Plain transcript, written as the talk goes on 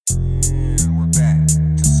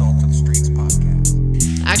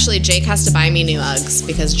Actually, Jake has to buy me new Uggs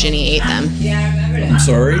because Ginny ate them. Yeah, I remember that. I'm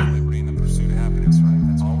sorry.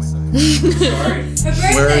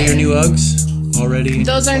 Where are your new Uggs already?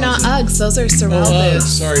 Those are not Uggs. Those are Sorel boots.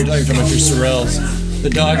 Sorry, you're talking about your Sorels. The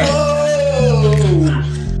dog.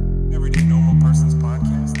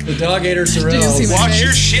 The dog ate her Sorels. Watch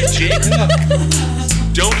your shit, Jake.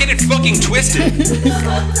 Don't get it fucking twisted.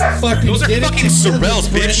 Those are fucking Sorels,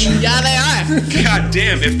 bitch. Yeah, they are. God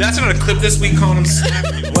damn, if that's not a clip this week, calling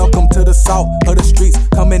them. Welcome to the salt of the streets,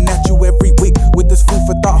 coming at you every week with this food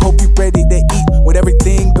for thought. Hope you ready to eat. With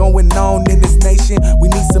everything going on in this nation, we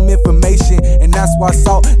need some information, and that's why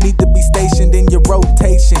salt need to be stationed in your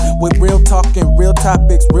rotation. With real talking, real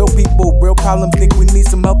topics, real people, real problems. Think we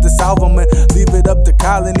need some help to solve them, and leave it up to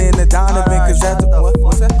Colin and the Donovan, cause that's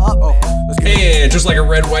what's that? And just like a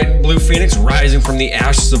red, white, and blue phoenix rising from the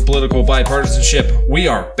ashes of political bipartisanship, we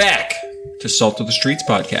are back to Salt of the Streets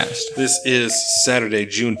podcast. This is Saturday,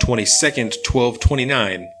 June 22nd,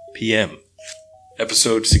 12:29 p.m.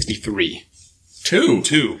 Episode 63.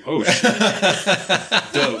 Two. Oh,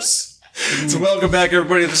 shit. Dose. So welcome back,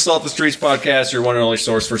 everybody, to the Salt of the Streets podcast, your one and only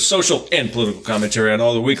source for social and political commentary on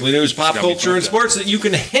all the weekly news, pop culture, and sports that you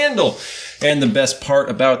can handle. And the best part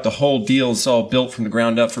about the whole deal, it's all built from the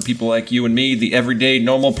ground up for people like you and me, the everyday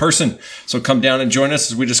normal person. So come down and join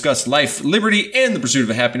us as we discuss life, liberty, and the pursuit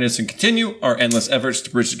of happiness, and continue our endless efforts to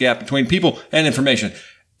bridge the gap between people and information.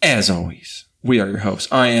 As always, we are your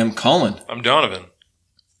hosts. I am Colin. I'm Donovan.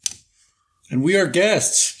 And we are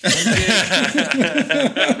guests.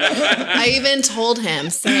 I even told him,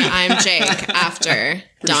 say I'm Jake after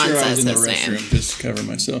Don says his name. Just to cover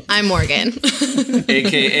myself. I'm Morgan.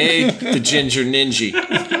 AKA the Ginger Ninja.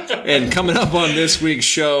 And coming up on this week's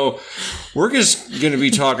show, we're just going to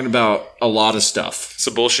be talking about a lot of stuff. It's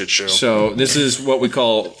a bullshit show. So this is what we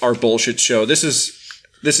call our bullshit show. This is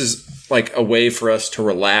like a way for us to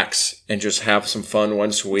relax and just have some fun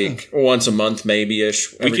once a week, or once a month,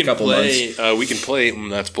 maybe-ish, every couple months. We can play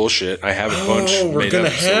That's Bullshit. I have a bunch we're made gonna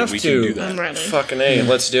up, have so we to. can do that. I'm ready. Fucking A,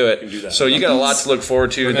 let's do it. do that. So you got a lot to look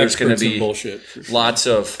forward to. There's going to be bullshit. lots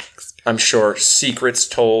of, I'm sure, secrets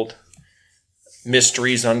told,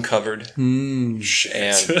 mysteries uncovered, and shit,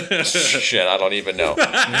 I don't even know.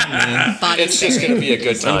 It's just going to be a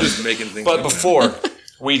good time. I'm just making things But up before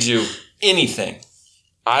we do anything,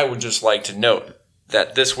 I would just like to note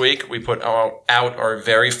that this week we put out our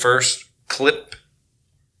very first clip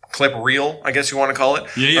reel, I guess you want to call it,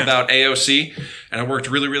 about AOC, and I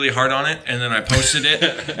worked really, really hard on it, and then I posted it,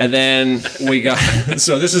 and then we got,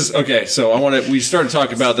 so this is, okay, so we started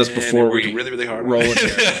talking about this before we really, really hard. roll in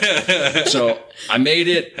here. So I made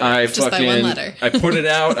it, I Just by one letter. I put it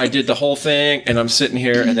out, I did the whole thing, and I'm sitting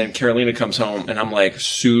here, and then Carolina comes home, and I'm like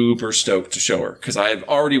super stoked to show her, because I've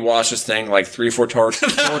already watched this thing like 3 or 4 times,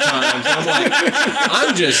 and I'm like,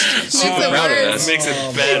 I'm just super proud of this. Makes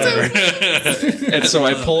it better. And so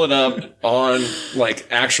I pull it up on, like,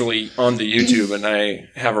 actually on the YouTube, and I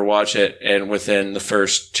have her watch it, and within the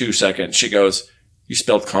first 2 seconds, she goes, "You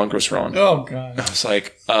spelled Congress wrong." Oh, God. I was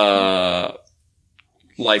like,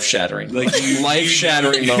 life-shattering. Like,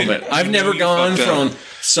 life-shattering moment. I've never gone from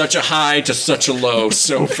such a high to such a low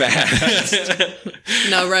so fast.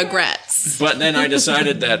 No regrets. But then I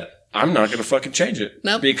decided that I'm not going to fucking change it.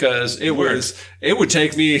 Nope. Because it would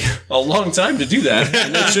take me a long time to do that.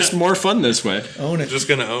 And it's just more fun this way. Own it. Just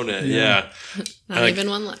gonna own it. Yeah. Not even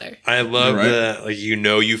one letter. I love that, like,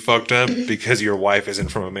 you fucked up because your wife isn't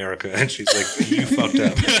from America, and she's like, you fucked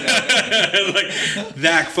up. Like,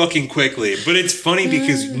 that fucking quickly. But it's funny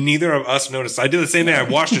because neither of us noticed. I did the same thing. I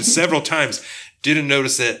watched it several times. Didn't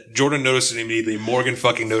notice it. Jordan noticed it immediately. Morgan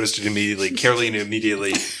fucking noticed it immediately. Carolina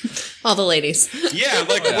immediately. All the ladies. Yeah,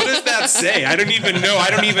 like, what does that say? I don't even know.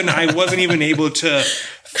 I wasn't even able to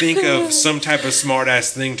think of some type of smart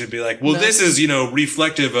ass thing to be like, well, this is,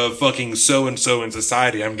 reflective of fucking so-and-so in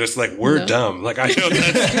society. I'm just like, we're dumb. Like, I know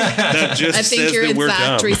that just I think says your that we're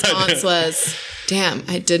dumb. exact response was, damn,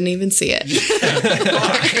 I didn't even see it.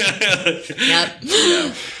 Yep.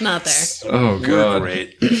 Not there. Oh, We're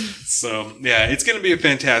great. So, yeah, it's going to be a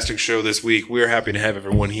fantastic show this week. We're happy to have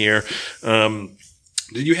everyone here.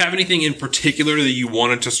 Did you have anything in particular that you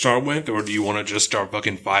wanted to start with, or do you want to just start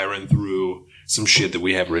fucking firing through some shit that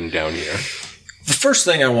we have written down here? The first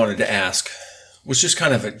thing I wanted to ask was just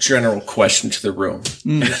kind of a general question to the room.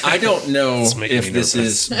 And I don't know if this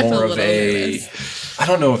is more of I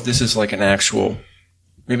don't know if this is like an actual,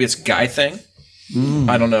 maybe it's a guy thing.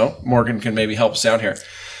 I don't know. Morgan can maybe help us out here.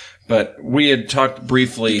 But we had talked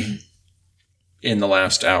briefly in the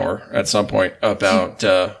last hour at some point about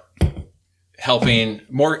helping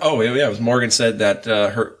Morgan. Oh yeah, it was Morgan said that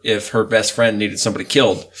if her best friend needed somebody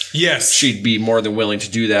killed, Yes. she'd be more than willing to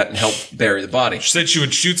do that and help bury the body. She said she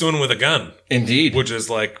would shoot someone with a gun, Indeed, which is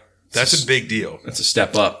like, that's a big deal. that's a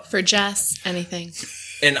step up. For Jess, anything.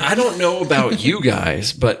 And I don't know about you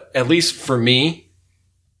guys, but at least for me,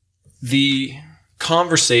 the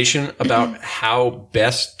conversation about how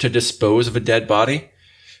best to dispose of a dead body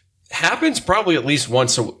happens probably at least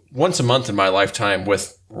once a month in my lifetime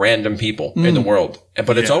with random people in the world.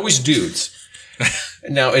 But it's always dudes.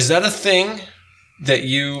 Now, is that a thing that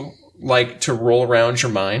you like to roll around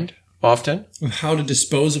your mind often? How to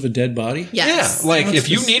dispose of a dead body? Yes. Yeah, like if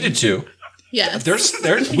you needed to, Yes.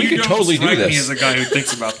 we could totally do Me this. as a guy who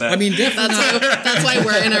thinks about that. I mean, definitely. That's why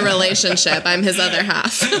we're in a relationship. I'm his other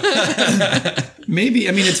half. Maybe.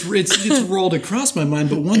 I mean, it's rolled across my mind,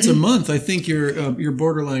 but once a month, I think you're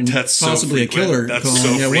borderline That's so possibly a killer. frequent. That's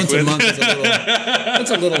Colin. so yeah, once a frequent. month is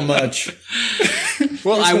that's a little much.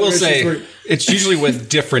 Well, I will say where- it's usually with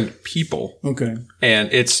different people. Okay. And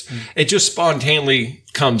it just spontaneously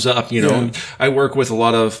comes up, you know. Yeah. I work with a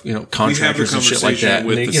lot of, We have the contractors and shit like conversation that.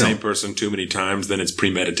 with and the they, same person too many times, then it's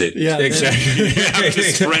premeditated. Yeah. exactly. You have to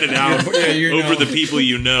spread it out you over know. the people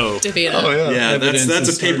you know. Devita. Yeah, Evidence that's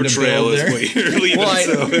is a paper starting to trail build is there. what you're leaving.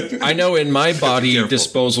 Well, I know in my body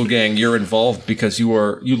disposal gang, you're involved because you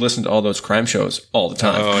listen to all those crime shows all the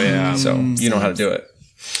time. Oh, yeah. So you know how to do it.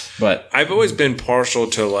 But I've always been partial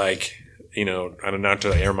to like, you know, I don't not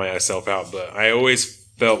to air myself out, but I always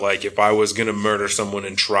felt like if I was going to murder someone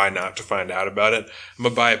and try not to find out about it, I'm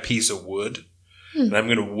going to buy a piece of wood and I'm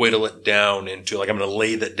going to whittle it down into, like, I'm going to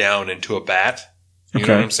lay that down into a bat. You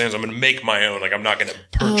know what I'm saying? So I'm going to make my own. Like, I'm not going to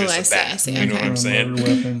purchase I a see, bat. I see. You know Okay. what I'm saying? Murder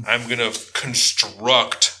weapon. I'm going to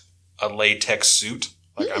construct a latex suit.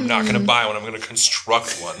 Like, I'm not going to buy one. I'm going to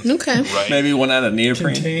construct one. Okay. Right? maybe one out of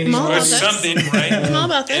neoprene. Containing I'm all Or about this. something, right? I'm all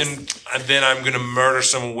about this. And then I'm going to murder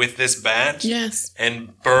someone with this bat Yes.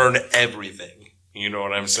 and burn everything. You know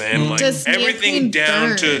what I'm saying? Like Does everything neoprene down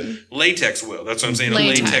burn? to latex will. That's what I'm saying.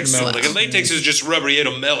 Latex A latex will. Like a latex is just rubbery.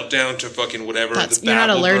 It'll melt down to fucking whatever. That's, The you're not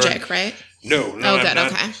bat will burn. allergic, right? No, Oh, I'm good,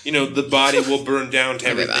 not. okay. You know, the body will burn down to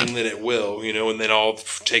Okay, everything bad. that it will. You know, and then I'll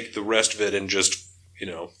take the rest of it and just, you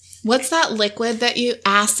know. What's that liquid that you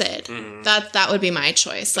acid? That would be my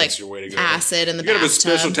choice. Like your way to go. acid in the You gotta have a bathtub.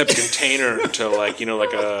 special type of container to like, you know,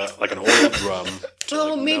 like an oil drum. to,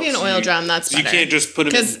 Well, like, maybe melt. an So oil you- drum. That's so you better. can't just put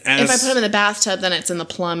them Because in if I put them in the bathtub, then it's in the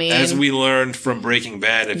plumbing. As we learned from Breaking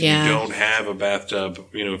Bad, if Yeah. you don't have a bathtub,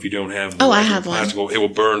 you know, if you don't have the Oh, I regular have one. plastic, it will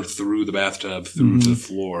burn through the bathtub through to the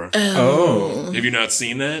floor. Oh. Have you not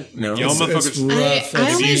seen that? No. Y'all It's motherfuckers. rough. I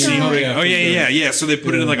Have only you got- seen Oh it? yeah. So they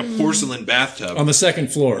put it in like a porcelain bathtub. On the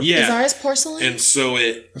second floor. Yeah. Is ours porcelain? And so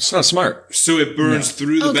it That's not smart. burns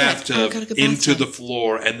through the Oh, good. bathtub I've got a good into bathtub. the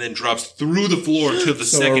floor and then drops through the floor to the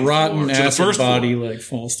So second a rotten floor, to the acid first body floor. like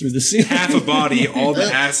falls through the ceiling. Half a body, all the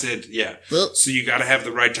acid, yeah. Ugh. So you got to have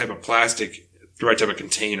the right type of plastic, the right type of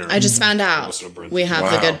container. I just found out Also burn we have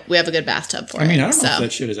Wow. we have a good bathtub for I mean, it. I don't so. know if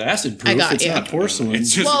that shit is acid proof. I got It's you. not porcelain.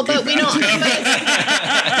 It's just Well, a good but we don't.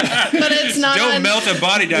 But it's not. Don't on, melt a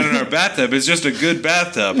body down in our bathtub. It's just a good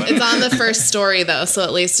bathtub. It's on the first story though, so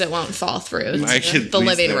at least it won't fall through I to could the at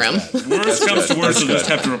least living there's room. that. Worst comes to worst, you'll just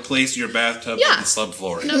have to replace your bathtub Yeah. with the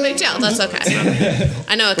subfloor. No big deal. That's okay.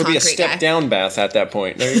 I know a It'll be a concrete guy. step down bath at that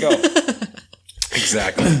point. There you go.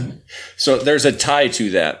 Exactly. So there's a tie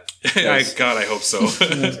to that. God, I hope so.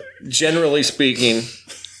 Generally speaking,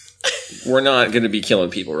 we're not going to be killing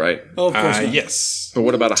people, right? Oh, of course not. Yes. But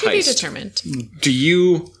what about a To be heist? determined. Do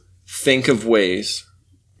you think of ways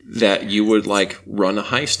that you would like run a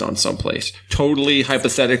heist on someplace? Totally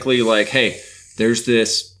hypothetically, like, hey, there's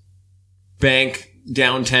this bank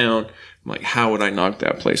downtown. I'm like, how would I knock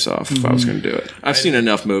that place off if I was going to do it? I've seen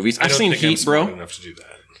enough movies. I I've don't seen think I'm Heat, smart bro. enough to do that.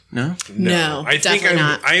 No? No, I think definitely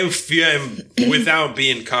not. I feel I'm, without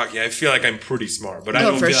being cocky, I feel like I'm pretty smart, but I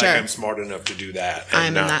Oh, don't for feel sure. like I'm smart enough to do that. And I'm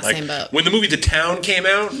in not, that like, same boat. When the movie The Town came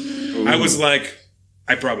out, I was like,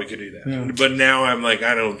 I probably could do that. Yeah. But now I'm like,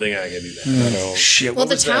 I don't think I can do that. Shit. Well, what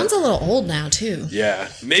the was town's that? a little old now too. Yeah.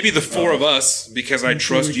 Maybe the four of us, because I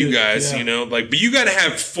trust you guys, yeah. you know, like, but you gotta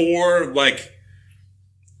have four, like,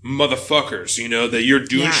 motherfuckers, you know, that you're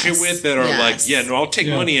doing Yes. shit with that are Yes. like, yeah, no, I'll take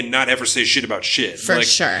Yeah. money and not ever say shit about shit. For like,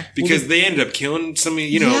 sure. Because they end up killing some,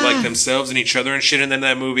 you know, Yeah. like themselves and each other and shit in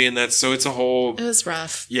that movie, and that's, so it's a whole, It was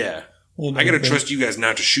rough. yeah. Hold I gotta on, trust you guys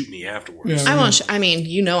not to shoot me afterwards. Yeah. I won't. I mean,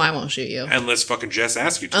 you know, I won't shoot you Unless fucking Jess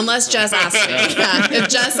asks you to. unless Jess asks me. Yeah. If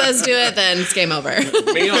Jess says do it, then it's game over.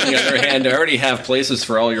 Me, on the other hand, I already have places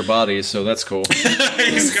for all your bodies, so that's cool.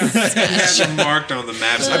 He's got he has them marked on the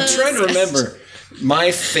maps. I'm trying to remember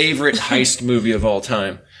my favorite heist movie of all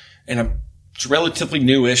time, and It's relatively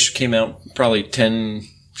newish. Came out probably 10.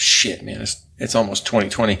 Shit, man, it's almost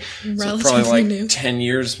 2020. So probably like new. 10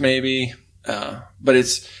 years maybe. But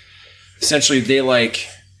it's essentially they like.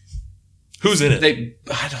 Who's in it?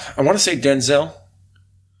 I want to say Denzel.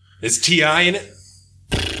 Is T.I. in it?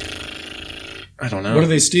 I don't know. What do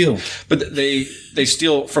they steal? But they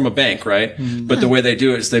steal from a bank, right? But the way they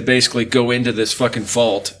do it is they basically go into this fucking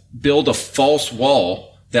vault, build a false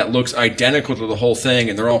wall that looks identical to the whole thing,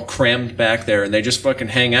 and they're all crammed back there, and they just fucking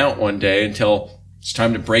hang out one day until it's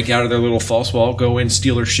time to break out of their little false wall, go in,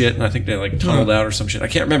 steal their shit, and I think they like tunneled out or some shit. I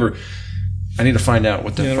can't remember. I need to find out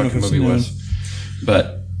what the fucking movie was.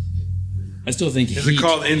 But I still think Is it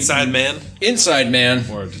called Inside Man? Inside Man.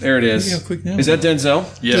 There it is. Look how quick now. Is that Denzel?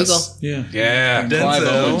 Yes. Yeah. Yeah. Clive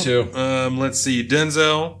Owen too. Let's see.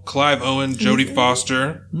 Denzel, Clive Owen, Jodie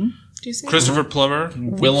Foster, Do you see Christopher Plummer.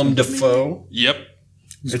 Willem Dafoe. Yep.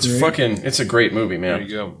 It's a great movie, man. There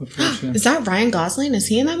you go. Is that Ryan Gosling? Is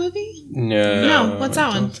he in that movie? No. What's that I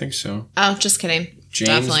one? don't think so. Oh, just kidding.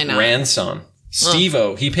 James Definitely not. Ranson.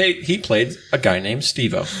 Steve-O. He played a guy named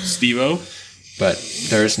Steve-O. Steve-O? But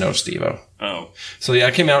there is no Steve-O. Oh. So yeah,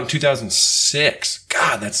 it came out in 2006.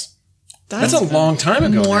 God, that's a long time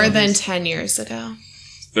ago. More now. than 10 years ago.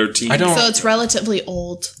 13. I don't. So it's relatively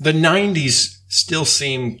old. The 90s still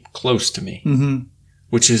seem close to me.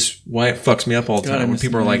 Which is why it fucks me up all the God, I time when miss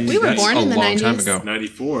people are the like, 90s. We were that's born a in the long time 90s. ago.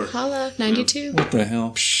 94. Holla, 92. What the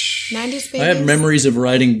hell? 90s babies. I have memories of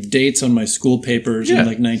writing dates on my school papers in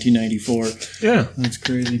like 1994. Yeah. That's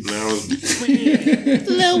crazy. That was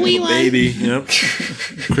Little wee one. baby. Yep.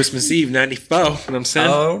 Christmas Eve, 94. You know what I'm saying?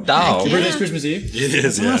 Oh, dog. Your birthday's Christmas Eve? It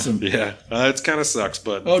is, That's awesome. Yeah. It kind of sucks,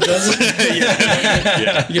 but Oh, does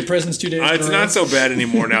it? You get presents 2 days in a it's row? not so bad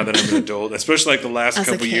anymore now that I'm an adult, especially like the last As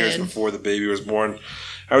a couple years kid. before the baby was born.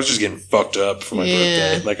 I was just getting fucked up for my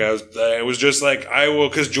birthday. Like I was just like,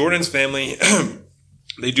 because Jordan's family,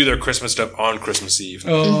 they do their Christmas stuff on Christmas Eve.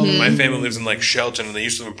 Oh. My family lives in like Shelton, and they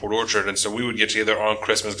used to live in Port Orchard, and so we would get together on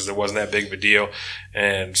Christmas because it wasn't that big of a deal.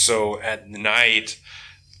 And so at night,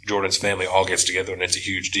 Jordan's family all gets together, and it's a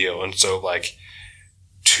huge deal. And so like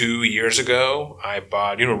 2 years ago, I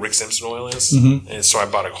bought, you know what Rick Simpson oil is? And so I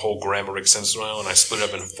bought a whole gram of Rick Simpson oil, and I split it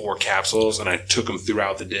up into 4 capsules, and I took them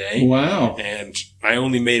throughout the day. Wow. And I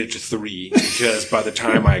only made it to 3 because by the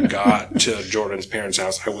time I got to Jordan's parents'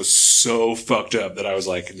 house, I was so fucked up that I was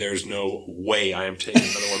like, there's no way I am taking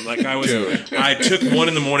another one. Like I took one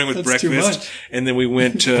in the morning with That's too breakfast, much. and then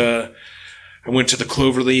I went to the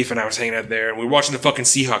Cloverleaf, and I was hanging out there, and we were watching the fucking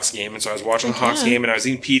Seahawks game. And so I was watching the Hawks game, and I was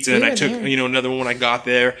eating pizza, and I took, another one when I got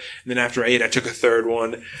there. And then after I ate, I took a third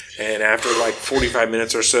one. And after like 45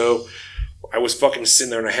 minutes or so, I was fucking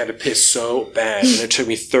sitting there, and I had to piss so bad. And it took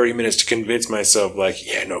me 30 minutes to convince myself, like,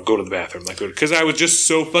 yeah, no, go to the bathroom. Like, because I was just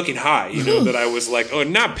so fucking high, that I was like, oh,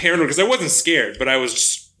 not paranoid, because I wasn't scared, but I was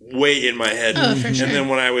just way in my head. Oh, for sure. And then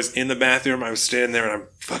when I was in the bathroom, I was standing there, and I'm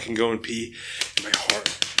fucking going pee, and my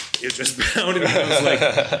heart is just pounding. I was like,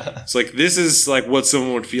 it's like, this is like what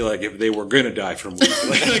someone would feel like if they were going to die from weed.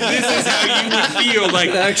 Like, this is how you would feel. Like,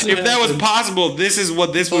 if that was possible, this is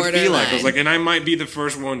what this would feel like. I was like, and I might be the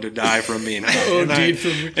first one to die from me.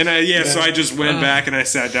 So I just went back and I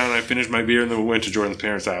sat down and I finished my beer, and then we went to Jordan's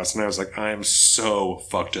parents' house, and I was like, I am so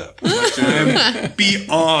fucked up. Like, I'm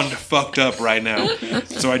beyond fucked up right now.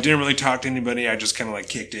 So I didn't really talk to anybody. I just kind of like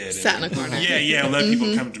kicked it. Sat in a corner. Yeah. Let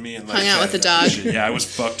people come to me and like Hung out chat with the about dog. shit. Yeah, I was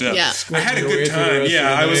fucked up. Yeah. I had a good time.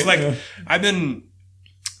 Yeah, I was like, I've been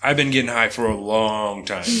getting high for a long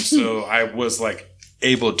time, so I was like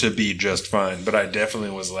able to be just fine. But I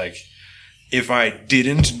definitely was like, if I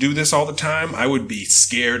didn't do this all the time, I would be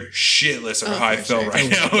scared shitless of how I felt right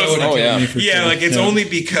now. Oh, yeah. Yeah, like it's only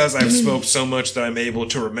because I've smoked so much that I'm able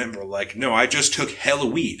to remember, like, no, I just took hella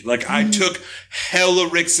weed. Like, I took hella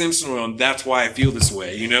Rick Simpson oil, and that's why I feel this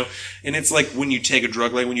way, And it's like when you take a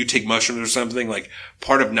drug, like when you take mushrooms or something, like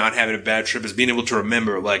part of not having a bad trip is being able to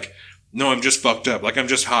remember, like, no, I'm just fucked up. Like, I'm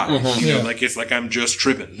just high. Like, it's like I'm just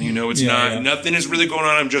tripping. It's nothing is really going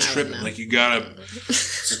on. I'm just tripping. Like, you gotta,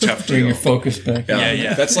 it's a tough Bring deal. your focus back.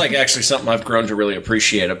 Yeah. That's like actually something I've grown to really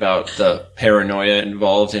appreciate about the paranoia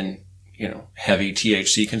involved in, heavy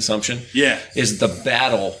THC consumption. Yeah. Is the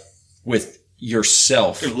battle with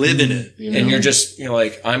yourself. You're living it. And you're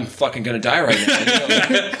like, I'm fucking going to die right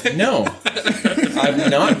now. No, I'm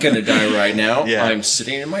not going to die right now. Yeah. I'm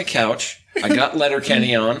sitting in my couch. I got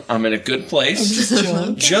Letterkenny on. I'm in a good place.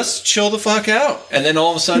 Just chill the fuck out. And then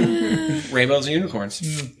all of a sudden, rainbows and unicorns.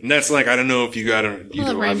 And that's like, I don't know if you got to, you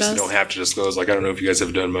love know, obviously rainbows. don't have to disclose. Like, I don't know if you guys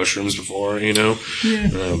have done mushrooms before, you know?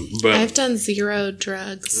 But I've done 0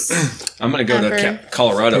 drugs. I'm going to go Ever. to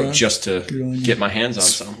Colorado just to get my hands on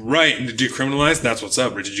some. right, and decriminalize, that's what's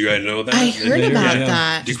up. Did you guys know that? I heard about yeah.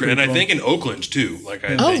 that. And I think in Oakland too. Like,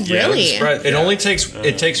 I Oh, think, really? Right. It only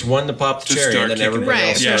takes one to pop the To cherry, start and then kicking everybody Right,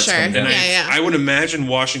 else for starts sure. coming down. Yeah. I would imagine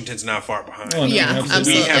Washington's not far behind. Oh, no, Yeah,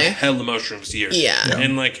 absolutely. We absolutely. have hella mushrooms here. Yeah.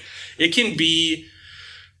 And like, it can be,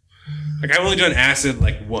 like, I've only done acid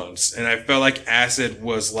like once, and I felt like acid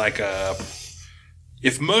was like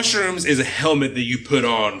if mushrooms is a helmet that you put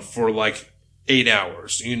on for like 8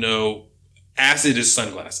 hours, you know, acid is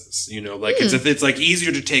sunglasses, you know, like it's like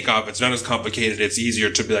easier to take off. It's not as complicated. It's easier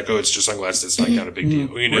to be like, oh, it's just sunglasses. It's like not a big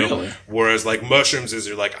deal, you know? Really? Whereas like mushrooms is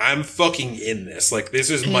you're like, I'm fucking in this. Like, this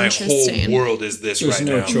is my whole Interesting. world is this There's right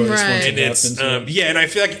no now. choice Right. once And it it's happens. yeah, and I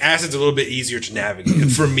feel like acid's a little bit easier to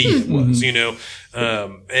navigate. For me, it was, you know,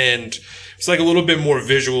 and it's like a little bit more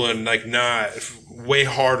visual and like not way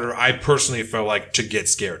harder. I personally felt like to get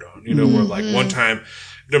scared on, you know, where like one time.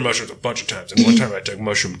 I've done mushrooms a bunch of times, and one time I took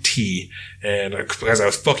mushroom tea, and because I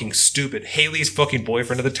was fucking stupid, Haley's fucking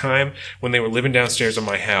boyfriend at the time, when they were living downstairs in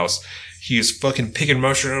my house, he was fucking picking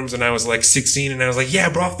mushrooms, and I was like 16, and I was like, yeah,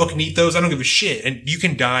 bro, I'll fucking eat those. I don't give a shit. And you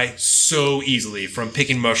can die so easily from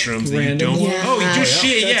picking mushrooms that you Random. don't. Yeah. Oh, you just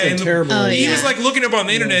shit, That's yeah. a and terrible Oh, he yeah. was like looking up on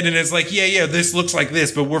the internet, and it's like, yeah, this looks like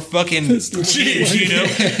this, but we're fucking shit, you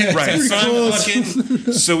know? Right. So I'm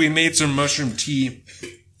fucking. So we made some mushroom tea.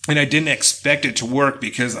 And I didn't expect it to work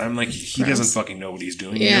because I'm like, he doesn't fucking know what he's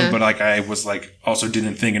doing, you Yeah. know? But like, I was like, also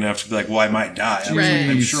didn't think enough to be like, well, I might die. Right.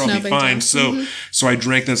 I'm sure I'll No be big fine. deal. So I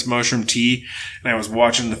drank this mushroom tea and I was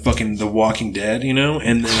watching The Walking Dead, you know?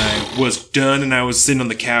 And then I was done and I was sitting on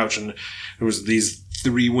the couch and there was these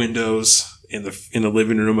 3 windows in the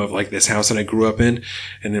living room of like this house that I grew up in,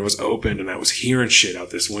 and it was open, and I was hearing shit out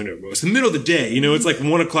this window. Bro, it's the middle of the day, you know. It's like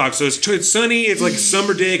 1:00, so it's sunny. It's like a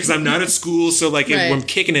summer day because I'm not at school, so like Right. I'm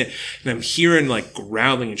kicking it, and I'm hearing like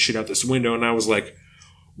growling and shit out this window, and I was like,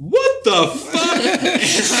 what the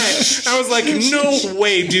fuck? I was like, no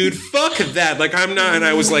way, dude. Fuck that. Like, I'm not. And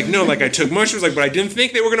I was like, no, like I took mushrooms, like, but I didn't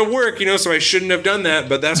think they were going to work, you know, so I shouldn't have done that.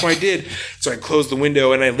 But that's what I did. So I closed the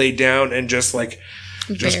window and I laid down and just Buried.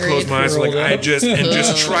 closed my eyes. Like, Curled I up.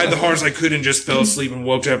 just tried the hardest I could and just fell asleep and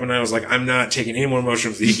woke up. And I was like, I'm not taking any more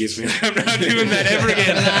mushrooms that he gives me. I'm not doing that ever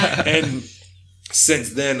again. And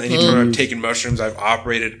since then, anytime I've taken mushrooms, I've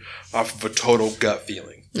operated off of a total gut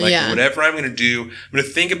feeling. Like, Yeah. whatever I'm going to do, I'm going to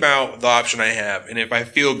think about the option I have. And if I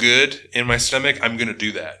feel good in my stomach, I'm going to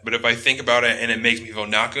do that. But if I think about it and it makes me feel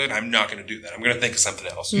not good, I'm not going to do that. I'm going to think of something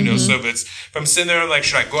else. You know, so if I'm sitting there, I'm like,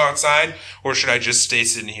 should I go outside or should I just stay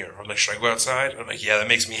sitting here? I'm like, should I go outside? I'm like, yeah, that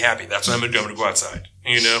makes me happy. That's what I'm going to do. I'm going to go outside.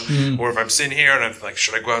 You know? Or if I'm sitting here and I'm like,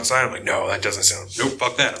 should I go outside? I'm like, no, that doesn't sound, nope,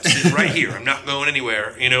 fuck that. I'm sitting right here. I'm not going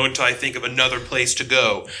anywhere, you know, until I think of another place to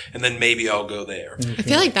go. And then maybe I'll go there. I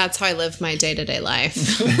feel like that's how I live my day-to-day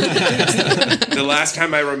life. The last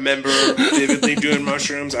time I remember vividly doing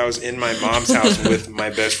mushrooms, I was in my mom's house with my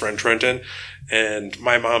best friend Trenton, and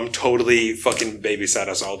my mom totally fucking babysat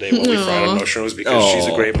us all day while we fried our mushrooms because she's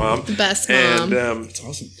a great mom. The best mom. And That's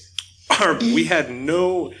awesome. we had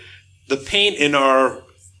the paint in our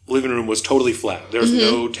living room was totally flat. There's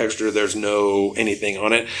no texture. There's no anything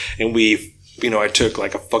on it. And I took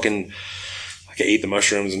like I ate the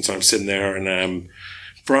mushrooms, and so I'm sitting there and I'm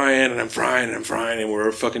frying and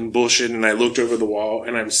we're fucking bullshitting, and I looked over the wall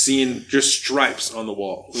and I'm seeing just stripes on the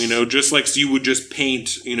wall, you know, just like you would just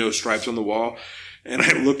paint, you know, stripes on the wall. And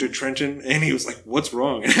I looked at Trenton and he was like, what's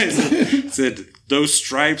wrong? And I said, those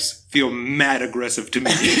stripes feel mad aggressive to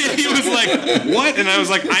me. He was like, what? And I was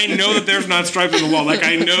like, I know that there's not stripes on the wall. Like,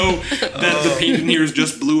 I know that the paint in here is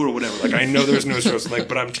just blue or whatever. Like, I know there's no stripes. Like,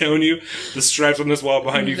 but I'm telling you, the stripes on this wall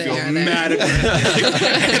behind you feel They're there. mad aggressive.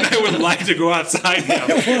 And I would like to go outside now.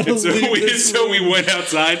 And so we went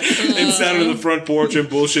outside and sat on the front porch and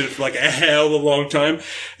bullshitted for like a hell of a long time.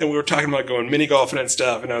 And we were talking about going mini golfing and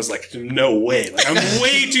stuff. And I was like, no way. Like, I'm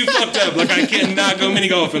way too fucked up. Like, I cannot go mini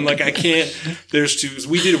golfing. Like, I can't.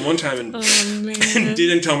 We did it one time and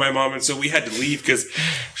didn't tell my mom. And so we had to leave because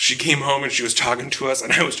she came home and she was talking to us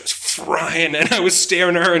and I was just frying and I was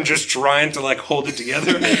staring at her and just trying to like hold it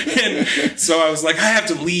together. And so I was like, I have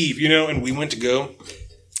to leave, you know, and we went to go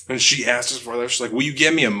and she asked us for that. She's like, will you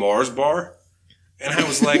get me a Mars bar? And I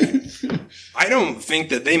was like, I don't think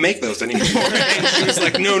that they make those anymore. And she was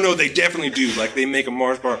like, no, they definitely do. Like, they make a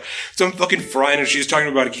Mars bar. So I'm fucking frying, and she's talking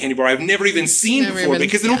about a candy bar I've never even seen before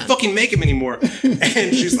because they don't fucking make them anymore.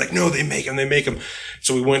 And she's like, no, they make them.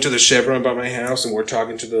 So we went to the Chevron by my house, and we're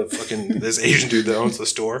talking to this Asian dude that owns the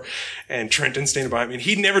store, and Trenton's standing behind me, and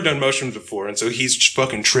he'd never done mushrooms before, and so he's just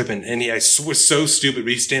fucking tripping, and I was so stupid,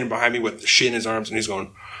 but he's standing behind me with the shit in his arms, and he's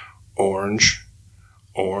going, orange.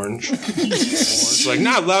 Like,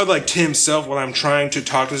 not loud like to himself while I'm trying to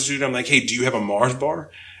talk to this dude. I'm like, hey, do you have a Mars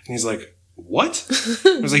bar? And he's like, what?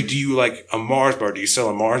 I was like, do you like a Mars bar? Do you sell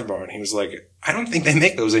a Mars bar? And he was like, I don't think they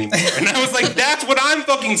make those anymore. And I was like, that's what I'm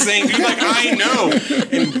fucking saying, dude. Like, I know.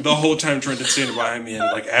 And the whole time Trenton's standing behind me,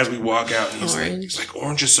 and like as we walk out, and he's like,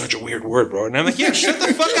 orange is such a weird word, bro. And I'm like, yeah, shut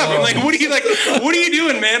the fuck up. I'm like, what are you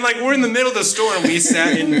doing, man? Like, we're in the middle of the store, and we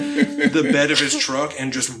sat in the bed of his truck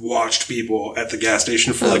and just watched people at the gas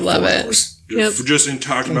station for like 4 hours. Yep. Just in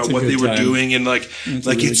talking about what they were doing, and like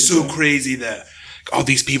it's so crazy that all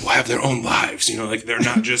these people have their own lives, you know, like they're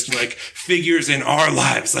not just like figures in our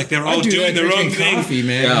lives, like they're all doing their own thing. Coffee,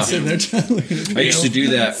 man. Yeah. Sitting there telling I used to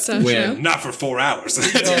do that when not for 4 hours.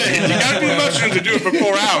 You gotta do mushrooms to do it for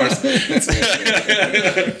 4 hours.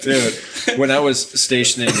 Dude, when I was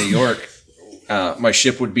stationed in New York, my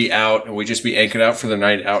ship would be out, and we'd just be anchored out for the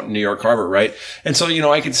night out in New York Harbor, right? And so, you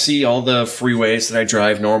know, I could see all the freeways that I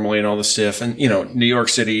drive normally and all the stuff. And, you know, New York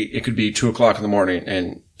City, it could be 2:00 in the morning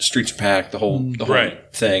and streets are packed, the whole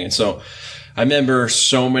thing. And so I remember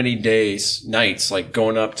so many days, nights, like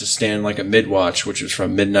going up to stand like a mid-watch, which was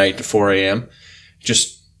from midnight to 4 a.m.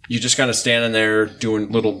 You just kind of standing there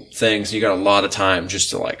doing little things. You got a lot of time just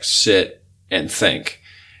to like sit and think.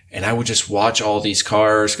 And I would just watch all these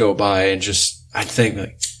cars go by, and I'd think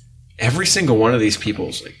like every single one of these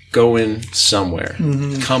people's like going somewhere,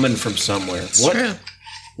 coming from somewhere.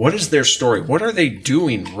 What is their story? What are they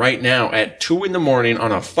doing right now at 2 a.m.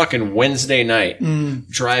 on a fucking Wednesday night,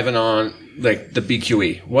 driving on like the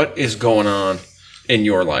BQE? What is going on in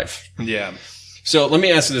your life? Yeah. So let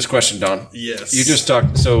me ask you this question, Don. Yes. You just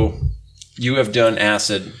talked. So you have done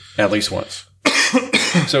acid at least once.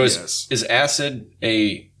 So is acid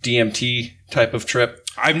a DMT type of trip?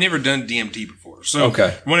 I've never done DMT before. So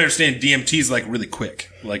Okay. I want to understand DMT is like really quick.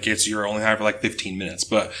 Like you're only high for like 15 minutes.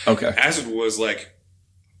 But acid was like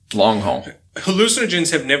long haul.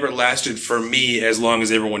 Hallucinogens have never lasted for me as long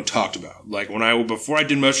as everyone talked about. Like before I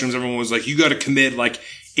did mushrooms, everyone was like, you got to commit like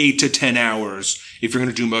 8 to 10 hours if you're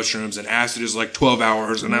going to do mushrooms, and acid is like 12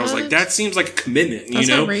 hours. And I was like, that seems like a commitment, That's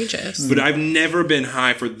you know? outrageous. But I've never been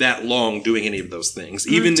high for that long doing any of those things.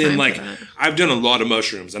 Even then, like, I've done a lot of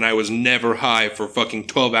mushrooms, and I was never high for fucking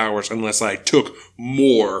 12 hours unless I took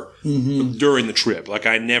more during the trip. Like,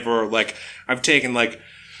 I've taken like,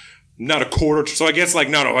 not a quarter. So I guess like,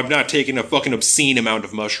 no, I've not taken a fucking obscene amount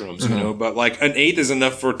of mushrooms, you know, but like an eighth is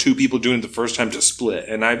enough for 2 people doing it the first time to split.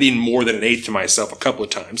 And I've eaten more than an eighth to myself a couple of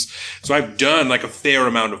times. So I've done like a fair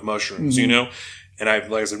amount of mushrooms, you know, and I've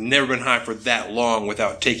never been high for that long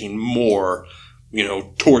without taking more, you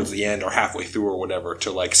know, towards the end or halfway through or whatever to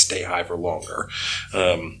like stay high for longer.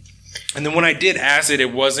 And then when I did acid,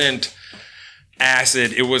 it wasn't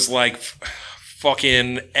acid. It was like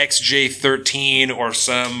fucking XJ13 or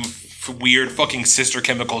some weird fucking sister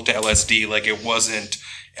chemical to LSD. Like it wasn't,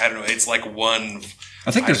 I don't know, it's like one.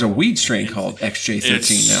 I think there's a weed strain called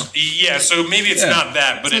XJ13 now. Yeah, so maybe it's not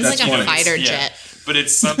that, but Sounds it's like a fighter jet. But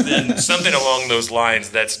it's something along those lines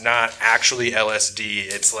that's not actually LSD.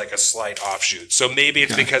 It's like a slight offshoot. So maybe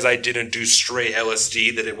it's because I didn't do straight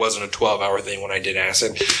LSD that it wasn't a 12-hour thing when I did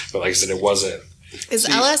acid. But like I said, it wasn't. Is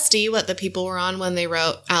LSD what the people were on when they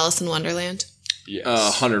wrote Alice in Wonderland? Yes.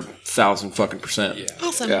 100,000 fucking percent. Yeah.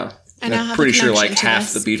 Awesome. Yeah. I now have pretty a sure like connection to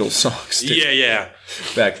half this. the Beatles songs did Yeah.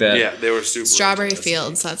 back then. Yeah, they were super. Strawberry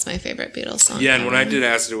Fields. That's my favorite Beatles song. Yeah, and when I did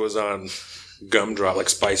acid, it was on gumdrop, like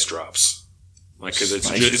spice drops. Like, because it's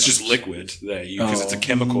just liquid that because it's a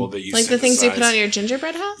chemical that you like the things you put synthesize. on your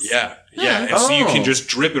gingerbread house? Yeah. And so you can just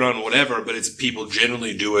drip it on whatever, but it's people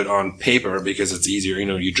generally do it on paper because it's easier. You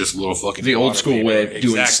know, you just little fucking The old water school paper. way of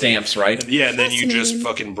doing Exactly. stamps, right? Yeah, and then you just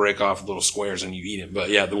fucking break off little squares and you eat it. But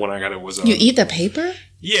yeah, the one I got it was on. You eat the paper?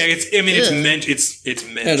 Yeah, it's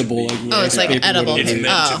meant edible. to be. Like It's like edible. It's paper.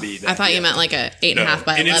 meant to be that, I thought you meant like a 8.5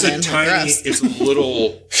 by and 11. it's a Like, tiny, gross. it's a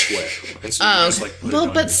little square. And so you just, like, put it Well,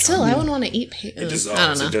 on but your still, tongue. I wouldn't want to eat paper. It I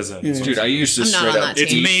dissolves. don't know. It doesn't. Dude, I used to I'm not straight on up. that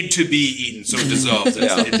It's team. made to be eaten, so it dissolves.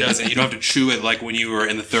 It doesn't. You don't have to chew it like when you were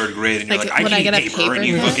in the 3rd grade and you're Like, like, I would can I eat get a paper, paper and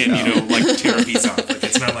you cut? fucking, like tear a piece off. Like,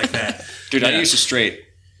 it's not like that. Dude, I used to straight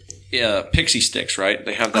pixie sticks, right?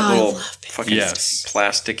 They have that I little love Pixie fucking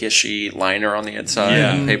plastic-ishy liner on the inside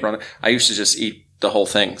and paper on it. I used to just eat the whole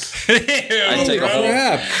things. I'd take a whole...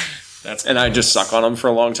 Crap. And I just suck on them for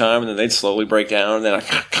a long time, and then they'd slowly break down, and then I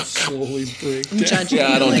Slowly break. Judging.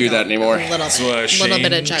 I don't do that anymore. A little, So, little Shane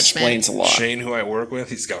bit of judgment. explains a lot. Shane, who I work with,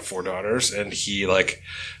 he's got 4 daughters, and he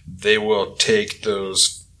they will take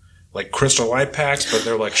those Crystal Light packs, but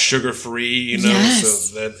they're sugar free,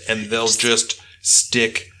 Yes. and they'll just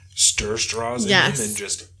stick stir straws in Yes. them and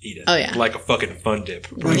just eat it. Oh, yeah. Like a fucking Fun Dip.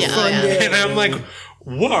 Yeah, oh, yeah. And I'm like,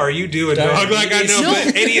 what are you doing, dog? Like, I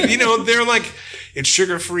know, but they're it's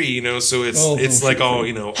sugar free, so it's all,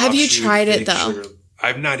 Have you offshoot tried it, fake though? sugar.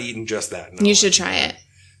 I've not eaten just that. No. You should try it.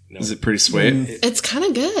 Is it pretty sweet? It's kind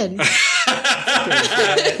of good.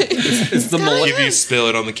 It's the If you spill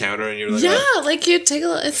it on the counter and you're like, Yeah, you take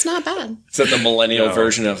a. It's not bad. Is that the millennial No.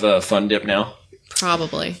 version of Fun Dip now?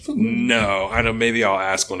 Probably. no, I know. Maybe I'll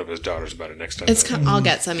ask one of his daughters about it next time. It's. I'll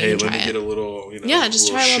get some. Hey, and let try me it. get a little, Yeah, just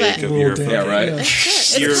try a little shake bit. of your Little fucking, Yeah, right.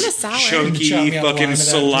 It's good. your It's kind of sour. Chop chunky me out lime fucking of that,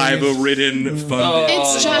 saliva-ridden Fun Dip.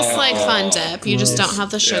 It's just like Fun Dip. You just don't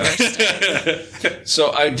have the sugar stick.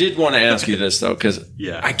 So I did want to ask you this, though, because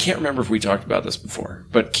Yeah. I can't remember if we talked about this before,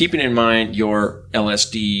 but keeping in mind your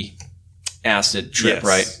LSD acid trip, Yes.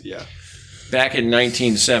 right? Yeah. Back in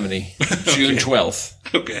 1970, June 12th,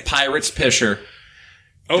 Okay. Pirates pitcher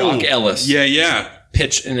Oh, Doc Ellis Yeah.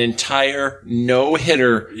 pitched an entire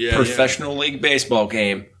no-hitter Yeah, professional league baseball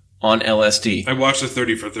game on LSD. I watched a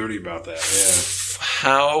 30 for 30 about that. Yeah.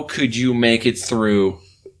 How could you make it through,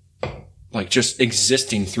 just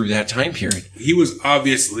existing through that time period? He was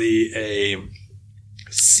obviously a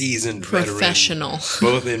seasoned Professional. veteran,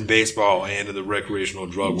 both in baseball and in the recreational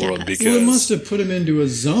drug world. Yes. Because Well, it must have put him into a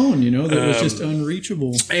zone, that was just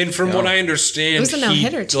unreachable. And from what I understand, It was a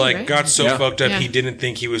no-hitter too, right? got so Yeah. fucked up Yeah. he didn't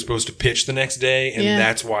think he was supposed to pitch the next day, and Yeah.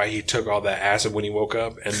 that's why he took all that acid when he woke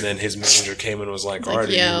up. And then his manager came and was like, "All right,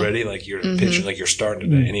 are yo. you ready? You're pitching, you're starting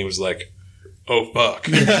today." And he was like, "Oh fuck,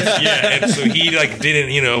 yeah." And so he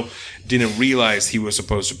didn't realize he was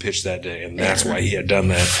supposed to pitch that day, and that's why he had done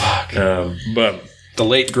that. Fuck. But The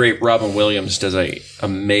late great Robin Williams does a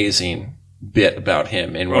amazing bit about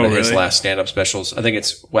him in one of his really? last stand-up specials. I think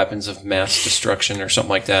it's Weapons of Mass Destruction or something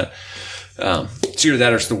like that. It's either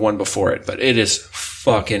that or it's the one before it, but it is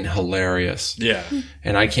fucking hilarious. yeah,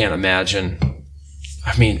 And I can't imagine.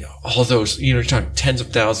 I mean, all those, you're talking tens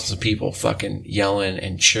of thousands of people fucking yelling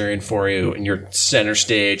and cheering for you, and you're center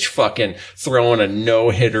stage fucking throwing a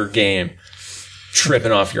no-hitter game,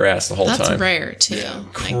 tripping off your ass the whole That's time. rare too.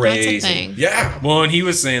 Crazy. That's a thing. Yeah. well, and he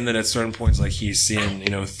was saying that at certain points, he's seeing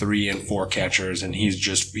 3 and 4 catchers, and he's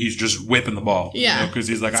just whipping the ball. Yeah. because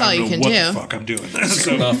he's like, That's all I you don't know can what do. the fuck I'm doing.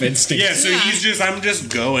 So, Off instinct. yeah, so I'm just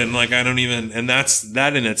going. I don't even, and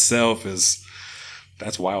that in itself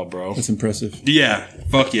that's wild, bro. That's impressive. Yeah,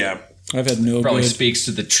 fuck yeah. I've had no Probably good. speaks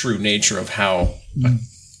to the true nature of how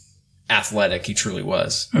athletic he truly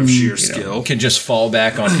was. Of sheer You know, skill. can just fall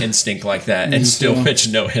back on instinct like that and still pitch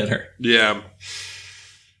a no-hitter. Yeah.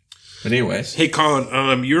 But anyways, Hey,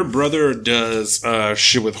 Colin, your brother does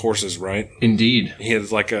shit with horses, right? indeed. He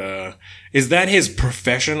has is that his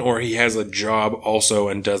profession, or he has a job also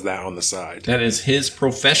and does that on the side? That is his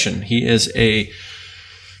profession. He is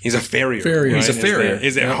He's a farrier. Farrier. right? He's a farrier.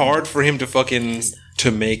 Is it hard for him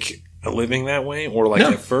to make a living that way, or No.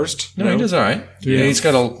 at first? No, he does all right. Yeah, he's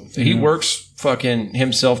got he works fucking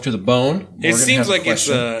himself to the bone. It Morgan seems has a like it's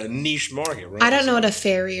question. a niche market, right? I don't know what a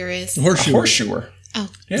farrier is. Horseshoe. horseshoer. Oh,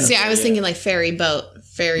 see, I was thinking ferry boat,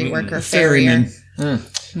 ferry worker, farrier. Ferryman.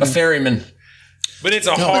 A ferryman. But it's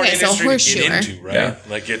a hard Okay, so industry to horseshoer. get into, right? Yeah.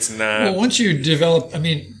 It's not. Well, once you develop,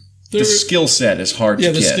 The skill set is hard to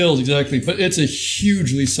yeah, get. the skills exactly, but it's a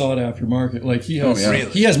hugely sought after market. He has, yeah.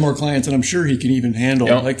 he has more clients than I'm sure he can even handle.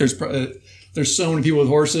 Yeah. There's so many people with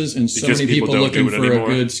horses and so Because many people people don't do looking it for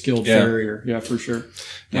anymore. a good skilled Yeah. farrier. Yeah, for sure.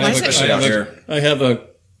 Yeah, especially out here. I have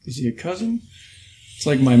is he a cousin? It's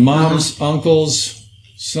like my mom's uncle's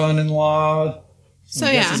son-in-law. So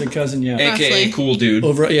I guess yeah, he's a cousin. Yeah. AKA Roughly. cool dude.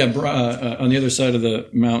 Over, on the other side of the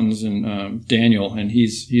mountains in Daniel, and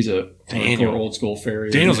he's a Daniel. hardcore old school farrier.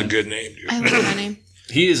 Daniel's a man. good name, dude. I love that name.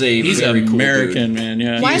 He's He's very cool American, man.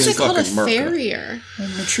 Yeah. Why he is it called a fucking Merca. farrier?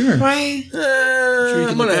 I'm not sure. Why? dude.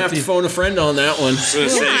 I'm gonna have to phone a friend on that one. So Yeah,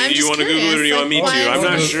 say, I'm do you just want to Google it or do you want me to? curious, I'm why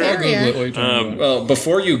not is it sure. I'll Google it. What are you talking Um, about? Well,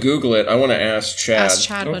 before you Google it, I want to ask Chad, Ask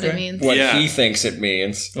Chad what it Okay. means. what Yeah. he thinks it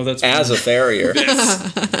means Oh, that's as a farrier.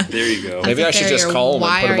 There you go. Maybe I should just Farrier, call him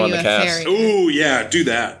why and put him are on you the a cast. farrier? Ooh, yeah, do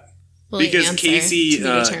that. Will you Because answer? Casey, To be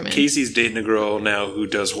determined. Casey's dating a girl now who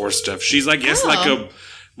does horse stuff. She's like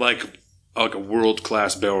a world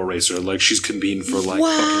class barrel racer. She's competing for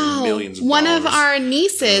fucking millions of One dollars. of our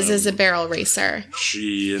nieces is a barrel racer.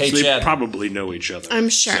 Hey, They Chad. probably know each other. I'm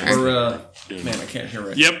sure. Man, I can't hear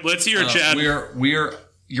it. Yep, let's hear it, Chad.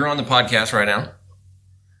 You're on the podcast right now.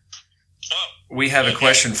 we have a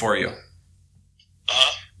question for you.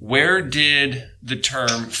 Where did the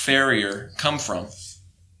term farrier come from?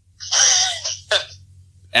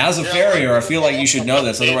 As a farrier, I feel like you should know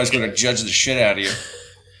this, otherwise I'm going to judge the shit out of you.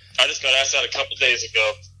 I just got asked that a couple days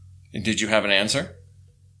ago. Did you have an answer?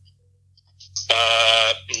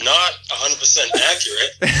 Not 100%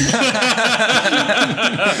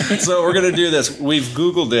 accurate. So we're going to do this. We've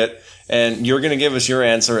Googled it, and you're going to give us your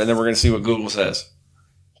answer, and then we're going to see what Google says.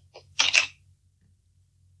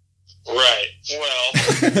 Right. Well,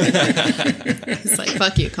 It's like,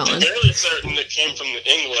 fuck you, I'm Colin. fairly certain it came from the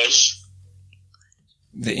English.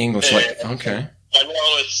 The English, like, okay. I know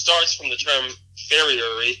it starts from the term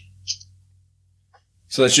farriery.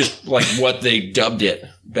 So that's just like what they dubbed it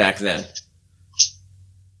back then.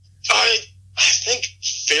 I think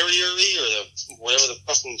farriery, or whatever the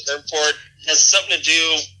fucking term for it, has something to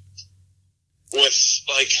do with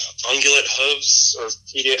like ungulate hooves or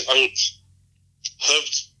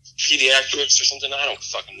hooved pediatrics or something. I don't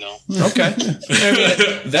fucking know. Okay.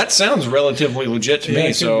 I mean, that sounds relatively legit to Yeah, me, it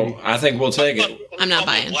could so be. I think we'll take it. I'm not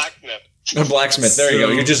buying. Blacksmith. A blacksmith. There you go.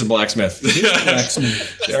 You're just a blacksmith.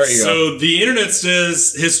 Blacksmith. There you go. So the internet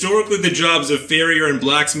says historically the jobs of farrier and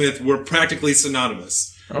blacksmith were practically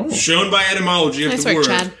synonymous. Oh. Shown by etymology of Nice the work,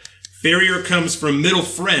 word, Chad. farrier comes from Middle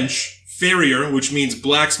French, farrier, which means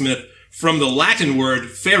blacksmith, from the Latin word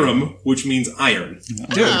ferrum, which means iron.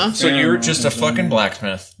 Dude, so you're just a fucking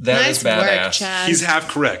blacksmith. That is Nice work, badass. Chad. He's half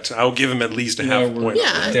correct. I'll give him at least a half point.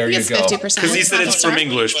 yeah, There he you gets go. 50%. Because he said it's from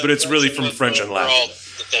English, but it's really from French and We're all Latin. the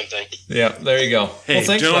same thing. Yeah, there you go. Hey, well,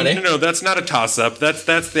 thanks, don't, buddy. no, that's not a toss-up. That's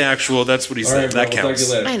the actual. That's what he All said. right, bro, that we'll talk counts.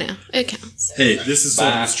 to you later. I know. It counts. Hey, this is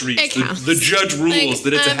Salt of the Streets. It counts. The judge rules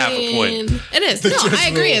that it's a half a point. It is. No, I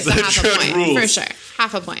agree. It's a The half a judge point. rules. For sure.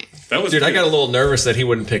 Half a point. That was Dude, I good. got a little nervous that he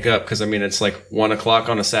wouldn't pick up because, I mean, it's like 1 o'clock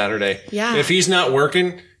on a Saturday. Yeah. If he's not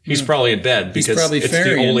working, he's probably in bed because probably it's the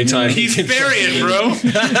ferrying. only time He's he can ferrying, bro.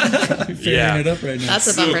 Figuring it up right now.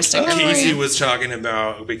 That's a bumper sticker for Casey you. was talking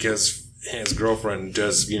about, because his girlfriend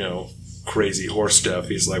does, crazy horse stuff.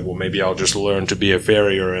 He's like, well, maybe I'll just learn to be a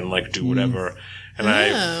farrier and like do whatever. And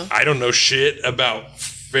Oh. I don't know shit about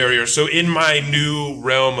farrier. So in my new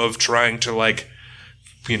realm of trying to like,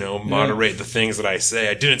 moderate the things that I say,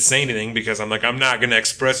 I didn't say anything because I'm like, I'm not going to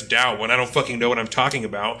express doubt when I don't fucking know what I'm talking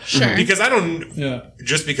about. Sure. Because I don't, Yeah.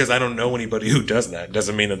 just because I don't know anybody who does that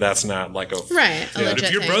doesn't mean that that's not like a Right. A But legit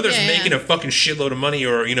if your thing. brother's Yeah, making yeah. a fucking shitload of money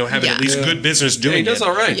or, having Yeah. at least good business Yeah, doing he does it,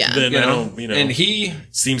 all right. Yeah. then You I know? don't, And he...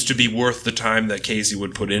 seems to be worth the time that Casey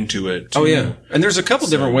would put into it. Oh, yeah. And there's a couple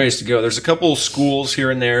different ways to go. There's a couple schools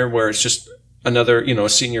here and there where it's just another, a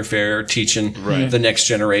senior fair teaching the next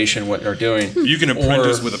generation what they're doing. You can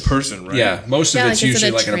apprentice Or- with a person, right? Yeah, most of Yeah, it's like, is it usually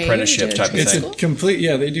a like an trade? apprenticeship Is it a type of trade It's thing. a complete,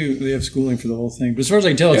 they have schooling for the whole thing. But as far as I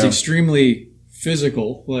can tell, it's Yeah. extremely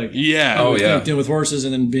physical. Like, Yeah. Oh, yeah. dealing with horses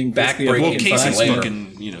and then being basically Backbreaking Well, and Casey's labor. fucking,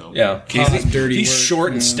 Yeah, Hot, dirty he's work,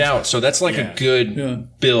 short and yeah. stout, so that's like Yeah. a good Yeah.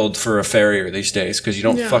 build for a farrier these days because you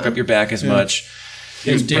don't Yeah. fuck up your back as much.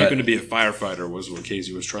 He was But- prepping to be a firefighter was what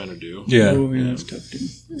Casey was trying to do. Yeah, Oh, yeah, that's tough, dude.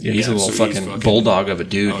 yeah, he's a little so he's fucking fucking- bulldog of a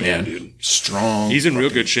dude, Oh, yeah, man. dude. Strong. He's in real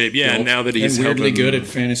good shape. Yeah, Built. now that he's And weirdly helping- good at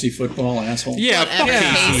fantasy football, asshole. Yeah, fuck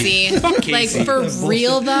Whatever, Casey. Casey. Like, for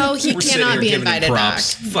real, though, he We're sitting cannot here be giving him invited back.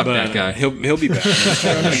 props. Fuck But that guy. He'll be back.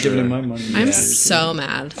 I'm not giving him my money. I'm so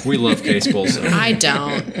mad. We love Case Bolson. I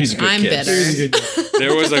don't. He's a good I'm kid. bitter.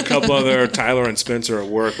 There was a couple other Tyler and Spencer at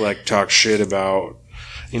work like talk shit about,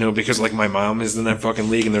 because like my mom is in that fucking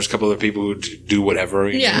league and there's a couple other people who do whatever.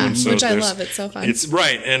 you know, Yeah, and so which I there's- love. It's so fun. It's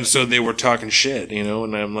right. And so they were talking shit,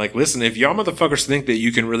 and I'm like, listen, if y'all motherfuckers think that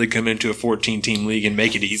you can really come into a 14-team league and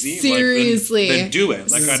make it easy, Seriously. then do it.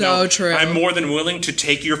 Like, I So know, true. I'm more than willing to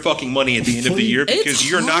take your fucking money at the end of the year because It's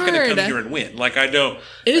you're not going to come hard. here and win. Like, I don't.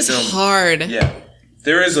 It is I don't- hard. Yeah.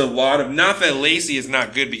 There is a lot of, not that Lacey is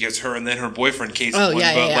not good because her and then her boyfriend Casey Oh, won,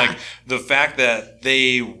 yeah, but yeah, like yeah. the fact that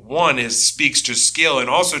they won speaks to skill and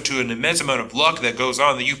also to an immense amount of luck that goes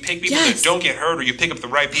on, that you pick people Yes. that don't get hurt or you pick up the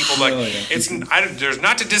right people. Like there's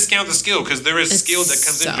not to discount the skill because there is It's skill that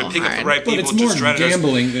comes in so to pick up the hard. right But people. it's to more strategize.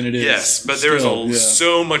 gambling than it is. Yes, but there is skill,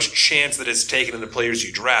 so much chance that it's taken in the players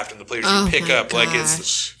you draft and the players Oh you pick my up. Like gosh.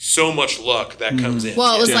 it's so much luck that comes in.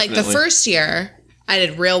 Well, it was like the Definitely. first year I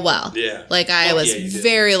did real well. Yeah. Like I Oh, was yeah, you did.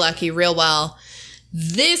 very lucky, real well.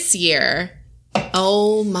 This year,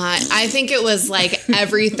 oh my, I think it was like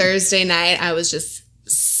every Thursday night I was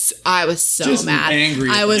I was so Just mad. angry.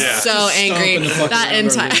 I was Yeah. so Just angry. stomping the fuck That around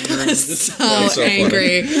entire our living room. I was Just- so That's so funny.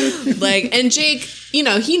 angry. Like, and Jake,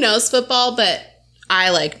 he knows football, but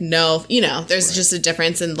I know, there's just a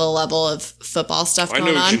difference in the level of football stuff I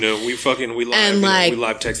going know on. what you know. We live, And, like, we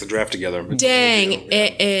live text the draft together. Dang,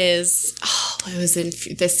 it is. Oh, it was in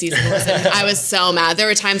this season. I was so mad. There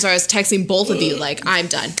were times where I was texting both of you like, I'm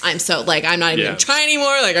done. I'm so like, I'm not even going to try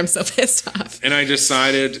anymore. Like, I'm so pissed off. And I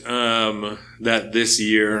decided that this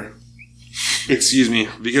year, excuse me,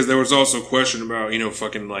 because there was also a question about,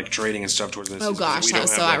 fucking like trading and stuff towards this. Oh gosh, that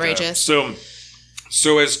was so outrageous.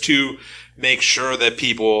 So as to make sure that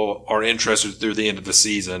people are interested through the end of the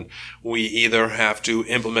season, we either have to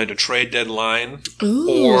implement a trade deadline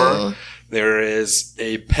or there is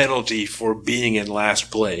a penalty for being in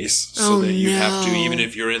last place, so that you have to, even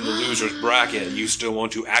if you're in the loser's bracket, you still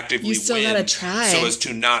want to actively you still win, gotta try. so as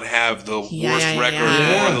to not have the worst record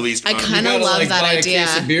or the least. I kind of love that idea. A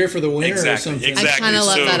case of beer for the winner or something. Exactly. I kind of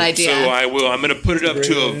love that idea. So I will. I'm going to put it up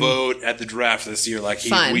to a vote at the draft this year. Like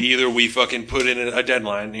we fucking put in a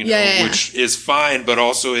deadline, which is fine, but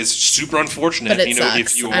also is super unfortunate. But it sucks.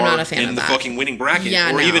 If you I'm are not a fan in of the that. fucking winning bracket,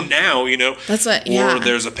 Yeah, or no. even now, That's what. or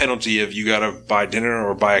there's a penalty of you got to buy dinner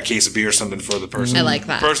or buy a case of beer or something for the person. I like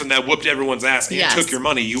that. Person that whooped everyone's ass and took your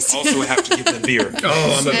money. You also have to give them beer.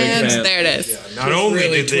 Oh, I'm a big fan. There it is. Not only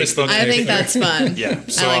really did they twist the fucking, I think that's fun.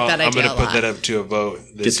 so I like that idea I'm going a to put lot. that up to a vote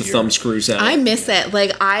this Get the year. thumb screws out. I miss it.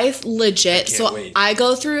 Like I legit. can't wait. I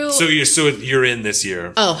go through. So you're in this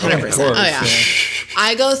year. Oh, 100%. course, Oh, yeah.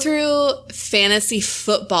 I go through fantasy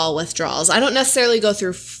football withdrawals. I don't necessarily go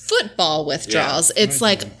through football withdrawals. It's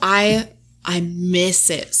like I miss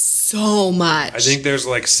it so much. I think there's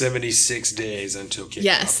like 76 days until kickoff.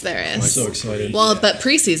 Yes, there is. I'm so excited. Well, but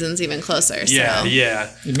preseason's even closer. So. Yeah.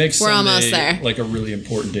 It makes We're Sunday almost there. like a really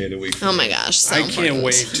important day of the week. For Oh me. my gosh. So I can't important.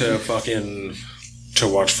 wait to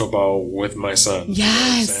watch football with my son. Yes. You know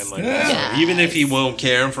what I'm saying? Like, Yes. even if he won't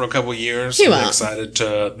care for a couple years, He I'm won't. excited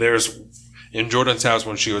to. There's in Jordan's house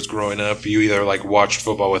when she was growing up, you either like watched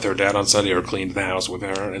football with her dad on Sunday or cleaned the house with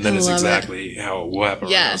her, and that I is love exactly how it will happen.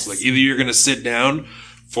 Yes. Like either you're gonna sit down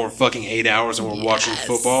for fucking 8 hours and we're watching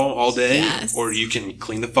football all day, Yes. or you can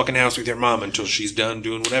clean the fucking house with your mom until she's done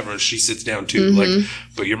doing whatever and she sits down too. Like,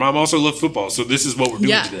 but your mom also loves football, so this is what we're doing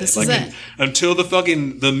Yeah, today. this Like is it. until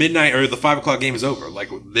the midnight or the 5 o'clock game is over. Like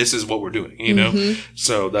this is what we're doing, you know.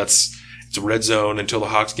 So it's a red zone until the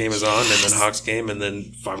Hawks game is on, and then Hawks game, and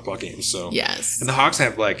then 5 o'clock games. So Yes. and the Hawks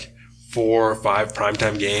have like 4 or 5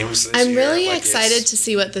 primetime games. This I'm year. really Like, excited to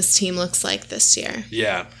see what this team looks like this year.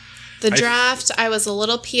 Yeah. The draft, I was a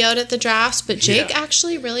little PO'd at the draft, but Jake Yeah.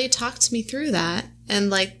 actually really talked me through that and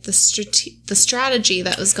like the strategy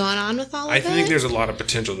that was going on with all of I it. think there's a lot of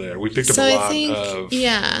potential there. We picked up so a I lot think, of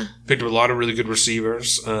picked up a lot of really good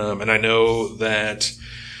receivers, and I know that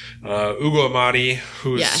Ugo Amadi,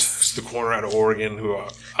 who is Yes. the corner out of Oregon, who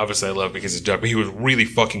obviously I love because he's Duck, but he was really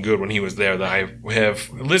fucking good when he was there. That I have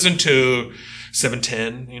listened to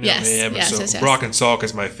 710, you know, Yes, AM. yes, So yes, yes. Brock and Salk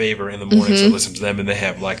is my favorite in the morning, so I listen to them, and they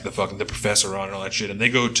have like the professor on and all that shit, and they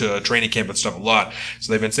go to training camp and stuff a lot.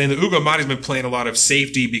 So they've been saying that Ugo Amadi's been playing a lot of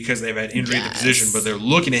safety because they've had injury at the Yes. position, but they're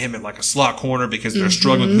looking at him at like a slot corner because they're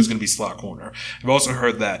struggling with who's going to be slot corner. I've also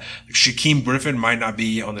heard that Shaquem Griffin might not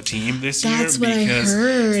be on the team this That's year what I because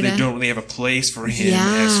heard. they don't really have a place for him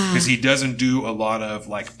Yeah. because he doesn't do a lot of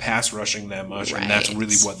like pass rushing that much, and that's Right.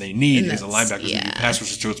 really what they need And is a that's- linebacker who yeah. can do pass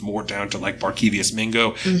rushing. So it's more down to like Barkevius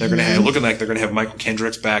Mingo. They're going to have looking like they're going to have Michael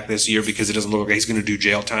Kendricks back this year because it doesn't look like he's going to do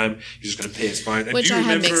jail time. He's just going to pay his fine. And Which do you I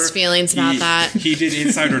had remember mixed feelings about that. He did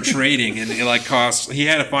insider trading, and it like cost. He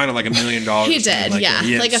had a fine of like $1 million. He did,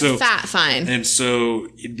 like a fat fine. And so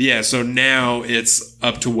so now it's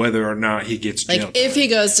up to whether or not he gets jail Like if he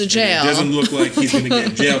goes to jail. it doesn't look like he's going to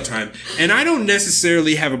get jail time. And I don't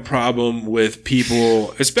necessarily have a problem with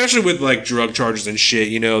people, especially with like drug charges and shit,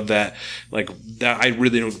 you know, that I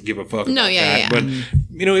really don't give a fuck No, about yeah, that. yeah, yeah. But,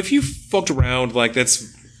 you know, if you fucked around, like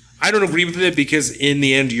I don't agree with it because in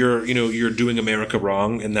the end you're doing America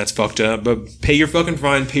wrong and that's fucked up. But pay your fucking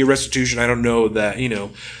fine, pay your restitution. I don't know that, you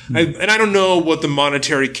know, and I don't know what the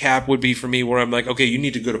monetary cap would be for me where I'm like, okay, you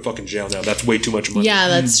need to go to fucking jail now. That's way too much money. Yeah,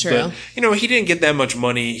 that's true. But, you know, he didn't get that much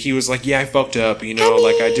money. He was like, yeah, I fucked up, you know,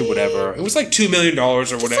 like I did whatever. It was like $2 million or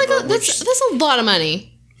whatever, that's a lot of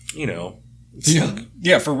money. you know.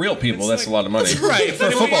 Yeah, for real people, that's a lot of money. Right. For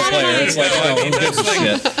a football player, it's like, oh, who gives a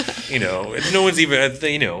shit? You know, no one's even,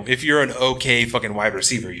 you know, if you're an okay fucking wide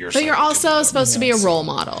receiver, you're But you're also supposed to be a role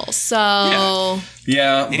model. So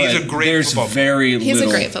Yeah, And he's but a great there's football player. very he's little.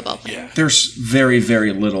 a great football player. There's very,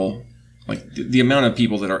 very little. Like the amount of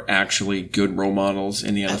people that are actually good role models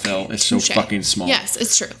in the NFL is so Touche. fucking small. Yes,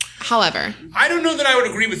 it's true. However, I don't know that I would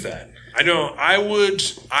agree with that. I would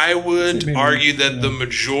argue that the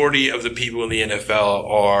majority of the people in the NFL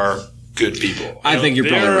are good people. I think you're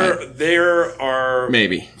probably right. There are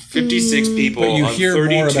Maybe. 56 people But you on hear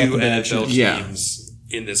 32 more about the bad NFL shit. Yeah. teams.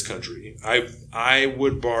 in this country. I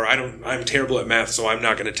would borrow. I'm terrible at math, so I'm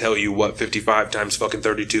not going to tell you what 55 times fucking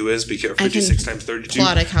 32 is, because 56 times 32.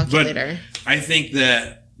 Plot a calculator. But I think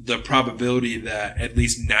that the probability that at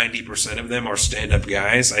least 90% of them are stand-up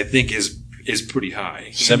guys, I think is pretty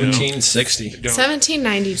high. 1760.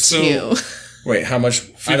 1792. So- Wait, how much?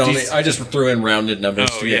 I just threw in rounded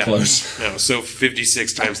numbers to get close. No, so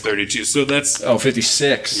 56 times 32. So that's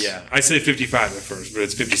 56. yeah. I said 55 at first, but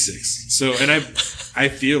it's 56. So, and I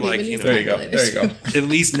feel like, you know, There you go. There you go. at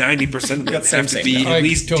least 90% of them have to same be now. at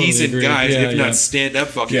least totally decent agree. guys, Yeah, if not yeah. stand-up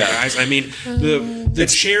fucking Yeah. guys. I mean, the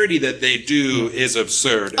charity that they do is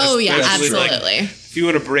absurd. Oh, yeah, Especially, like, absolutely. if you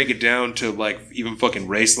want to break it down to like even fucking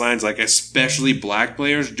race lines, like especially black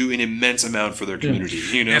players do an immense amount for their community.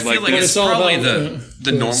 You know, I feel like it's it's all probably about,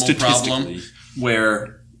 the normal statistically. problem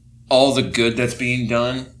where all the good that's being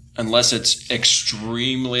done, unless it's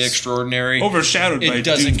extremely extraordinary, overshadowed by it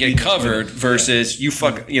doesn't dudes get being covered. Versus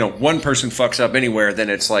one person fucks up anywhere, then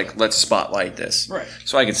it's like, let's spotlight this. Right.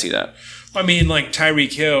 So I can see that. I mean, like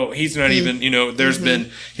Tyreek Hill, he's not even, you know, he's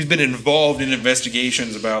been involved in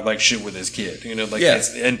investigations about like shit with his kid, you know, like, Yeah.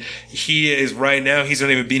 and he is right now, he's not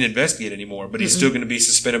even being investigated anymore, but he's still going to be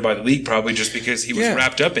suspended by the league probably just because he was Yeah.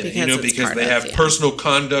 wrapped up in it, you Because know, it's because part they of, have yeah. personal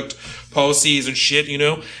conduct policies and shit, you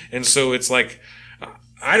know, and so it's like,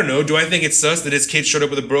 I don't know. Do I think it's sus that his kid showed up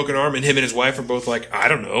with a broken arm and him and his wife are both like, I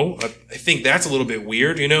don't know. I think that's a little bit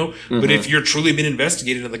weird, you know, but if you're truly been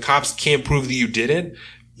investigated and the cops can't prove that you did it,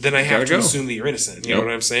 then I have to assume that you're innocent. You know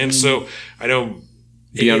what I'm saying? So I don't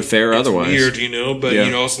Be unfair it's otherwise. weird, you know, but Yeah.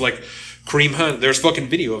 you know, also like Kareem Hunt, there's fucking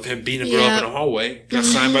video of him beating a girl Yeah. up in a hallway, got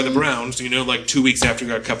signed by the Browns, you know, like 2 weeks after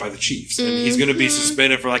he got cut by the Chiefs. And he's going to be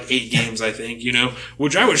suspended for like 8 games, I think, you know,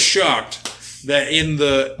 which I was shocked that in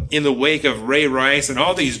the wake of Ray Rice and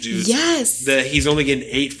all these dudes, Yes. that he's only getting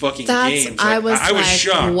 8 fucking That's- games. I was like,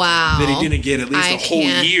 shocked wow. that he didn't get at least I a whole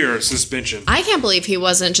can't- year suspension. I can't believe he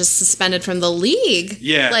wasn't just suspended from the league.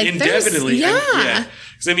 Yeah, like, there's- indefinitely. Yeah.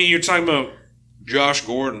 Because, I mean, you're talking about Josh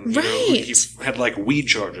Gordon, you know, who Right. he had like weed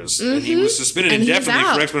charges, and he was suspended And he's indefinitely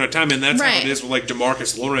out. for X amount of time, and that's how Right. it is with like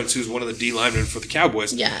DeMarcus Lawrence, who's one of the D linemen for the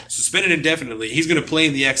Cowboys. Yeah. Suspended indefinitely. He's going to play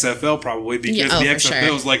in the XFL probably because Yeah, oh, the for XFL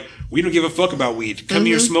sure. is like, we don't give a fuck about weed. Come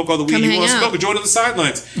here, smoke all the weed Come you hang want to out. smoke, join on the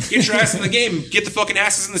sidelines. Get your ass in the game. Get the fucking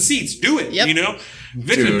asses in the seats. Do it. Yep. You know?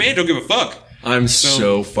 Vince Dude. McMahon don't give a fuck. I'm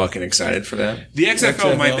so fucking excited for that. The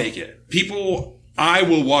XFL might make it. I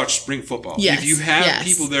will watch spring football. Yes, If you have yes.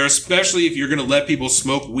 people there, especially if you're going to let people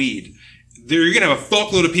smoke weed, you're going to have a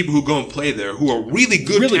fuckload of people who go and play there who are really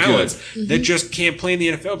good talents that just can't play in the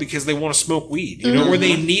NFL because they want to smoke weed, you know, or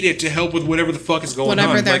they need it to help with whatever the fuck is going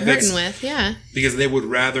Whatever on. they're Like, that's- hurting with, yeah. because they would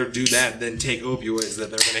rather do that than take opioids that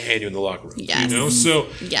they're going to hand you in the locker room. Yes. You know, so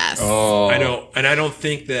Yes. I know, and I don't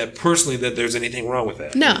think that personally that there's anything wrong with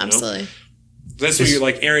that. No, you know? absolutely. That's what you're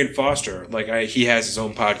like Arian Foster. Like he has his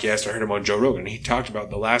own podcast. I heard him on Joe Rogan. He talked about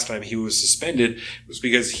the last time he was suspended was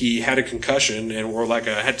because he had a concussion and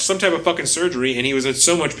had some type of fucking surgery, and he was in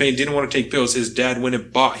so much pain, didn't want to take pills. His dad went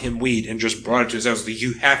and bought him weed and just brought it to his house. Like,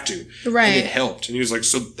 you have to, Right. And it helped. And he was like,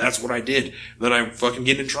 so that's what I did. And then I fucking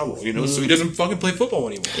get in trouble, you know. So he doesn't fucking play football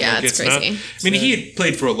anymore. Yeah, Like, it's not- crazy. I mean, he had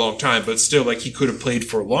played for a long time, but still, like he could have played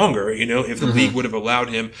for longer, you know, if the league would have allowed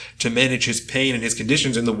him to manage his pain and his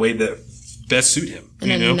conditions in the way that best suit him. In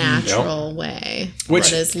you a know? natural way. Which-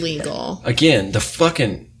 that is legal. Again,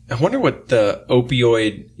 I wonder what the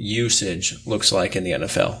opioid usage looks like in the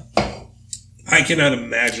NFL. I cannot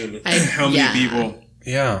imagine how many yeah. people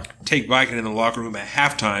Yeah. take Vicodin in the locker room at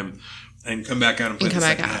halftime and come back out and play And the come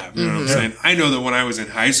back second out. half. You know what I'm saying? I know that when I was in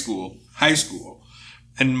high school,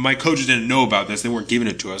 and my coaches didn't know about this, they weren't giving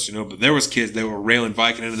it to us, you know, but there was kids that were railing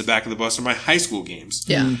Vicodin in the back of the bus in my high school games.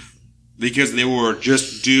 Yeah. Because they were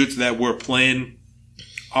just dudes that were playing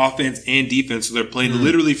offense and defense. So they're playing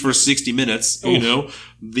literally for 60 minutes, you know,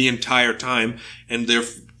 the entire time. And they're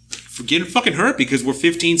getting fucking hurt because we're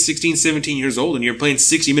 15, 16, 17 years old and you're playing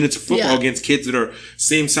 60 minutes of football Yeah. against kids that are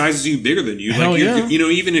same size as you, bigger than you. Hell like, yeah. you know,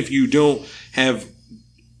 even if you don't have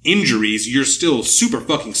injuries, you're still super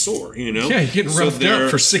fucking sore, you know? Yeah, you're getting roughed they're-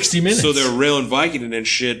 up for 60 minutes. So they're railing Vicodin and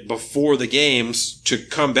shit before the games to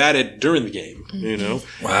combat it during the game, you know?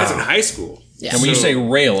 Wow. That's in high school. Yeah. And when you So- say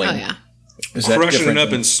railing, Oh, yeah. is that Crushing it different up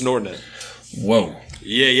than- and snorting it. Whoa.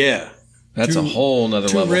 Yeah. That's a whole nother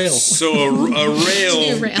Two level. rails. So a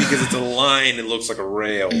rail, Rail. because it's a line, it looks like a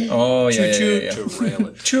rail. Oh, yeah. To rail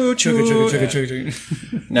it. Choo Chugga, chugga, chugga,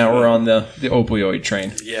 chugga. Now we're on the opioid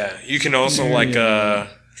train. Yeah. You can also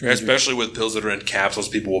Especially with pills that are in capsules,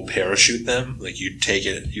 people will parachute them. Like you take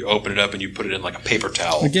it, you open it up, and you put it in like a paper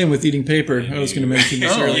towel. Again, with eating paper, I was going to mention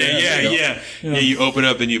this earlier. Yeah. You open it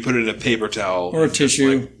up and you put it in a paper towel. Or a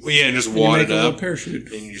tissue. And just You wad make it a little up.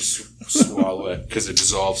 parachute. And you swallow it because it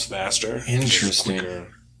dissolves faster. Interesting. Quicker.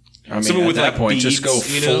 I mean, Someone at with, that like, point, beads, just go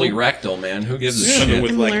you know? fully rectal, man. Who gives a Something shit?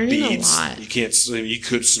 with I'm like learning a beads. lot. You can't. You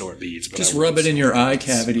could snort beads, but Just I rub it wouldn't. in your eye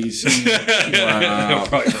cavities.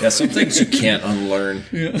 Wow. Yeah, some things you can't unlearn.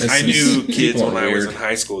 I knew kids People when are I was weird. in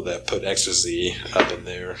high school that put ecstasy up in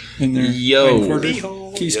there. in their Yo. hindquarters,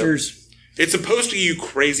 keisters. It's supposed to get you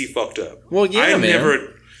crazy fucked up. Well, yeah, I've man.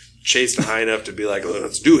 never chased high enough to be like,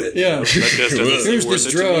 let's do it. Yeah. That just doesn't seem Here's worth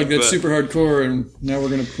this it to me, drug that's but super hardcore, and now we're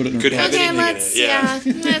going to put it in our Could have Okay, anything in let's, it, yeah.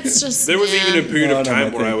 let's just. There was even a period No, I of don't time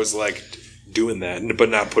like where that. I was like doing that, but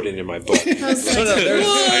not putting it in my butt. I was like,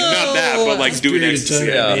 Not that, but like doing period of ecstasy.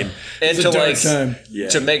 time. I Yeah. mean, And It's to a dark like time.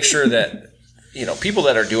 to make sure that people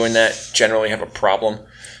that are doing that generally have a problem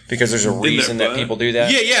because there's a reason that butt. people do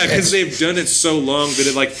that. Yeah, because they've done it so long that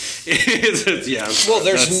it like, Well,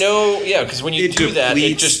 there's because when you it do that, it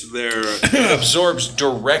depletes just their. absorbs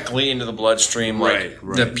directly into the bloodstream, like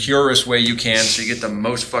Right. the purest way you can, so you get the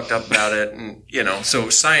most fucked up about it. And so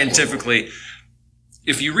scientifically,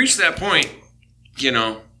 if you reach that point,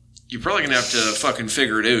 you're probably gonna have to fucking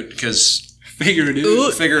figure it out because. Figure it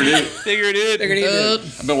out.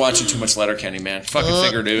 I've been watching too much Letterkenny, man. Fucking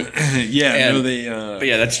figured it out. Yeah, And- no, they. But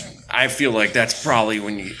yeah, I feel like that's probably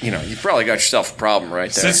when you probably got yourself a problem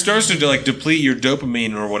right So there. it starts to like deplete your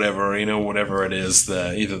dopamine or whatever, whatever it is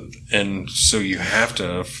that and so you have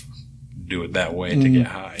to do it that way to get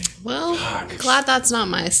high. well, glad that's not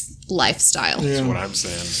my lifestyle. That's what I'm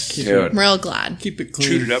saying. Dude. I'm real glad. Keep it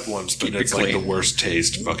Chewed clean. it up once, but Keep it it's like the clean. worst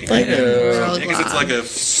taste fucking. Real Because it's glad. like a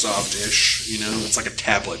soft-ish, it's like a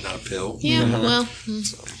tablet, not a pill. Yeah, well.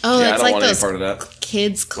 Oh, Yeah, I it's don't like want any those part of that.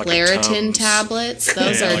 kids' Like a Claritin Tums. tablets.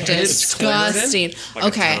 Those are like a disgusting. Like a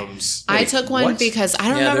Okay. Tums. I took one what? because I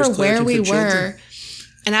don't Yeah, remember there's where Claritin we for were. children.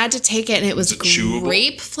 And I had to take it, and it was it chewable?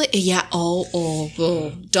 grape flavor. Yeah.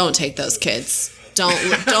 Oh. Don't take those, kids.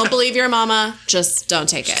 Don't believe your mama. Just don't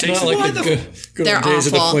take it. Not like the good They're old days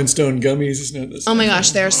of the awful. Flintstone gummies. It's not this. Oh my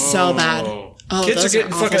gosh, they're so bad. Oh, Kids are those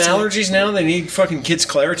getting awful fucking too. allergies now. They need fucking kids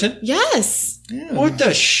Claritin. Yes. What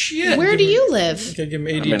the shit? Where do you live? Gotta give them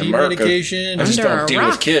ADD I'm in America. medication. I just Under don't a deal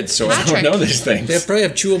rock. with kids, so I Patrick. don't know these things. They probably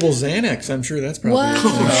have chewable Xanax. I'm sure that's probably. Wow.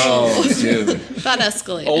 Oh, dude. That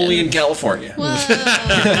escalated. Only in California.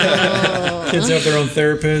 Kids have their own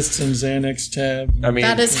therapists and Xanax tab. I mean,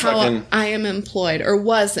 That is how fucking- I am employed or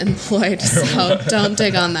was employed. So don't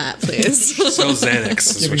dig on that, please. So Xanax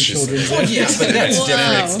is Giving what she children said. Yeah, but that's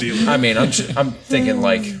Wow. different. I mean, I'm thinking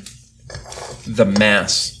like the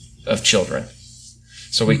mass of children.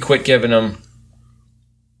 So we quit giving them.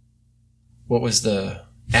 What was the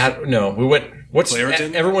we went. What's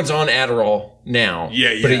Claritin? everyone's on Adderall now?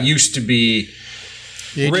 Yeah, But yeah. it used to be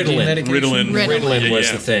The ADD Ritalin. medication. Ritalin Yeah, was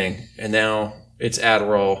yeah. the thing, and now it's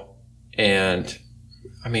Adderall. And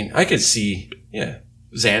I mean, I could see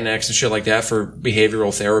Xanax and shit like that for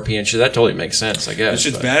behavioral therapy and shit. That totally makes sense, I guess. It's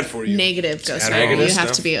just but- bad for you. Negative Ghost Adderall Rider. You and have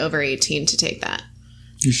stuff. to be over 18 to take that.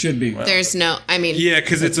 You should be. There's no, I mean, Yeah,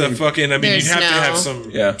 because it's a fucking. I mean, you'd There's have to have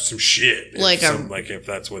no- some shit. Like if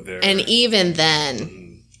that's what they're. and even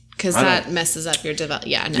then, because that messes up your develop.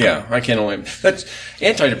 Yeah, no. Yeah, I can only. That's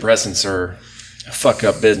antidepressants are a fuck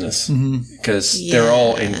up business because they're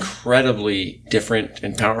all incredibly different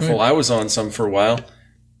and powerful. I was on some for a while.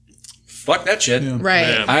 Fuck that shit. Right.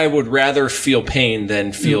 Man. I would rather feel pain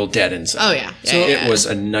than feel dead inside. Oh, yeah. So Yeah. it was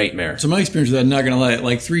a nightmare. So my experience with that, I'm not going to lie,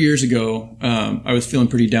 like 3 years ago, I was feeling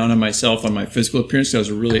pretty down on myself, on my physical appearance.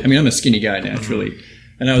 I'm a skinny guy naturally.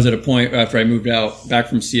 And I was at a point after I moved out, back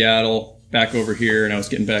from Seattle, back over here, and I was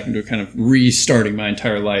getting back into kind of restarting my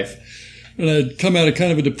entire life. And I'd come out of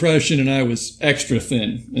kind of a depression, and I was extra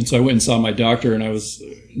thin. And so I went and saw my doctor, and I was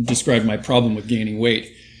described my problem with gaining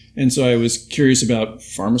weight. And so I was curious about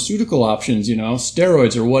pharmaceutical options,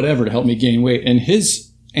 steroids or whatever to help me gain weight. And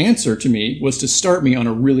his answer to me was to start me on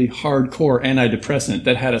a really hardcore antidepressant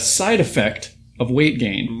that had a side effect of weight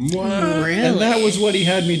gain. Really? And that was what he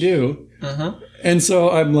had me do. And so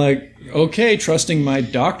I'm like, okay, trusting my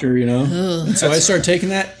doctor, And so I started taking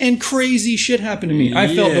that, and crazy shit happened to me.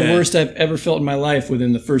 I felt the worst I've ever felt in my life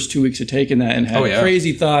within the first 2 weeks of taking that, and had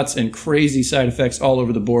crazy thoughts and crazy side effects all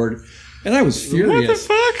over the board. And I was furious. What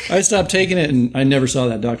the fuck? I stopped taking it, and I never saw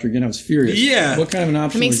that doctor again. I was furious. Yeah. What kind of an It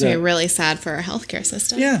option makes was me that? really sad for our healthcare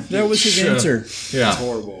system. Yeah, that was his answer. Yeah.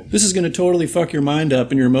 Horrible. This is going to totally fuck your mind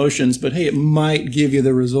up and your emotions, but hey, it might give you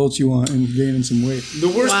the results you want and gaining some weight. The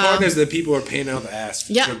worst Wow. part is that people are paying out the ass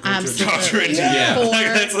Yeah, to go to a absolutely. doctor. And Yeah. like,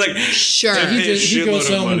 that's like Sure. He He, did- just, he shitload goes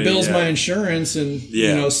of home and money, bills yeah. my insurance and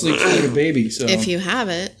Yeah. sleeps like a baby. So If you have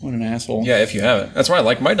it. what an asshole. Yeah, if you have it. That's why I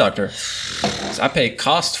like my doctor. I pay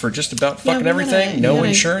cost for just about fucking we gotta- everything. we No gotta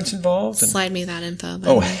insurance involved. And, Slide me that info. by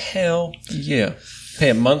oh the way. hell yeah! Pay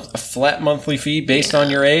a flat monthly fee based on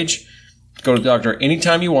your age. Go to the doctor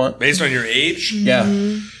anytime you want. based on your age. Yeah.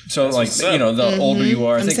 So like what's up. you know, the older you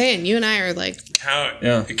are, I I'm think saying you and I are like, How?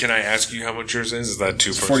 Yeah. Can I ask you how much yours is? Is that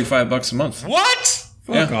two? $45 a month. What?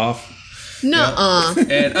 Fuck off. nuh-uh.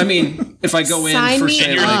 And I mean, if I go in Sign for me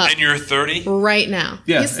say up. like And you're 30. Right now.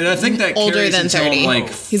 yeah, He's and I think that older carries than until, 30. like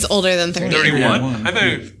He's older than 30. 31. Yeah. I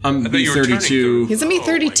thought I'm I thought you were 32. He's gonna be Oh my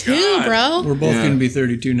 32, God. bro. We're both Yeah. going to be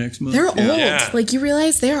 32 next month. They're old. Yeah. Like, you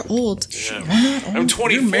realize they're old. I'm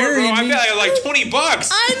 24, married, bro. I me. bet I got like $20.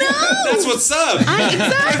 I know. That's what's up.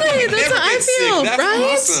 Exactly. That's never what I get sick. feel, That's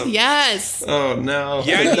right? awesome. Yes. Oh no!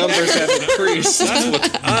 Yeah, the numbers have increased. That's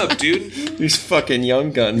what's up, dude. These fucking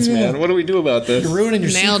young guns, man. What do we do about this? You're ruining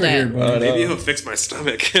your Nailed secret it. here, bud. Maybe he'll fix my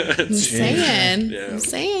stomach. I'm saying. Yeah. I'm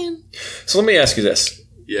saying. So let me ask you this: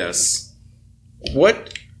 Yes.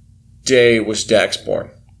 what day was Dax born?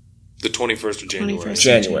 The 21st of January. 21st.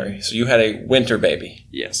 January. So you had a winter baby,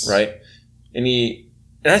 Yes. right? And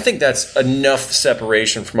I think that's enough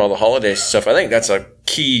separation from all the holidays and stuff. I think that's a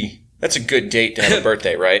key. That's a good date to have a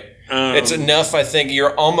birthday, right? It's enough. I think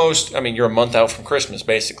you're almost. I mean, you're a month out from Christmas,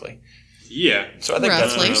 basically. Yeah. So I think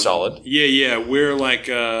that's Roughly. pretty solid. Yeah. We're like,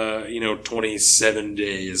 27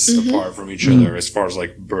 days apart from each other as far as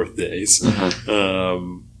like birthdays.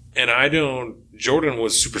 And Jordan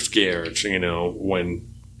was super scared, when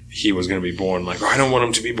he was going to be born. Like, I don't want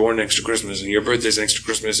him to be born next to Christmas, and your birthday's next to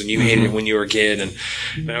Christmas, and you hated it when you were a kid.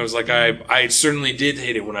 And I was like, I certainly did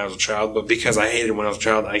hate it when I was a child, but because I hated it when I was a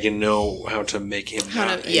child, I can know how to make him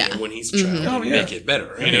not hate it when he's a child and make it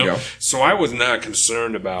better. you go. So I was not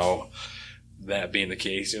concerned about that being the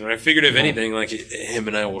case. I figured if anything, like him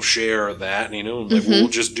and I will share that, and like we'll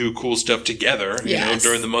just do cool stuff together, Yes.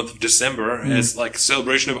 during the month of December as like a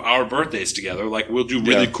celebration of our birthdays together. Like we'll do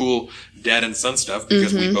really cool dad and son stuff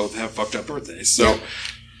because we both have fucked up birthdays. So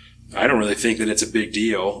I don't really think that it's a big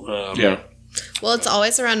deal. Well, it's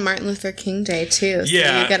always around Martin Luther King Day, too. So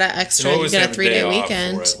Yeah. you get an extra, you get a 3-day off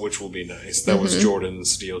weekend. for it, which will be nice. That was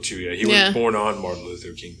Jordan's deal too. Yeah, he Yeah. was born on Martin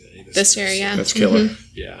Luther King Day This year, yeah. That's killer.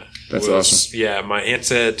 Yeah, That's It was- awesome. Yeah, my aunt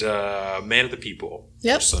said, "Man of the people."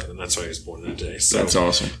 Yep. her son, and that's why he was born that day. So That's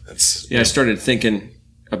awesome. That's Yeah, I started thinking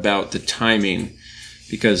about the timing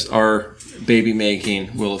because our baby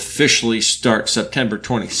making will officially start September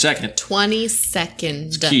 22nd.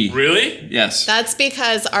 22nd. Key. really. Yes. That's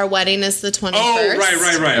because our wedding is the 21st. Oh,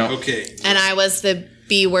 right. Yeah. Okay. And I was the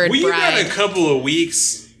B word Well, you got bride. a couple of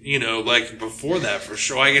weeks, like before that for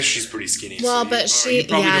sure. I guess she's pretty skinny. Well, so but you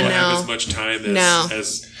probably yeah, don't no. have as much time as. No.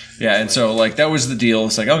 as Yeah, and so like that was the deal.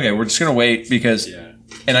 It's like, okay, we're just gonna wait because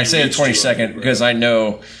and I say the 22nd because I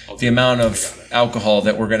know the amount of alcohol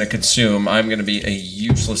that we're going to consume. I'm going to be a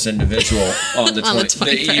useless individual on the, On the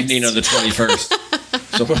 20, the evening of the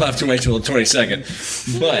 21st. So we'll have to wait till the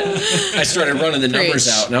 22nd. But I started running the numbers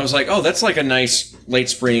Preach. out, and I was like, oh, that's like a nice late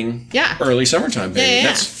spring, Yeah. early summertime baby.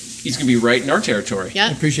 Yeah. He's going to be right in our territory.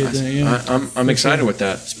 Yep. Appreciate that. Yeah. I'm excited with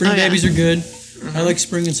that. Spring Oh, yeah. babies are good. I like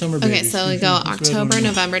spring and summer babies. Okay, so we go October,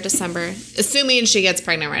 November, December, assuming she gets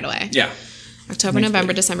pregnant right away. Yeah. October,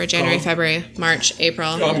 November, December, January, February, March, April,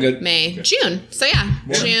 I'm good. May, June. So yeah,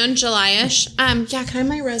 June, July-ish. Yeah, can I have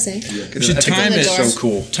my rosé? You should time it so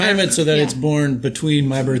cool. Time it so that Yeah. it's born between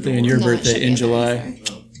my birthday and your No, it should birthday be in on July. there.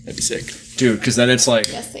 That'd be sick. Dude, because then it's like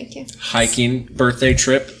Yes, thank you. hiking birthday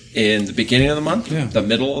trip in the beginning of the month, Yeah. the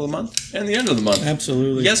middle of the month, and the end of the month.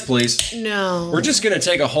 Absolutely. Yes, please. No. We're just going to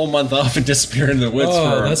take a whole month off and disappear into the woods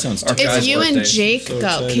Oh, for that sounds our terrible. guys' If you and birthdays. Jake So go,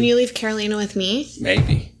 excited. can you leave Carolina with me?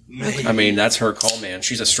 Maybe. I mean, that's her call, man.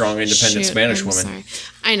 She's a strong, independent Shoot, Spanish I'm woman. sorry.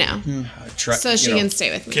 I know. So she can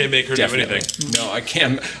stay with me. Can't make her Definitely. do anything. No,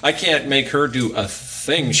 I can't make her do a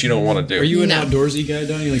thing she don't want to do. Are you an No. outdoorsy guy,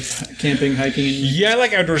 Don? You like camping, hiking? Yeah, I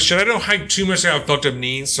like outdoor shit. I don't hike too much. I have fucked up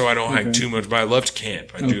knees, so I don't hike too much. But I love to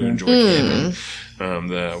camp. I do enjoy camping.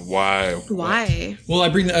 Why? Well, I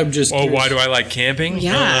bring that up just. Oh, why do I like camping?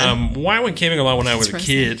 Yeah. Well, I went camping a lot when I was a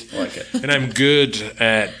kid. I like it. And I'm good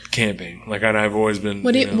at camping. Like, I've always been.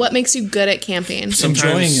 What makes you good at camping?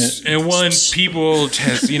 Enjoying it. And one, people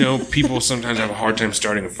people sometimes have a hard time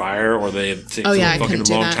starting a fire, or they take I a fucking couldn't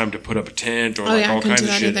do long that. time to put up a tent, or Oh, like yeah, I all couldn't kinds do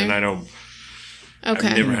of that shit. either. And I've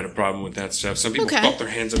never had a problem with that stuff. Some people Okay. fuck their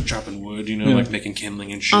hands up chopping wood, like making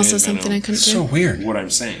kindling and shit. Also I something I don't- couldn't do. So weird. What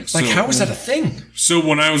I'm saying. Like, how is that a thing? So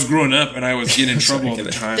when I was growing up and I was getting in trouble all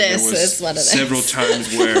the time, This there was is what it is. several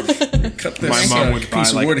times where my mom would buy piece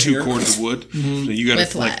of like wood 2 here. cords of wood. So you got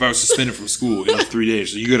With to, like, what? if I was suspended from school in 3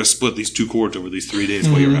 days, so you got to split these 2 cords over these 3 days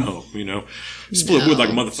while you're at home. Split wood like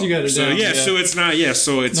a motherfucker. So you got it So down, yeah, yeah. so it's not. Yeah,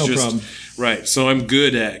 so it's No just problem. right. So I'm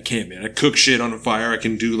good at camping. I cook shit on a fire. I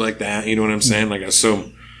can do like that. You know what I'm saying? Like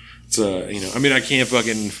so. It's I mean, I can't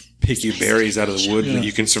fucking pick you berries out of the wood that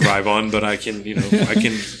you can survive on, but I can,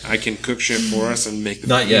 I can cook shit for us and make the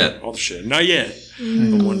Not yet. all the shit. Not yet,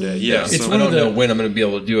 but one day, yeah. It's So, one I of don't the- know when I'm going to be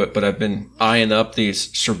able to do it, but I've been eyeing up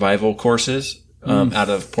these survival courses out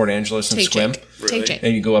of Port Angeles and Take Swim. Jake. Take Jake.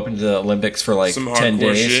 And you go up into the Olympics for like Some 10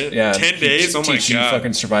 hardcore days. shit? Yeah, 10 days? Oh my teach you God.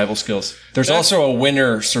 fucking survival skills. There's also a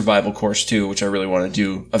winter survival course too, which I really want to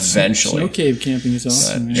do eventually. Snow cave camping is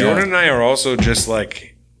awesome. yeah. Jordan and I are also just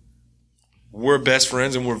like we're best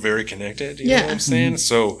friends and we're very connected. You know Yeah. what I'm saying?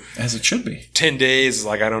 So As it should be. 10 days,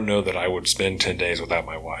 like I don't know that I would spend 10 days without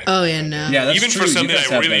my wife. Oh yeah, no. Yeah, that's Even true. for You something guys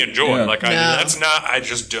I have really that- enjoy, yeah. like No. that's not. I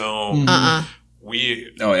just don't. We.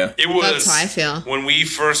 Oh yeah. It was. That's how I feel. When we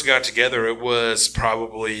first got together, it was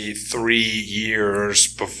probably 3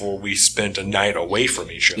 years before we spent a night away from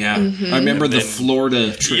each other. Yeah. Mm-hmm. I remember the then-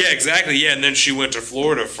 Florida trip. Yeah, exactly. Yeah, and then she went to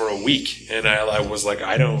Florida for a week, and I was like,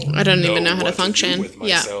 I don't even know how to what do function. with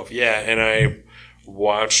Yeah. myself. Yeah, and I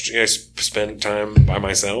watched. I spent time by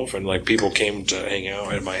myself, and like people came to hang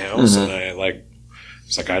out at my house, and I like.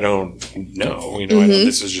 It's like, I don't know, I know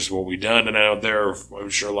this is just what we done. And out there, I'm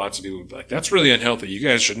sure lots of people would be like, that's really unhealthy. You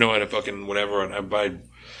guys should know how to fucking whatever. And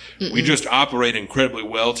we just operate incredibly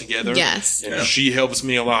well together. Yes. And she helps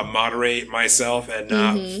me a lot moderate myself and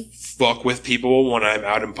not fuck with people when I'm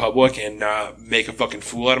out in public and not make a fucking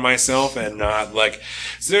fool out of myself and not like,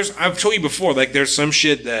 so I've told you before, like there's some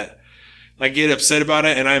shit that, I get upset about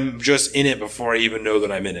it and I'm just in it before I even know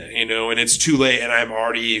that I'm in it, and it's too late and I'm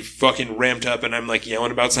already fucking ramped up and I'm like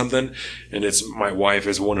yelling about something, and it's my wife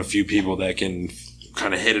is one of few people that can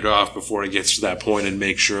kind of hit it off before it gets to that point and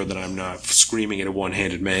make sure that I'm not screaming at a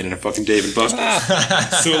one-handed man in a fucking Dave and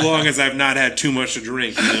Buster's. So long as I've not had too much to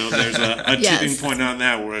drink, there's a Yes. tipping point on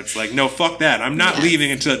that where it's like, no, fuck that. I'm not leaving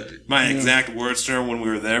until my exact words to her when we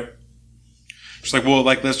were there. She's like, well,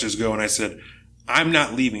 like, let's just go. And I said, I'm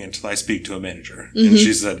not leaving until I speak to a manager. And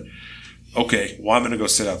she said, okay, well, I'm going to go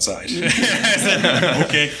sit outside. I said,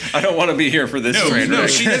 okay. I don't want to be here for this train No, wreck.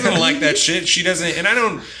 she doesn't like that shit. She doesn't, and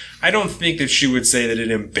I don't think that she would say that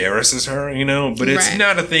it embarrasses her, but it's Right.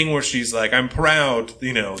 not a thing where she's like, I'm proud,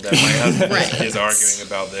 that my husband Right. is arguing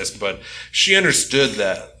about this, but she understood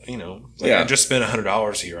that, I just spent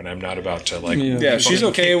 $100 here and I'm not about to Yeah, she's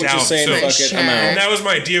okay with just saying, fuck it, I'm and out. that was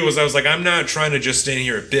my deal. I was like, I'm not trying to just stand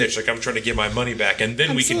here a bitch. Like, I'm trying to get my money back, and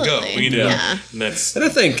then we can go. Absolutely. Yeah. And that's And I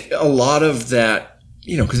think a lot of that,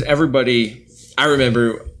 because everybody, I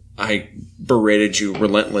remember I berated you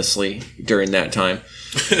relentlessly during that time.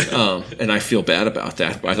 And I feel bad about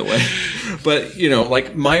that, by the way. But,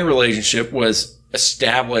 like my relationship was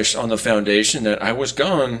established on the foundation that I was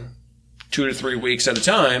gone 2 to 3 weeks at a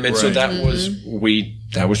time. And so that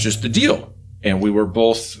was just the deal. And we were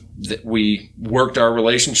both, we worked our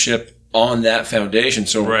relationship on that foundation.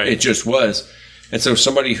 So it just was. And so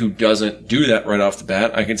somebody who doesn't do that right off the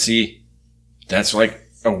bat, I can see that's like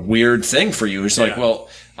a weird thing for you. It's like, well,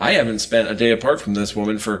 I haven't spent a day apart from this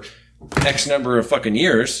woman for X number of fucking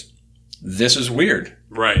years. This is weird.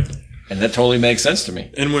 right. And that totally makes sense to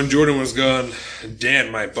me. And when Jordan was gone,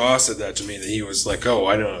 Dan, my boss, said that to me, that he was like, oh,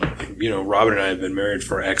 I don't, Robin and I have been married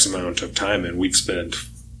for X amount of time and we've spent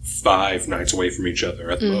 5 nights away from each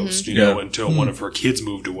other at the most, until one of her kids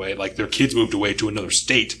moved away. Like, their kids moved away to another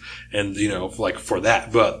state and, like for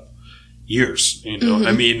that, but years,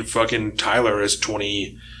 I mean, fucking Tyler is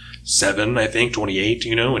 27, I think, 28,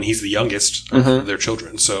 and he's the youngest of their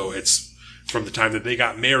children. So it's from the time that they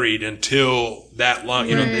got married until that long,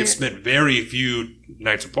 they've spent very few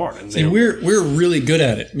nights apart. And And we're really good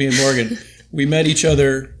at it. Me and Morgan, we met each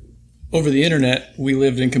other over the internet, we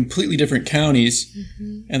lived in completely different counties.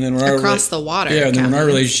 And then when Across the water. Yeah, and then when our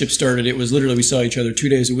counties. relationship started, it was literally we saw each other 2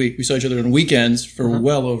 days a week. We saw each other on weekends for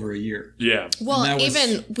well over a year. Yeah. Well, that was-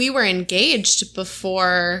 even we were engaged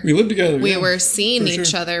before We lived together. we yeah, were seeing for each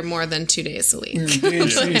sure. other more than 2 days a week. We were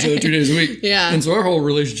seeing each other 2 days a week. Yeah. And so our whole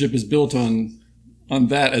relationship is built on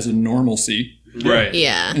that as a normalcy. Right.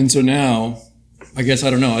 Yeah. And so now, I guess I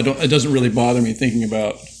don't know. It doesn't really bother me thinking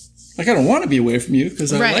about. Like, I don't want to be away from you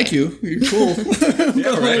because I Right. like you. You're cool.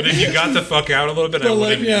 But if you got the fuck out a little bit, I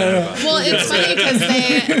wouldn't. Well, it's funny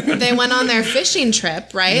because they went on their fishing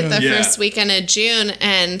trip, right? The Yeah. first weekend of June,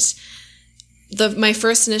 and my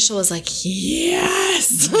first initial was like,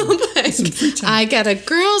 yes, like, I get a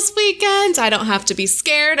girls' weekend. I don't have to be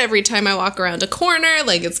scared every time I walk around a corner.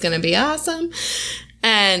 Like, it's gonna be awesome.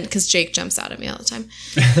 And because Jake jumps out at me all the time,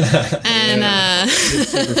 and It's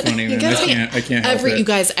super funny, man. gets me I can't help you it.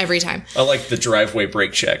 guys every time. I like the driveway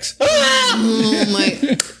brake checks. Oh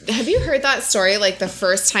my! Have you heard that story? Like the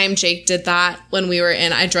first time Jake did that when we were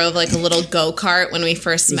I drove like a little go-kart when we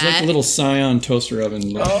first It was met. like a little Scion toaster oven.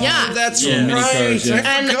 Yeah. That's Yeah. Mini right. cars, yeah.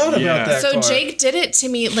 I forgot about that So car. Jake did it to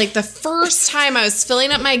me like the first time I was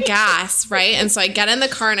filling up my gas, right? And so I get in the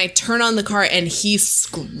car and I turn on the car and he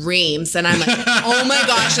screams and I'm like, oh my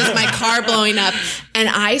gosh, is my car blowing up? And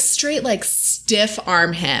I straight like stiff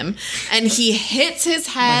arm him and he hits his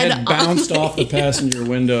My head head bounced off the passenger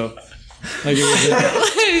window. Like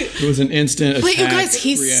it was an instant attack. But you guys,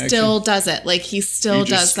 he reaction. still does it. Like he still You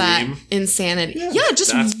just does that scream? insanity. Yeah,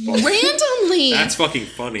 just That's funny. randomly. That's fucking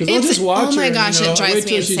funny. Because I'll It's- just watch oh my her, gosh, you know, it drives I wait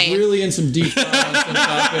me till she's insane. really in some deep thought on some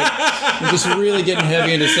topic. I'm just really getting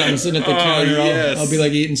heavy into something, sitting at the counter. yes. I'll be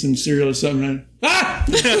like eating some cereal or something.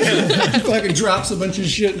 And, fucking drops a bunch of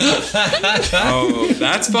shit. Oh,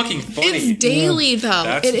 that's fucking funny. It's daily though.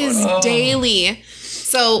 That's It is funny. daily.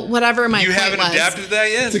 So whatever my You point haven't was. adapted to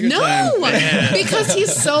that yet? No, because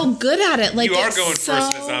he's so good at it. Like You are it's going so,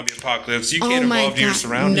 first in a zombie apocalypse. You Oh can't my evolve to your God.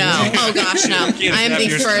 surroundings. No. Oh gosh, no. can't I am adapt the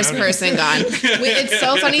your first surroundings. person gone. It's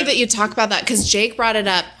so funny that you talk about that because Jake brought it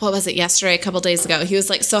up. What was it yesterday? A couple days ago. He was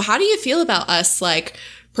like, "So how do you feel about us like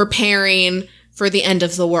preparing for the end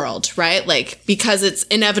of the world, right? Like because it's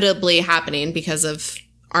inevitably happening because of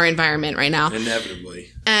our environment right now." Inevitably.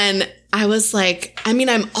 And I was like, I mean,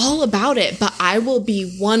 I'm all about it, but I will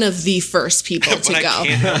be one of the first people to But I go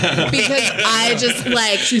can't. because I just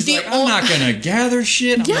like She's like, I'm not gonna gather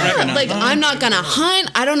shit. I'm not yeah, gonna like hunt." I'm not gonna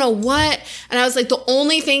hunt. I don't know what. And I was like, the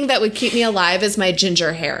only thing that would keep me alive is my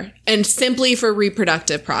ginger hair, and simply for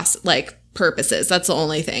reproductive purposes. That's the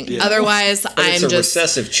only thing. Otherwise, But it's I'm a just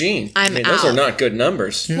recessive gene. I'm those are out. not good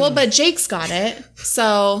numbers. well. But Jake's got it.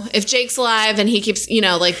 So if Jake's alive and he keeps,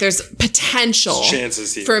 like there's potential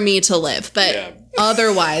Chances here. for me to live, but. Yeah.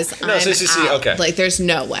 Otherwise, No, I'm see, out. okay. Like, there's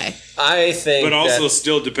no way. I think But also that,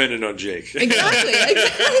 still dependent on Jake. Exactly.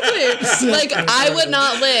 Like, I would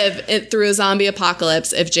not live through a zombie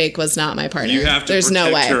apocalypse if Jake was not my partner. You have to There's protect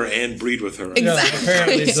no way. her and breed with her. Exactly.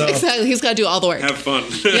 apparently so. Exactly. He's got to do all the work. Have fun.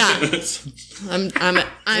 Yeah.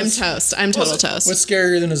 I'm toast. I'm total toast. What's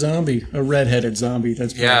scarier than a zombie? A redheaded zombie.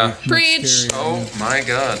 That's probably Yeah. much Preach. scarier. oh my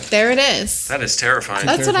god, There it is. that is terrifying.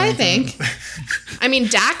 That's what I think. I mean,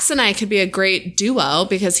 Dax and I could be a great duo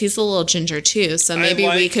because he's a little ginger too. So maybe we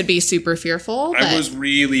like- could be super fearful. But I was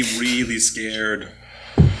really, really scared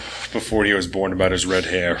before he was born about his red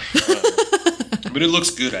hair. But it looks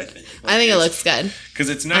good, I think. I think it looks good. Because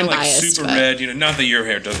it's not I'm like biased, super but- red. Not that your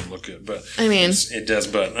hair doesn't look good, but I mean- it does.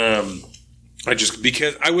 But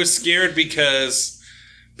because I was scared because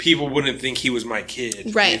people wouldn't think he was my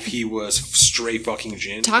kid, Right. If he was straight fucking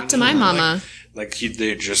ginger. Talk to my mama. Like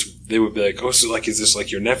they would be like, oh, so like, is this like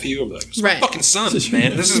your nephew? I'm like, it's Right. my fucking son,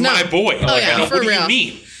 man. This is No. my boy. Oh, yeah, what for do real. you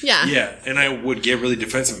mean? Yeah. Yeah, and I would get really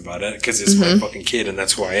defensive about it because it's my fucking kid, and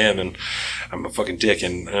that's who I am, and I'm a fucking dick,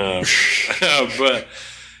 and but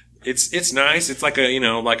it's nice. It's like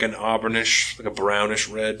like an auburnish, like a brownish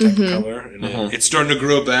red type of color, and it's starting to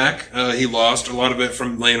grow back. He lost a lot of it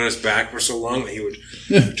from laying on his back for so long that he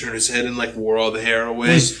would turn his head and like wore all the hair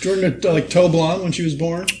away. Was Jordan like toe blonde when she was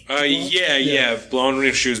born? Yeah, blonde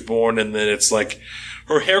when she was born, and then it's like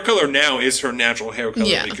her hair color now is her natural hair color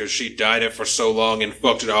Yeah. because she dyed it for so long and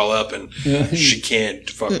fucked it all up, and she can't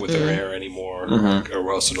fuck with her hair anymore,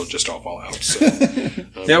 or else it'll just all fall out. So.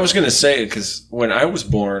 Yeah, I was gonna say because when I was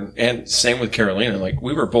born, and same with Carolina, like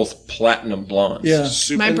we were both platinum blondes.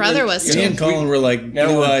 Yeah. My brother was Me too. and Colin were like Yeah,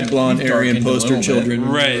 blue-eyed, blonde we've Aryan darkened a poster little bit. children.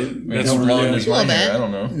 Right. That's don't blonde really- as my A little hair. bit. I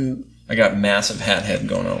don't know. I got massive hat head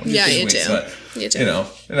going on. Yeah, you do. But, You do. You know,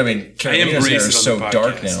 and I mean, I Carolina's embrace hair it is on so the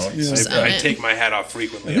dark podcast. now. I take my hat off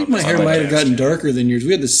frequently. I think on my this hair might have podcast. gotten darker than yours.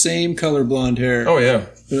 We had the same color blonde hair. Oh yeah.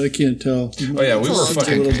 But I can't tell. Oh yeah, we were It's a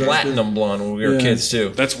fucking little darker. platinum blonde when we were Yeah. kids too.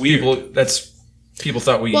 That's weird. People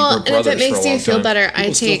thought we Well, were and if brothers it makes for a you long feel time. better, I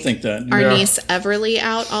People still take think that. our Yeah. niece Everly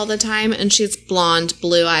out all the time, and she's blonde,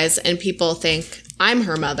 blue eyes, and people think I'm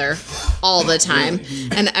her mother all the time.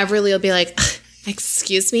 And Everly will be like,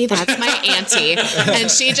 excuse me, that's my auntie.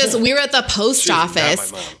 And we were at the post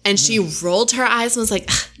office, my mom. and she rolled her eyes and was like,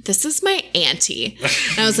 this is my auntie.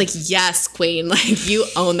 And I was like, yes, queen, like you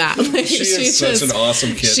own that. Like, She is such an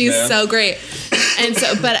awesome kid, She's man. so great. And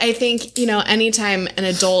so, but I think, anytime an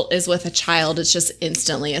adult is with a child, it's just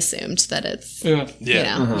instantly assumed that it's, Yeah.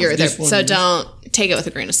 you're there. Just one So is- don't take it with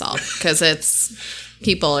a grain of salt because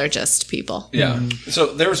people are just people. Yeah. So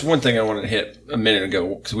there was one thing I wanted to hit a minute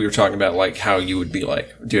ago because we were talking about like how you would be like,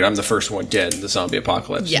 dude, I'm the first one dead in the zombie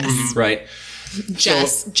apocalypse. Yes. Right.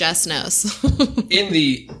 Jess knows. In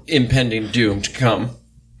the impending doom to come,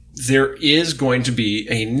 there is going to be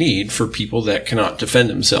a need for people that cannot defend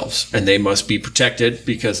themselves, and they must be protected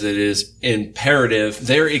because it is imperative.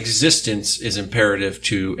 Their existence is imperative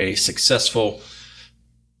to a successful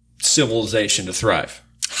civilization to thrive.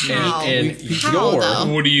 How? And How,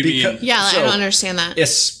 though? What do you mean? Yeah, So- I don't understand that.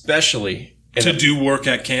 especially To do work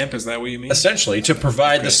at camp? Is that what you mean? essentially to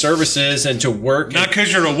provide the services and to work. Not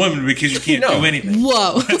because you're a woman, because you can't No. do anything.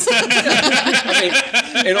 Whoa. I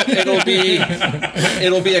mean,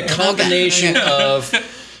 it'll be a combination of,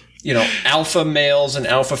 alpha males and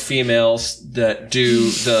alpha females that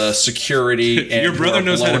do the security. And Your brother who are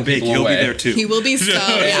knows how to blowing bake. people He'll away. be there too. He will be so,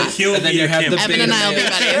 yeah. He'll And then be you a have camp. the Evan and I will be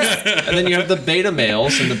buddies. And then you have the beta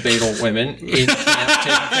males and the beta women in camp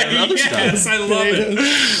taking care of other Yes, stuff. I love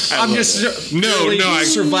it. I'm just No, I-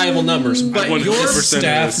 survival numbers, but 100% your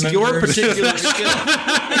staff staff, your particular skill,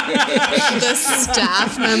 The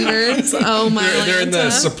staff members. Oh, my they're in the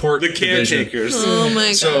Lanta. support The division. caretakers. Oh, my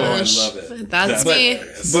gosh. So, I love it. That's me.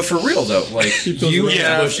 But for real though, like those you red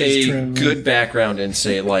have bushes a trimmed. good background in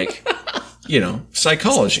say like,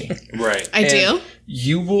 psychology. Right. I do. And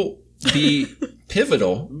you will be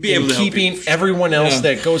pivotal Be able in to help keeping everyone else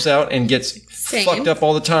that goes out and gets Same. fucked up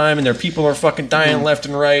all the time and their people are fucking dying left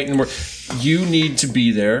and right and you need to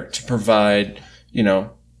be there to provide,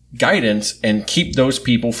 guidance and keep those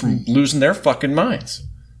people from losing their fucking minds.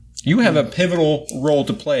 You have a pivotal role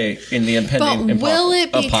to play in the impending But will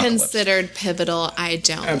it be apocalypse. considered pivotal? I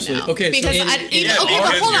don't Absolutely. know. Okay, so because in- okay, but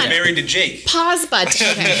Because hold you're on. married to Jake. Pause button.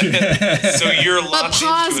 Okay. So you're The locked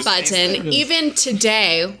pause into a space button. Even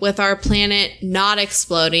today, with our planet not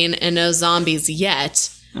exploding and no zombies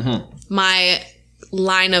yet, my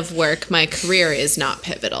line of work, my career is not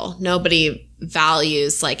pivotal. Nobody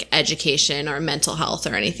values like education or mental health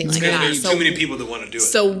or anything like that. There's too many people that want to do it.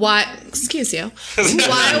 So why? Excuse you.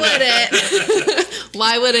 Why would it?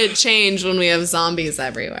 Why would it change when we have zombies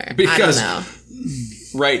everywhere? Because- I don't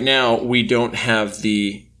know. Right now, we don't have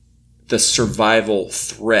the survival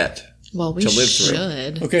threat. Well, we to live through.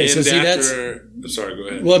 should. Okay, so And see, that's. after, sorry, go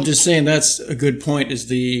ahead. Well, I'm just saying that's a good point. Is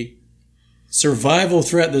the survival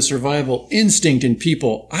threat, the survival instinct in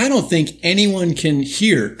people? I don't think anyone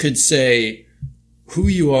could say who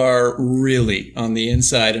you are really on the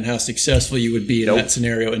inside and how successful you would be in that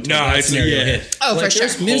scenario until No, that it's- scenario yeah. hit. Oh, for sure.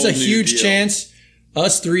 There's a Whole new huge deal. chance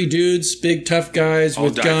us three dudes, big tough guys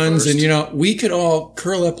with die guns, first. and we could all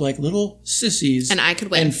curl up like little sissies, And I could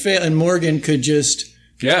win. and and Morgan could just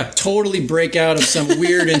Yeah. totally break out of some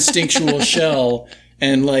weird instinctual shell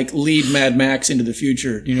and like lead Mad Max into the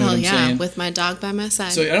future. You know Hell what I'm yeah, saying? with my dog by my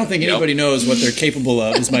side. So I don't think anybody knows what they're capable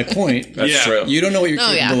of. Is my point. That's Yeah. true. You don't know what you're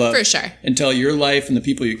Oh, yeah, capable of for sure. until your life and the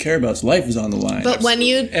people you care about's life is on the line. But when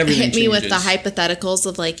you Everything hit me with the changes. hypotheticals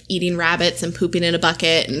of like eating rabbits and pooping in a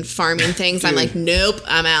bucket and farming things, I'm like, nope,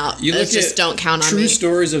 I'm out. you Those look just at don't count on true me.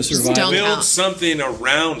 stories of survival. don't Build count. something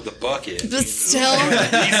around the bucket. But still,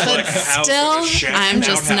 like a house, still, like a shack, I'm an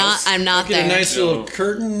just not. outhouse. I'm not Get a there. nice little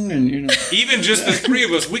curtain, and Even just the three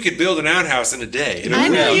of us, we could build an outhouse in a day. I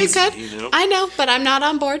know you Easy, could. you know? I know, but I'm not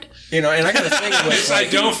on board. And I got a thing with I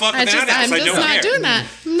don't fuck I with just, outhouse. I'm I just don't not care. doing that.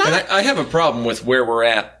 I'm not. And I have a problem with where we're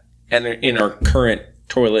at and in our current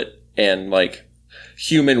toilet and like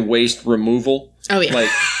human waste removal. Oh, yeah. Like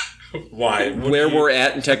Why? where we're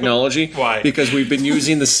at in technology. Why? Because we've been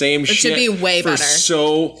using the same should shit be way for better.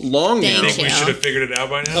 so long Thank now. you. We should have figured it out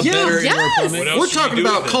by now. better and more yes. plumbing. What else We're should we talking do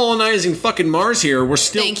about with it? colonizing fucking Mars here. We're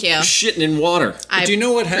still Thank you. shitting in water. Do you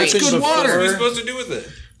know what happened Great. Good before? water. What are we supposed to do with it?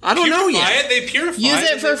 I don't know Purify yet. it? They purify Use it.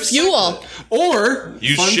 it and for they recycle fuel. it. Or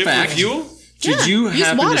Use fun shit fact, for fuel? Did Yeah, you use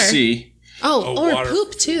happen water. to see? Oh, or water.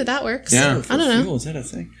 poop too. That works. Yeah. I don't know. Fuel, is that a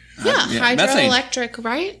thing? Yeah, methane. hydroelectric,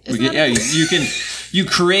 right? Isn't that Yeah, it? you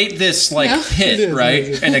create this like Yeah. pit,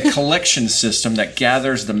 right? And a collection system that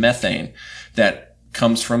gathers the methane that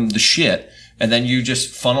comes from the shit. And then you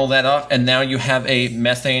just funnel that off, and now you have a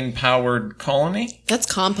methane-powered colony. That's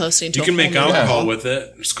composting. You can make alcohol with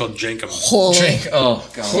it. It's called Jenkem. Drink. Oh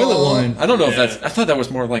god. Toilet wine. I don't know if that's. I thought that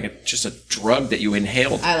was more like just a drug that you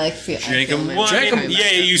inhaled. I like feel. Jenkem wine.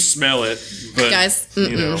 Yeah, you smell it, but Guys,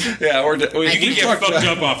 you know, Yeah, or you can get fucked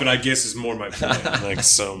up off it. I guess is more my point. Like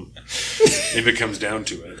if it comes down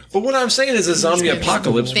to it. But what I'm saying is, a zombie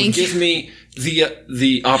apocalypse would Thank you. give me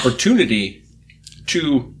the opportunity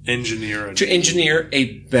to Engineer. a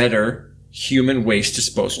better human waste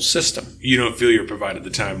disposal system. You don't feel you're provided the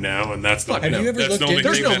time now, and that's the Have you ever that's looked the only at-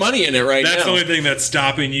 There's thing no that- money in it right That's now. the only thing that's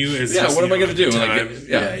stopping you. Is Yeah, just, what am I you going to do? know, Like,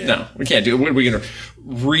 time. no, we can't do it. What are we going to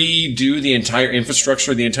redo the entire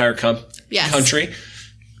infrastructure of the entire Yes. country?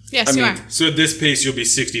 Yes, you are. So at this pace, you'll be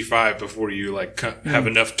 65 before you have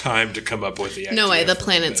enough time to come up with the. No way. idea The for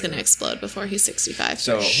planet's better. going to explode before he's 65.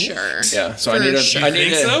 So- for sure. Yeah, so For I need sure. I need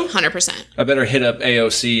Think to, so? 100%. I better hit up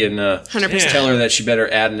AOC and 100%. tell her that she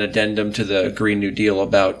better add an addendum to the Green New Deal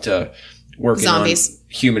about working Zombies. on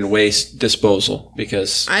human waste disposal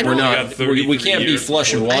because I we're don't- not We got 30 we can't be years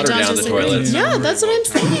flushing before- water I don't down the disagree. toilets. Yeah, that's what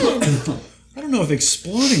I'm saying. I don't know if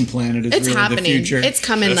exploding planet is It's really happening. the future. It's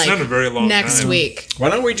coming That's like not a very long next time. week. Why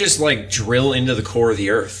don't we just like drill into the core of the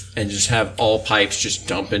earth and just have all pipes just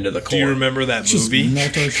dump into the core? Do you remember that Just movie?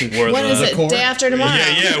 melt our shit. Where What the, is it? core? Day after tomorrow.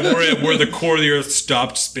 where the core of the earth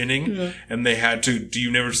stopped spinning, and they had to. Do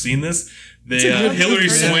you never seen this? Hilary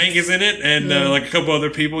Swank is in it, and like a couple other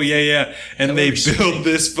people. Yeah. And they build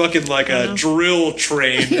this fucking like a drill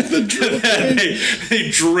train. they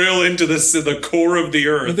drill into the core of the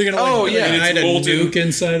Are earth. they gonna Oh, like, yeah. ignite a Molten. nuke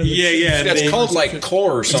inside of the Yeah. That's they- called like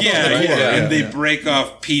core or something. Yeah, right? and they break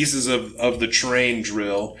off pieces of the train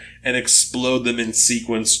drill and explode them in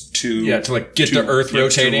sequence to to like get the earth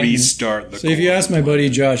rotating. to restart the So if you core. ask my buddy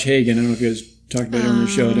Josh Hagan, I don't know if you guys talked about it on your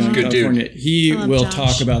show down in Good dude. California, he love will Josh.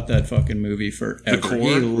 talk about that fucking movie forever. Core?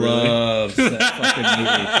 He loves that fucking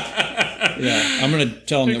movie. Yeah, I'm gonna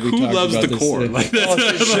tell him that we who talked loves about the this. core? Like,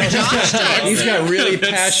 He's got really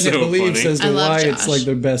That's passionate so beliefs funny. as I to love why Josh. it's like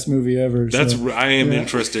the best movie ever. That's so. I am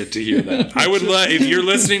interested to hear that. I would love if you're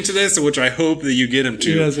listening to this, which I hope that you get him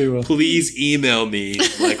to. Yes, he will. Please email me,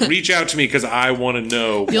 like reach out to me because I want to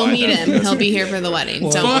know. You'll why meet that's him. the He'll best. be here for the wedding.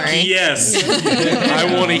 Don't Fuck worry. yes,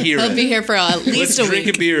 I want to hear He'll it. be here for at Let's least a drink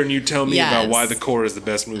week. a beer and you tell me Yes. about why The Core is the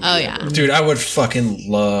best movie. Oh, yeah. ever. Dude, I would fucking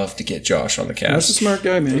love to get Josh on the Josh is a cast. smart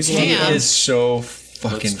guy, man. He's a lot of Damn. fun. He is so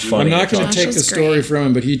fucking do it. funny. I'm not going Josh to take is the story great. from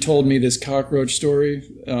him, but he told me this cockroach story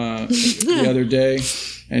the other day,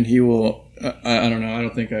 and he will. I don't know. I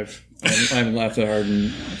don't think I haven't laughed that hard in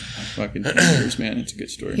fucking years, man. It's a good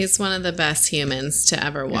story. He's one of the best humans to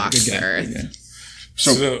ever walk Good the guy, earth. good guy.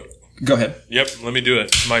 So, Go ahead. yep, let me do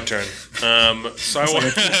it. My turn. So I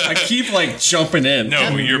want. I keep like jumping in. No,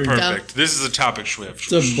 you're perfect. This is a topic,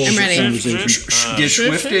 Schwift. It's a bullshit ready. conversation. Get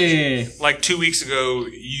swifty. Like 2 weeks ago,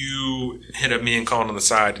 you hit up me and Colin on the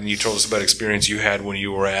side, and you told us about experience you had when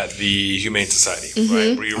you were at the Humane Society,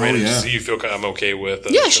 right? Were you ready to see? You feel I'm okay with?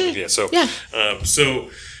 Yeah, sure. Yeah. So, Yeah. so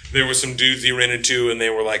there were some dudes you ran into, and they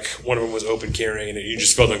were like, one of them was open carrying, and you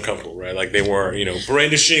just felt uncomfortable, right? Like they were,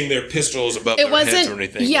 brandishing their pistols above It their heads wasn't. or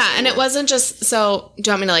anything. Yeah, They and it were- wasn't just. So, do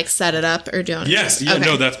you want me to like set it up, or do you want? Yes. Yeah. Okay.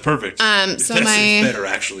 No, that's perfect. So That's better,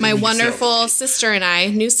 actually. my You can wonderful sell it. sister and I,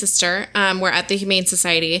 new sister, were at the Humane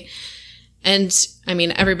Society. And I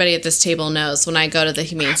mean, everybody at this table knows when I go to the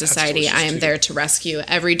Humane Society, I am there to rescue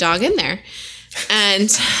every dog in there. And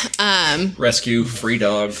Rescue free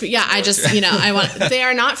dog. yeah, I just, I want, they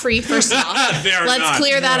are not free, first of all. They are Let's not.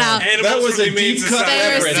 clear that out. Animals That was from a the Humane deep cut Society They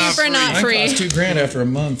are reference. super not Mine free. cost $2,000 after a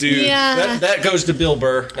month. Dude. Yeah. That goes to Bill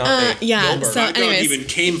Burr. Not me. Yeah. Bill Burr. So My dog anyways. even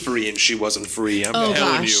came free, and she wasn't free. I'm Oh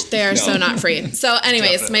telling gosh, you. they are so not free. So,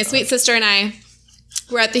 anyways, my sweet sister and I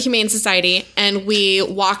were at the Humane Society, and we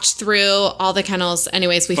walked through all the kennels.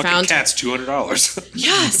 Anyways, we Fucking found cat's $200.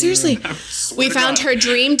 yeah, seriously, we found her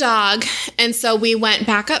dream dog, and so we went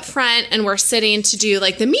back up front, and we're sitting to do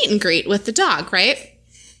like the meet and greet with the dog, right?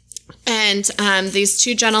 And these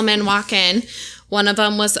two gentlemen walk in. One of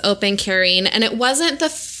them was open carrying, and it wasn't the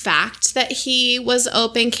fact that he was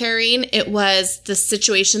open carrying; it was the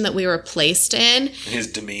situation that we were placed in.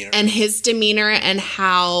 His demeanor. And his demeanor and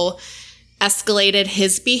how escalated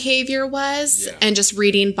his behavior was, and just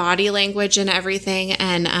reading body language and everything.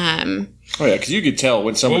 And Oh yeah, because you could tell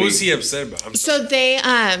when somebody. What was he upset about? I'm so they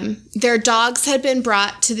their dogs had been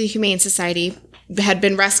brought to the Humane Society, had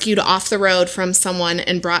been rescued off the road from someone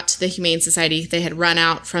and brought to the Humane Society. They had run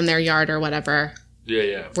out from their yard or whatever.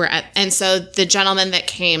 And so the gentlemen that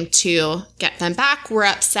came to get them back were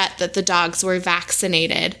upset that the dogs were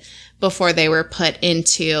vaccinated before they were put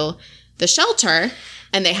into the shelter,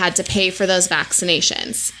 and they had to pay for those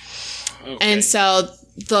vaccinations. Okay. And so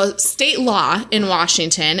the state law in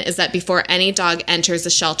Washington is that before any dog enters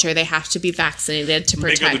a shelter, they have to be vaccinated to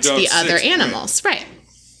protect the other animals. Right.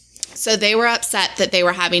 So they were upset that they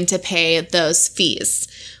were having to pay those fees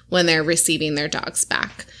when they're receiving their dogs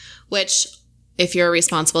back, which, if you're a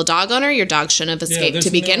responsible dog owner, your dog shouldn't have escaped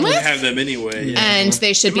to begin with. Have them anyway. And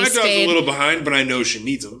they should be spayed. My dog's a little behind, but I know she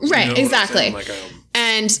needs them. Right, exactly.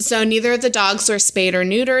 And so neither of the dogs were spayed or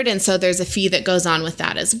neutered, and so there's a fee that goes on with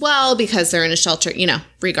that as well because they're in a shelter,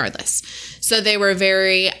 regardless. So they were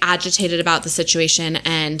very agitated about the situation,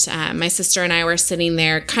 and my sister and I were sitting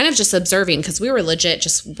there kind of just observing because we were legit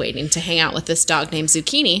just waiting to hang out with this dog named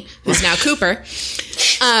Zucchini, who's now Cooper.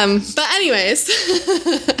 But anyways,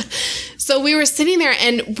 so we were sitting there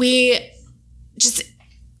and we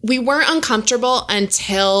weren't uncomfortable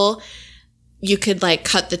until you could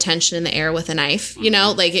cut the tension in the air with a knife,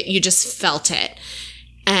 you just felt it.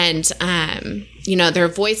 And, their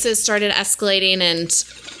voices started escalating, and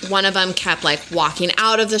one of them kept walking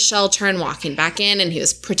out of the shelter and walking back in, and he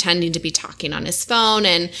was pretending to be talking on his phone.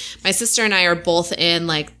 And my sister and I are both in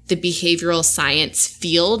the behavioral science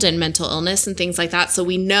field and mental illness and things like that. So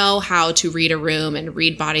we know how to read a room and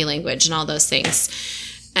read body language and all those things.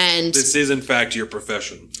 And this is, in fact, your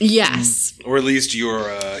profession. Yes. Or at least your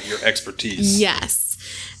expertise. Yes.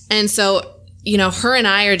 And so, her and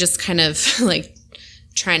I are just kind of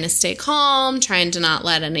trying to stay calm, trying to not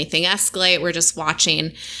let anything escalate. We're just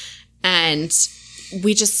watching. And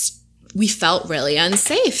we felt really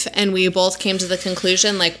unsafe. And we both came to the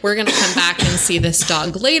conclusion, we're going to come back and see this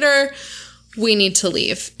dog later. We need to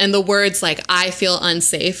leave. And the words, I feel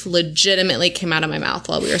unsafe, legitimately came out of my mouth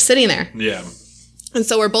while we were sitting there. Yeah. And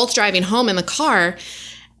so we're both driving home in the car,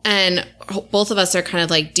 and both of us are kind of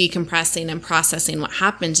decompressing and processing what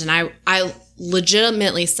happened. And I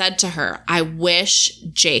legitimately said to her, I wish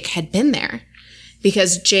Jake had been there,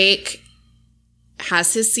 because Jake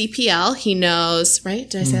has his CPL. He knows, right?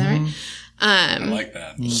 Did I say that right? I like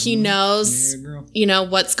that. He knows,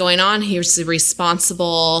 what's going on. He was a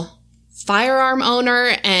responsible firearm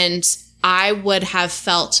owner, and I would have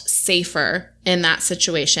felt safer in that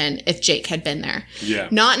situation if Jake had been there. Yeah.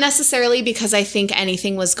 Not necessarily because I think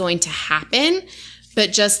anything was going to happen,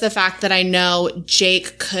 but just the fact that I know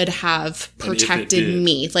Jake could have protected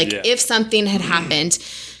me. If something had happened,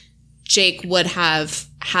 Jake would have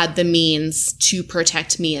had the means to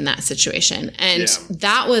protect me in that situation. And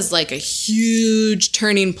that was a huge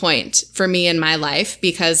turning point for me in my life,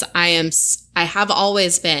 because I have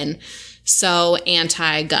always been so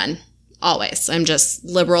anti-gun. Always. I'm just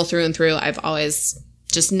liberal through and through. I've always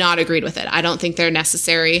just not agreed with it. I don't think they're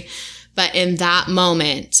necessary. But in that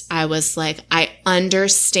moment, I was I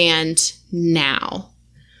understand now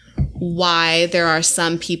why there are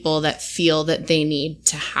some people that feel that they need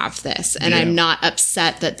to have this. And I'm not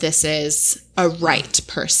upset that this is a right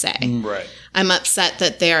per se. Right. I'm upset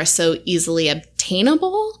that they are so easily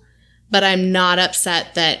obtainable, but I'm not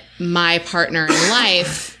upset that my partner in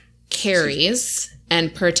life carries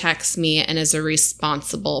and protects me and is a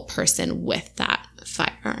responsible person with that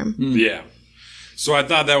firearm. Yeah. So I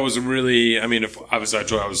thought that was really, if obviously I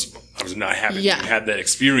told you I was not happy that you had that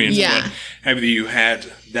experience. Yeah. But happy that you had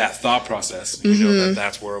that thought process.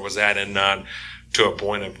 That's where it was at, and not to a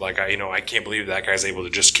point of I can't believe that guy's able to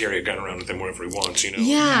just carry a gun around with him whenever he wants.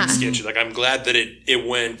 Yeah. Sketchy. I'm glad that it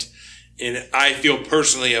went in, I feel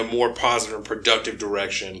personally, a more positive and productive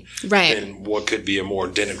direction than what could be a more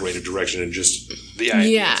denigrated direction, and just the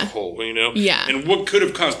idea as a whole, Yeah. And what could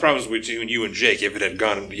have caused problems between you and Jake if it had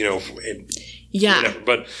gone, whatever.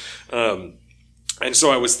 But, and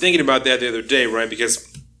so I was thinking about that the other day, right? Because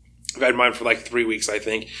I've had mine for 3 weeks, I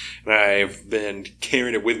think, and I've been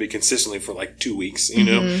carrying it with me consistently for 2 weeks, and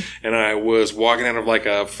I was walking out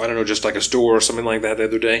of just a store or something like that the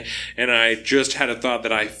other day, and I just had a thought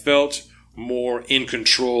that I felt more in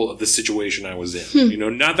control of the situation I was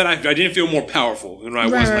in. Not that I didn't feel more powerful. I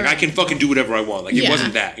wasn't I can fucking do whatever I want. It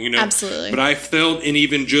wasn't that, Absolutely. But I felt, and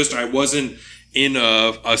even just, I wasn't in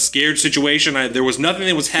a scared situation. There was nothing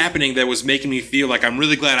that was happening that was making me feel I'm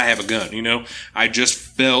really glad I have a gun. I just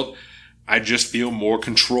feel more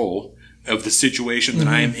control of the situation that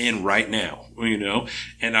I am in right now,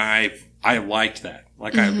 and I liked that.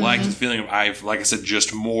 I liked the feeling of like I said,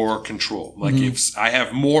 just more control. If I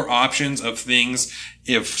have more options of things,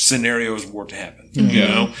 if scenarios were to happen,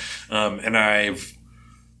 and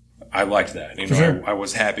I liked that. Sure. I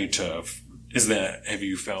was happy to. Have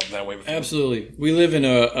you felt that way before? Absolutely. We live in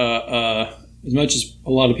a as much as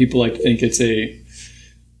a lot of people like to think it's a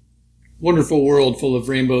wonderful world full of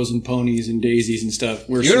rainbows and ponies and daisies and stuff,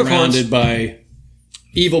 we're surrounded by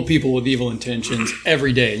evil people with evil intentions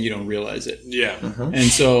every day, and you don't realize it. Yeah. And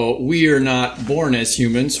so we are not born as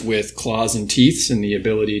humans with claws and teeth and the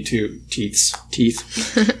ability to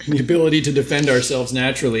the ability to defend ourselves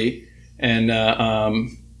naturally. And I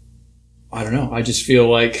don't know. I just feel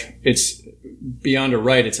like it's beyond a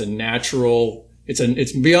right. It's a natural.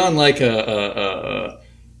 It's beyond like a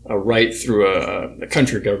right through a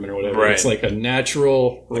country government or whatever. Right. It's like a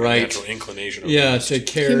natural right. A natural inclination. To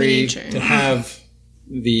carry, to have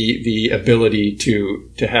the ability to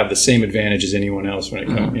have the same advantage as anyone else when it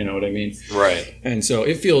comes. You know what I mean? Right. And so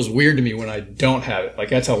it feels weird to me when I don't have it. Like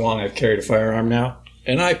that's how long I've carried a firearm now.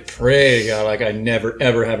 And I pray to God, like I never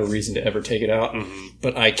ever have a reason to ever take it out,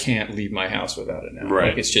 but I can't leave my house without it now. Right.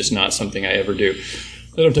 Like it's just not something I ever do.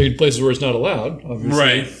 I don't take it to places where it's not allowed,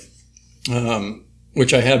 obviously. Right.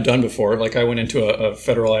 Which I have done before. Like I went into a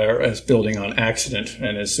federal IRS building on accident,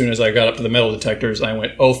 and as soon as I got up to the metal detectors, I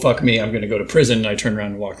went, "Oh fuck me, I'm going to go to prison." And I turned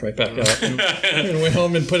around and walked right back out, and went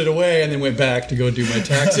home and put it away, and then went back to go do my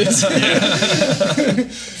taxes.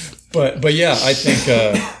 But yeah, I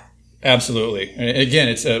think absolutely. And again,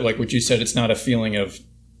 it's like what you said. It's not a feeling of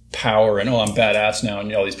power and I'm badass now,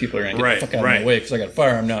 and all these people are going to get the fuck out of my way because I got a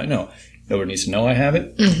firearm now. No, nobody needs to know I have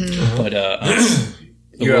it. But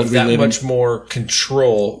you have that much more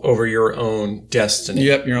control over your own destiny.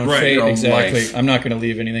 Yep, your own fate. Your own exactly. life. I'm not going to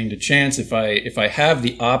leave anything to chance. If I have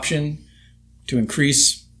the option to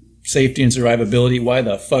increase safety and survivability, why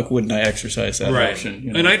the fuck wouldn't I exercise that option?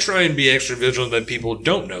 You know? And I try and be extra vigilant that people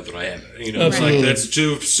don't know that I have it. You know, Absolutely. like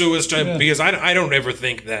that's so as time because I don't ever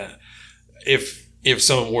think that if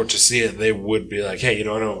someone were to see it, they would be like, "Hey, you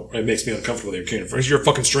know, I know it makes me uncomfortable that you're carrying it. You're a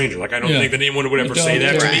fucking stranger." Like I don't think that anyone would ever say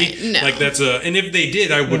that to me. No. Like that's and if they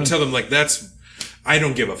did, I would tell them like that's. I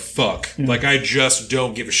don't give a fuck. Like I just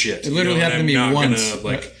don't give a shit. It literally happened to me once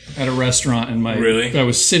at a restaurant, and I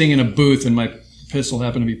was sitting in a booth, and my pistol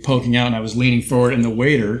happened to be poking out, and I was leaning forward, and the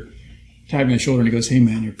waiter tapped me on the shoulder, and he goes, "Hey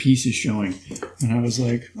man, your piece is showing." And I was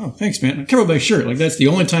like, "Oh, thanks, man." I covered my shirt. Like that's the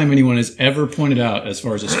only time anyone has ever pointed out, as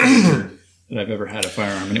far as a stranger, that I've ever had a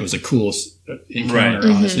firearm, and it was a cool encounter.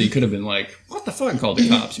 Right. Honestly, you could have been like, "What the fuck?" and called the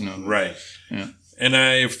cops, you know? Right. Yeah. And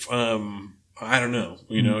I don't know.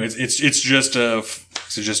 You know, it's just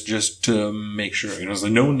just to make sure. You know, so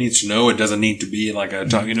no one needs to know. It doesn't need to be like a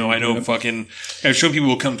talk. You know, I know I've shown people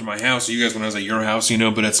will come to my house. You guys, when I was at your house, you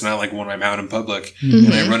know, but it's not like when I'm out in public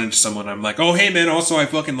and I run into someone. I'm like, "Oh, hey man, also I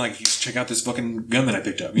fucking like check out this fucking gun that I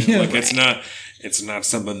picked up." You know, like it's not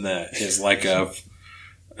something that is like a.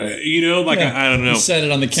 You know, like I don't know. You set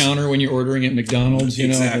it on the counter when you're ordering at McDonald's. You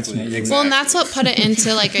know, Exactly. Well, and that's what put it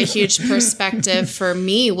into like a huge perspective for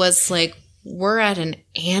me was like, we're at an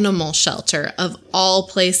animal shelter of all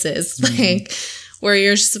places, like where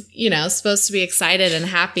you're, you know, supposed to be excited and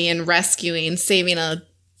happy and rescuing, saving a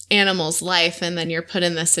animal's life. And then you're put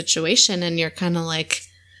in this situation and you're kind of like,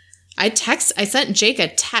 I sent Jake a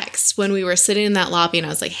text when we were sitting in that lobby and I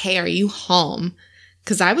was like, "Hey, are you home?"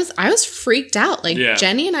 Cause I was freaked out. Like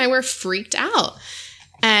Jenny and I were freaked out.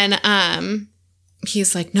 And,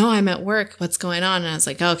 he's like, "No, I'm at work. What's going on?" And I was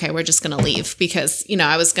like, "Oh, okay, we're just going to leave," because, you know,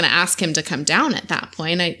 I was going to ask him to come down at that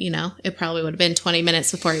point. It probably would have been 20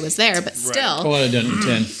 minutes before he was there, but still. Oh, I'd have done it in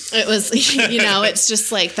 10. It was, you know, it's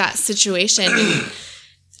just like that situation.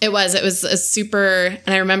 It was a super,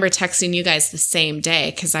 and I remember texting you guys the same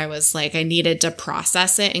day because I was like, I needed to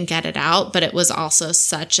process it and get it out. But it was also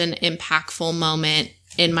such an impactful moment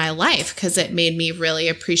in my life because it made me really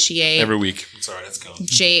appreciate Every week. Sorry, that's gone.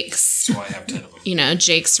 Jake's, So I have 10 of them. you know,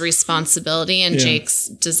 Jake's responsibility and Jake's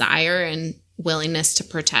desire and willingness to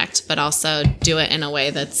protect, but also do it in a way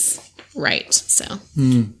that's right. So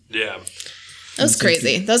Yeah. that was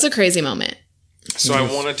crazy. That was a crazy moment. So I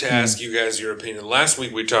wanted to ask you guys your opinion. Last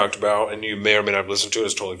week we talked about, and you may or may not have listened to it,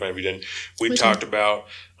 it's totally fine if you didn't. We talked about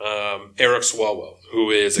Eric Swalwell, who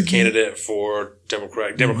is a candidate for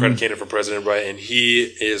Democratic candidate for president, right? And he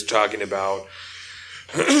is talking about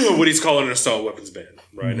what he's calling an assault weapons ban,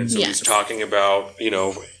 right? And so he's talking about, you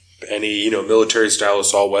know, any, you know, military style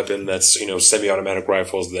assault weapon that's, you know, semi-automatic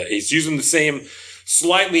rifles, that he's using the same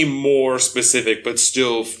slightly more specific, but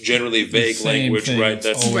still generally vague language, right?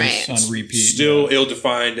 That's always on repeat. Still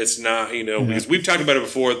ill-defined. It's not, you know, because we've talked about it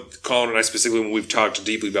before, Colin and I specifically, when we've talked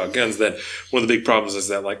deeply about guns, that one of the big problems is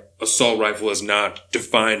that, like, assault rifle is not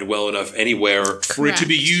defined well enough anywhere for it to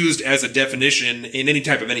be used as a definition in any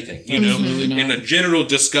type of anything, you know? In a general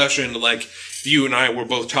discussion, like, if you and I were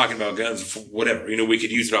both talking about guns, whatever, you know, we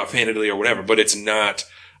could use it offhandedly or whatever, but it's not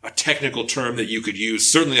a technical term that you could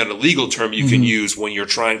use, certainly not a legal term you can use when you're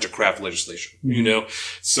trying to craft legislation, you know?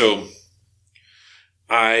 So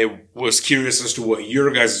I was curious as to what your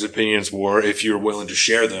guys' opinions were, if you're willing to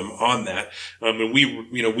share them on that. And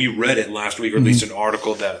we read it last week, or at least an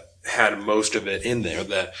article that had most of it in there,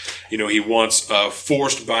 that, he wants a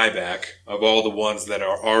forced buyback of all the ones that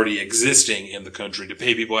are already existing in the country to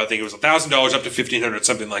pay people. I think it was $1,000 up to $1,500,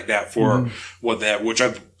 something like that for which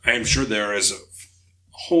I'm sure there is a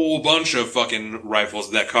whole bunch of fucking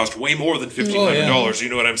rifles that cost way more than $1,500. You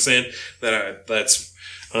know what I'm saying?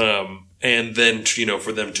 And then,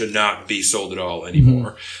 for them to not be sold at all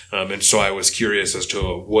anymore. And so I was curious as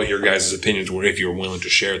to what your guys' opinions were, if you were willing to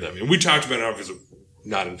share them. And we talked about how it was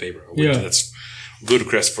not in favor of it. That's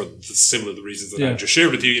ludicrous for similar the reasons that I just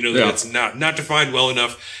shared with you. That it's not defined well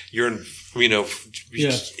enough.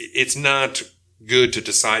 It's not good to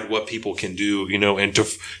decide what people can do, and to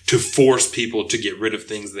force people to get rid of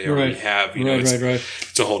things they already have.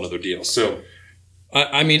 It's a whole other deal. So,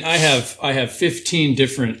 I have 15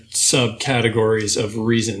 different subcategories of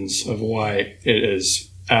reasons of why it is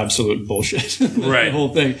absolute bullshit. Right. The whole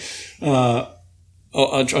thing.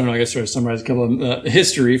 I guess try to summarize a couple of them.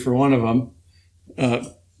 History, for one of them.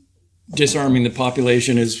 Disarming the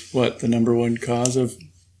population is the number one cause of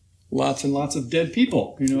lots and lots of dead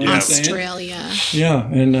people. You know what I'm saying? Australia. Yeah.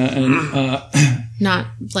 And not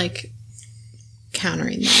like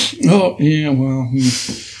countering that. Oh, yeah, well,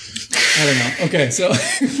 I don't know. Okay, so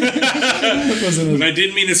and I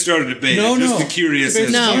didn't mean to start a debate. Just the curious.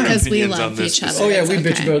 Because we love each other. Oh yeah, we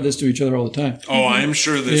bitch about this to each other all the time. Oh, I'm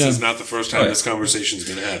sure this is not the first time this conversation's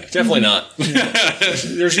been had. Definitely not.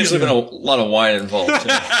 There's usually been a lot of wine involved. Too.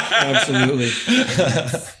 Absolutely.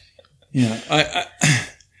 Yeah,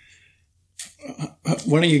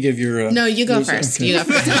 why don't you give your... No, you go first. Okay. You go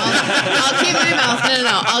first. I'll keep my mouth...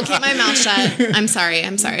 No. I'll keep my mouth shut. I'm sorry.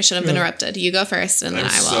 I shouldn't have interrupted. You go first, and then I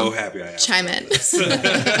will so happy I chime in.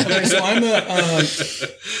 Okay, so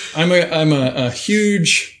I'm a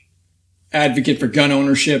huge advocate for gun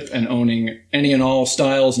ownership and owning any and all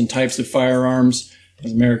styles and types of firearms.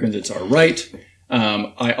 As Americans, it's our right.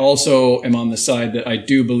 I also am on the side that I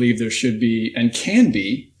do believe there should be and can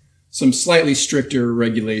be some slightly stricter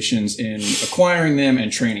regulations in acquiring them and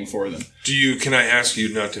training for them. Can I ask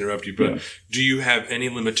you, not to interrupt you, but do you have any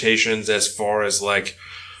limitations as far as RPGs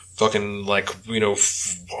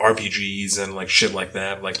and shit like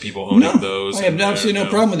that, like people owning those? I have absolutely no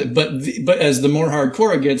problem with it. But as the more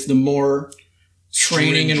hardcore it gets, the more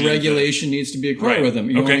training and regulation needs to be acquired with them.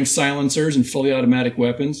 You're owning silencers and fully automatic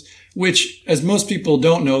weapons, which, as most people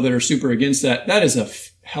don't know that are super against that is a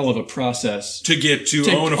hell of a process to get to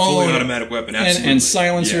own a fully automatic weapon. Absolutely. And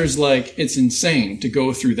silencers, it's insane to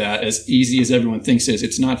go through that as easy as everyone thinks it is.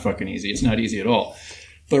 It's not fucking easy. It's not easy at all.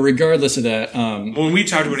 But regardless of that, when we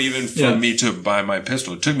talked about even for me to buy my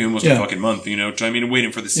pistol, it took me almost a fucking month,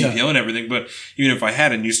 waiting for the CPL and everything. But even if I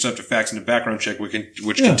had it, you still have to fax in a background check, which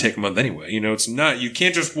can take a month anyway. It's not, you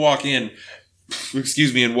can't just walk in,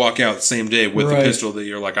 and walk out the same day with a pistol that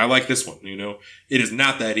you're like, I like this one. It is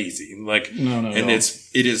not that easy. No, and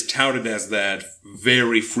it is touted as that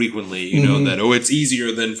very frequently. That it's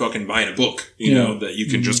easier than fucking buying a book. That you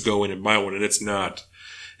can just go in and buy one, and it's not.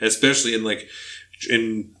 Especially in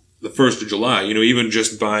the 1st of July, even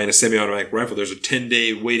just buying a semi-automatic rifle, there's a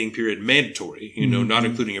 10-day waiting period mandatory. Not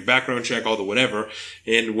including your background check, all the whatever.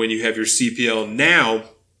 And when you have your CPL now,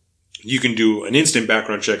 you can do an instant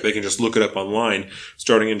background check. They can just look it up online.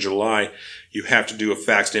 Starting in July, you have to do a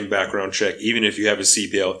faxed-in background check, even if you have a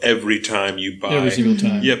CPL, every time you buy. Every single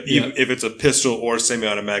time. Yep. Even if it's a pistol or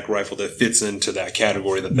semi-automatic rifle that fits into that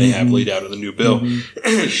category that they have laid out in the new bill.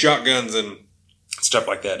 Shotguns and stuff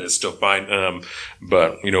like that is still fine.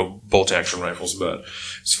 But, bolt-action rifles. But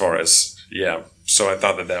as far as, so I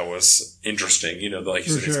thought that was interesting. Like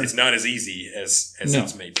you said, it's not as easy as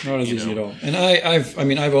it's made to be. Not as easy at all. And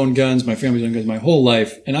I've owned guns. My family's owned guns my whole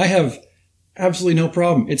life. And I have absolutely no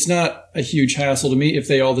problem. It's not a huge hassle to me if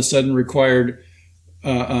they all of a sudden required,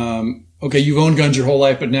 okay, you've owned guns your whole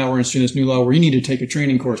life, but now we're instituting this new law where you need to take a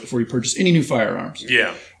training course before you purchase any new firearms.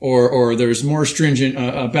 Yeah. Or there's more stringent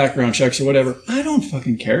background checks or whatever. I don't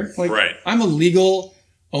fucking care. I'm a legal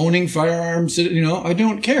owning firearms, I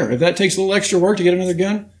don't care. If that takes a little extra work to get another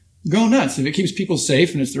gun, go nuts. If it keeps people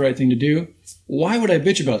safe and it's the right thing to do, why would I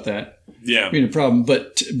bitch about that? Yeah. Being a problem.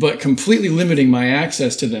 But completely limiting my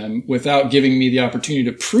access to them without giving me the opportunity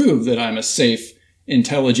to prove that I'm a safe,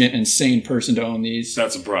 intelligent, and sane person to own these.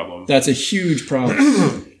 That's a problem. That's a huge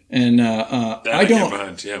problem. And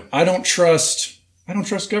I don't trust I don't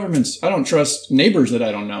trust governments. I don't trust neighbors that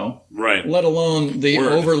I don't know. Right. Let alone the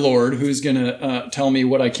overlord who's going to tell me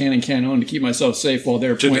what I can and can't own to keep myself safe while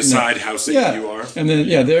they're to decide how safe you are. And then,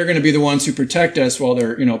 they're going to be the ones who protect us while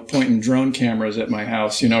they're, pointing drone cameras at my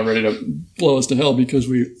house, ready to blow us to hell because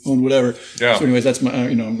we own whatever. Yeah. So anyways, that's my,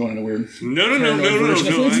 I'm going in a weird... No.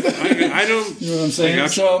 I don't... You know what I'm saying?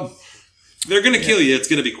 So... They're going to kill you. It's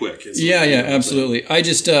going to be quick. Absolutely. I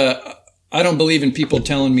just, I don't believe in people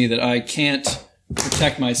telling me that I can't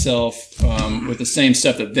protect myself with the same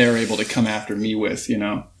stuff that they're able to come after me with,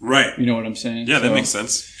 Right. You know what I'm saying? Yeah, that makes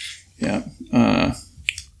sense. Yeah. I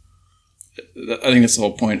think that's the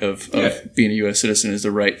whole point of being a U.S. citizen is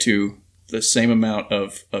the right to the same amount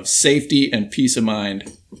of safety and peace of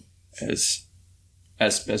mind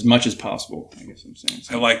as much as possible, I guess I'm saying.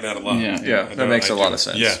 So, I like that a lot. Yeah, that makes a lot of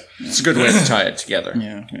sense. Yeah. It's a good way to tie it together.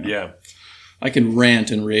 Yeah. I could rant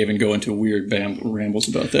and rave and go into weird rambles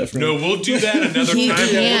about that. No, we'll do that another time. We'll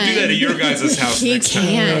do that at your guys' house next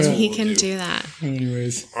time. He can do that.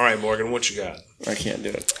 Anyways. All right, Morgan, what you got? I can't do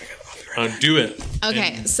it. Undo it.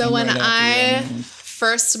 Okay, so when I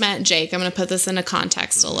first met Jake, I'm going to put this into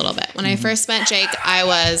context a little bit. When I first met Jake, I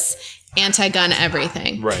was anti-gun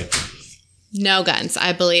everything. Right. No guns.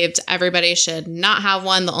 I believed everybody should not have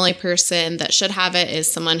one. The only person that should have it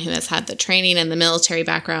is someone who has had the training and the military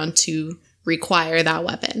background to require that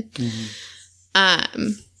weapon.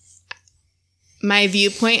 My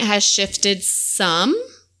viewpoint has shifted some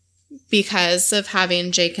because of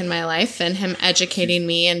having Jake in my life and him educating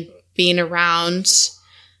me and being around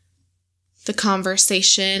the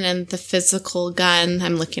conversation and the physical gun.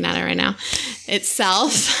 I'm looking at it right now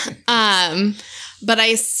itself. But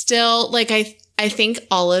I still I think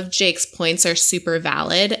all of Jake's points are super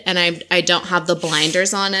valid, and I don't have the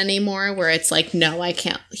blinders on anymore where it's like, no, I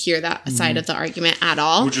can't hear that side of the argument at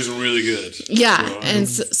all. Which is really good. Yeah. And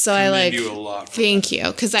so I like, you a lot thank you.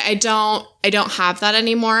 Cause I don't have that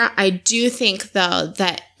anymore. I do think though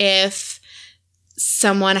that if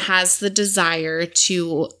someone has the desire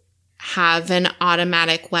to have an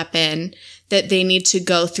automatic weapon, that they need to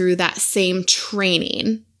go through that same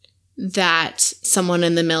training that someone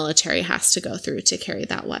in the military has to go through to carry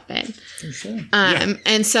that weapon. For sure.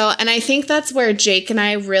 And I think that's where Jake and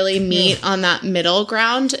I really meet on that middle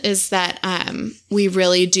ground is that we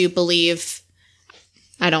really do believe,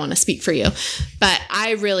 I don't want to speak for you, but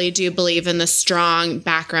I really do believe in the strong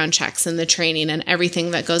background checks and the training and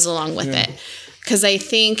everything that goes along with it. Because I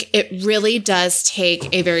think it really does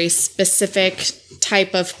take a very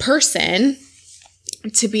type of person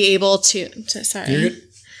to be able to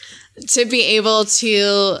be able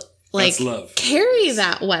to carry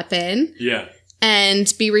that weapon. Yeah.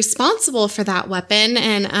 And be responsible for that weapon.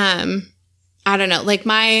 And I don't know, like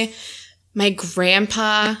my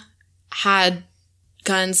grandpa had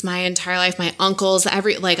guns my entire life, my uncles,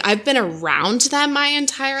 I've been around them my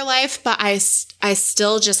entire life, but I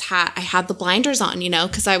still just had the blinders on,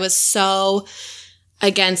 because I was so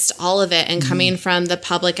against all of it and coming from the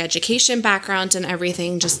public education background and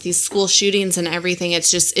everything, just these school shootings and everything.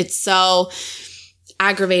 It's so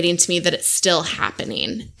aggravating to me that it's still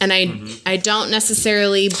happening. And I don't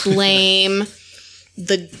necessarily blame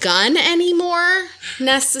the gun anymore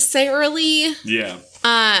necessarily. Yeah.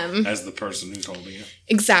 As the person who's holding it.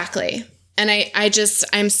 Exactly. And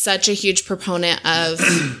I'm such a huge proponent of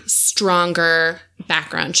stronger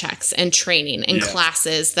background checks and training and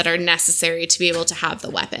classes that are necessary to be able to have the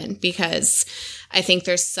weapon, because I think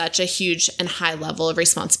there's such a huge and high level of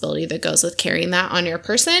responsibility that goes with carrying that on your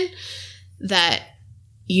person that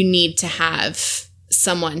you need to have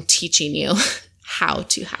someone teaching you how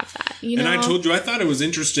to have that. And I told you, I thought it was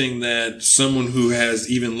interesting that someone who has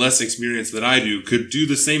even less experience than I do could do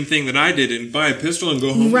the same thing that I did and buy a pistol and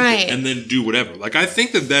go home with it and then do whatever. Like, I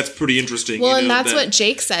think that's pretty interesting. Well, and that's what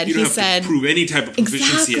Jake said. You don't have to prove any type of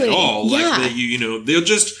proficiency at all. Yeah. Like, they'll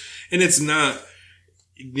just, and it's not,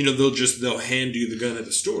 they'll hand you the gun at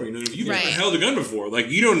the store. If you've never held a gun before, like,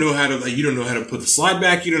 you don't know how to put the slide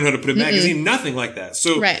back, you don't know how to put a magazine, nothing like that.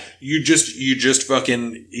 So you just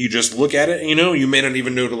look at it, you may not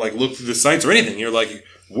even know to look through the sights or anything. You're like,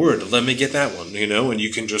 word, let me get that one, and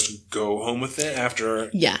you can just go home with it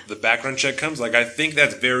after the background check comes. Like, I think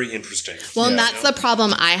that's very interesting. Well, and that's the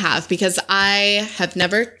problem I have, because I have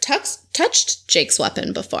never touched Jake's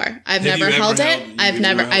weapon before. I've never held it. I've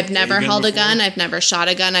never held a gun. I've never shot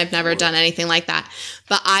a gun. I've never done anything like that.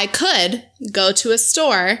 But I could go to a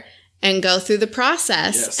store and go through the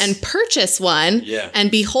process and purchase one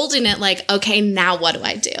and be holding it like, okay, now what do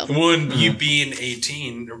I do? When you being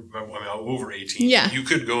 18, over 18, you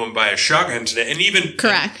could go and buy a shotgun today, and even an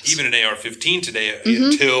AR-15 today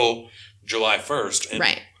until July 1st.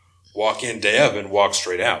 And walk in day of and walk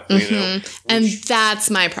straight out. You know? And that's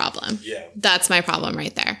my problem. Yeah. That's my problem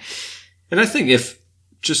right there. And I think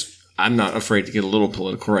I'm not afraid to get a little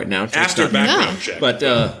political right now. After background check. But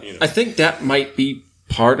I think that might be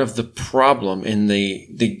part of the problem in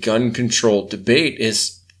the gun control debate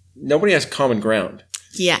is nobody has common ground.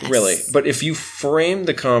 Yes. Really. But if you frame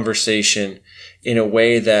the conversation in a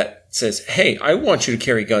way that says, hey, I want you to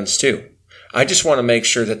carry guns too. I just want to make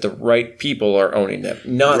sure that the right people are owning them.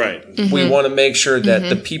 We want to make sure that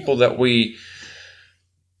the people that we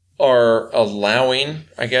are allowing,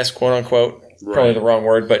 I guess, quote unquote, probably the wrong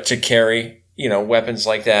word, but to carry, weapons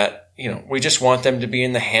like that, we just want them to be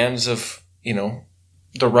in the hands of,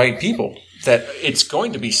 the right people that it's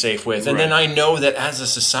going to be safe with. And then I know that as a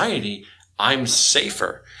society, I'm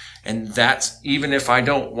safer. And that's, even if I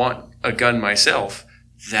don't want a gun myself,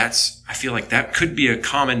 I feel like that could be a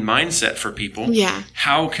common mindset for people. Yeah.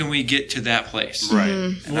 How can we get to that place? Right.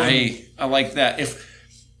 And I like that.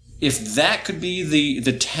 If that could be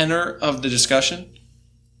the tenor of the discussion,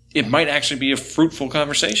 it might actually be a fruitful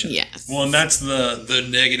conversation. Yes. Well, and that's the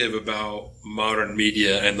negative about modern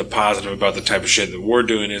media, and the positive about the type of shit that we're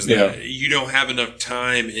doing is that you don't have enough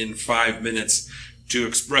time in 5 minutes to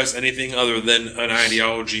express anything other than an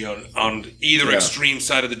ideology on either extreme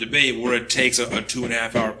side of the debate, where it takes a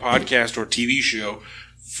 2.5 hour podcast or TV show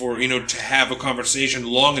for, to have a conversation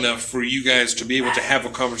long enough for you guys to be able to have a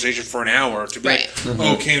conversation for an hour to be like,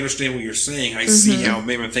 okay, I understand what you're saying. I see how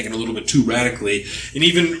maybe I'm thinking a little bit too radically. And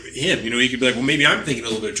even him, he could be like, well, maybe I'm thinking a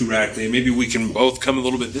little bit too radically, and maybe we can both come a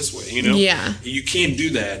little bit this way, Yeah. You can't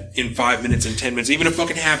do that in 5 minutes and 10 minutes, even a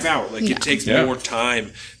fucking half hour. It takes more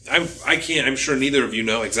time. I'm sure neither of you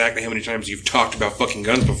know exactly how many times you've talked about fucking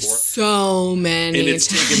guns before. So many And it's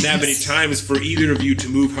taken that many times for either of you to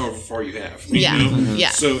move however far you have. You know? Yeah.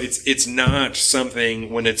 So it's not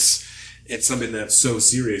something when it's something that's so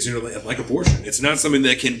serious, like abortion. It's not something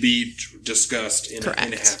that can be discussed in a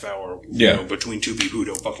half hour, between two people who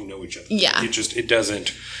don't fucking know each other. Yeah. It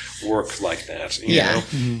doesn't work like that. You know?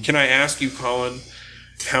 Can I ask you, Colin,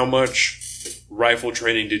 how much rifle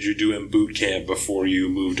training did you do in boot camp before you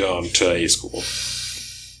moved on to A school?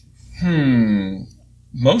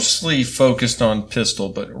 Mostly focused on pistol,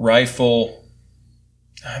 but rifle,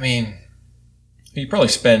 you probably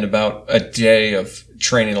spend about a day of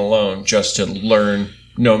training alone just to learn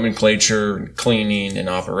nomenclature and cleaning and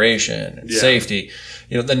operation and safety.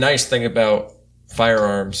 The nice thing about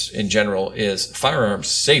firearms in general is firearms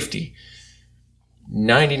safety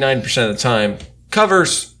 99% of the time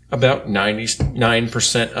covers about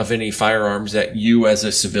 99% of any firearms that you as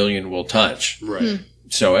a civilian will touch. Right.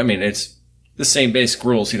 So, it's the same basic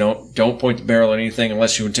rules. Don't point the barrel at anything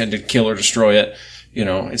unless you intend to kill or destroy it.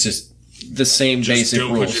 It's just the same basic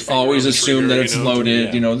rules. Always assume that it's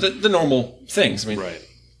loaded, the normal things. Right.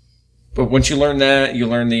 But once you learn that, you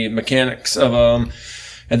learn the mechanics of them.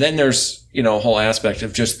 And then there's, a whole aspect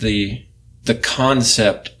of just the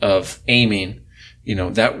concept of aiming.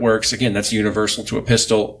 That works. Again, that's universal to a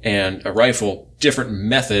pistol and a rifle. Different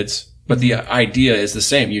methods, but the idea is the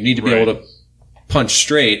same. You need to be able to punch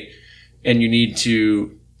straight, and you need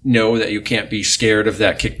to know that you can't be scared of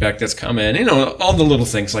that kickback that's coming. All the little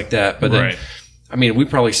things like that. But then, we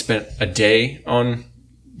probably spent a day on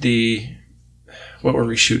what were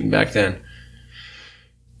we shooting back then?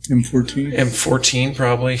 M14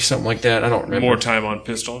 probably, something like that. I don't remember. More time on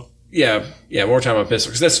pistol? Yeah, more time on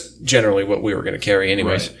pistol, because that's generally what we were going to carry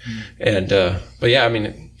anyways. And, but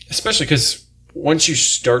especially because once you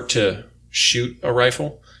start to shoot a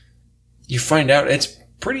rifle, you find out it's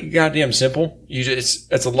pretty goddamn simple.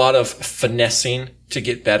 It's a lot of finessing to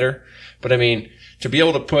get better. But to be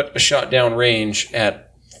able to put a shot down range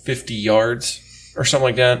at 50 yards or something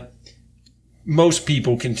like that, most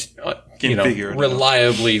people can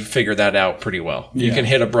reliably figure that out pretty well. You can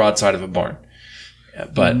hit a broadside of a barn.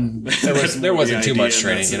 But there wasn't too much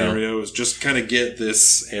training, Scenario was just kind of get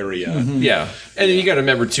this area. Yeah. And you got to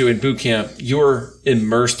remember too, in boot camp, you're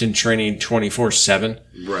immersed in training 24/7.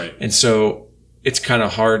 Right. And so it's kind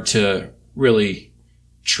of hard to really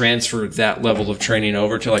transfer that level of training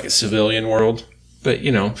over to like a civilian world. But,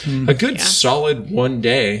 a good solid 1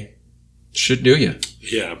 day should do you.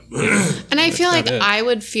 Yeah. And I feel like I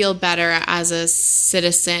would feel better as a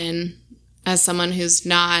citizen, as someone who's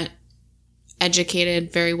not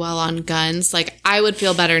educated very well on guns. Like, I would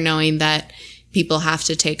feel better knowing that people have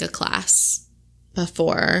to take a class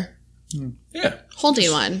before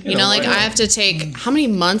holding one. You know, like I have to take, how many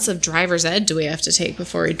months of driver's ed do we have to take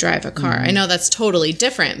before we drive a car? I know that's totally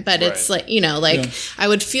different, but it's like, you know, like I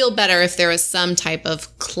would feel better if there was some type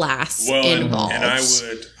of class involved.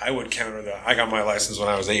 And I would counter that. I got my license when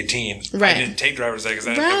I was 18. Right. I didn't take driver's ed because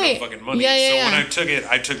I didn't have no fucking money. So when I took it,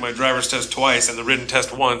 I took my driver's test twice and the written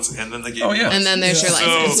test once, and then they gave me and then there's your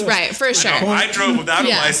license. So, right, for sure. I drove without a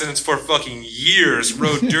license for fucking years,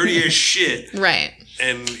 rode dirty as shit. Right.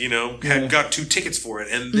 And, you know, got 2 tickets for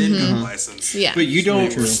it and then got a license. Yeah. But you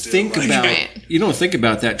don't think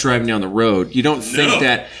about that driving down the road. You don't think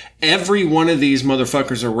that every one of these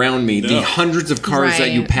motherfuckers around me, the hundreds of cars that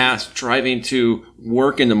you pass driving to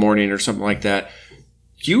work in the morning or something like that,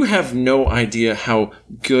 you have no idea how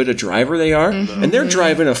good a driver they are. And they're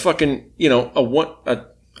driving a fucking, you know, a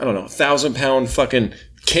 1,000-pound fucking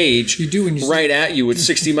cage right at you at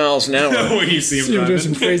 60 miles an hour. When you see him doing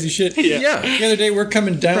some crazy shit. Yeah. The other day we're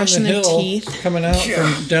coming down Brushing the hill, coming out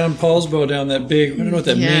from down Paulsbo, down that big, I don't know what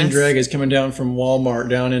that main drag is, coming down from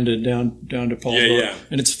Walmart down to Paulsbo. Yeah.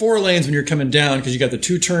 And it's 4 lanes when you're coming down because you got the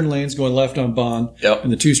 2 turn lanes going left on Bond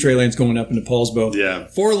and the 2 straight lanes going up into Paulsbo. Yeah.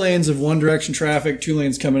 4 lanes of one direction traffic, 2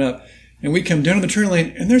 lanes coming up. And we come down the turn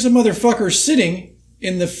lane and there's a motherfucker sitting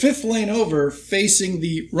in the 5th lane over, facing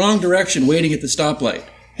the wrong direction, waiting at the stoplight.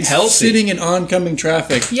 He's sitting in oncoming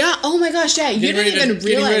traffic. Yeah. Oh my gosh. Yeah. You didn't even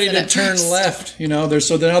realize getting ready to turn left. You know,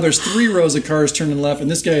 so now there's 3 rows of cars turning left, and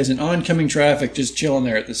this guy is in oncoming traffic, just chilling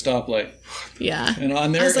there at the stoplight. Yeah. And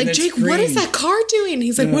on there, I was like, Jake, what is that car doing?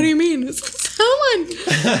 He's like, what do you mean? It's someone.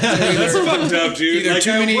 That's fucked up, dude. Either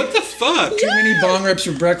too many, what the fuck? Too many bong rips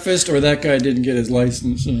for breakfast, or that guy didn't get his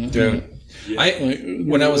license. Dude.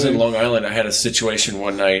 When I was in Long Island, I had a situation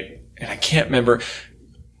one night, and I can't remember.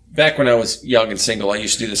 Back when I was young and single, I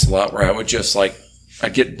used to do this a lot where I would just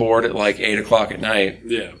I'd get bored at 8 o'clock at night.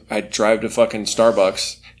 Yeah. I'd drive to fucking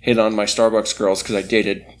Starbucks, hit on my Starbucks girls because I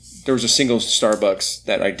dated. There was a single Starbucks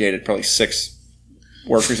that I dated, probably 6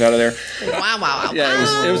 workers out of there. Wow.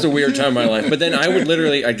 Yeah, it was a weird time in my life. But then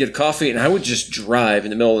I'd get coffee and I would just drive in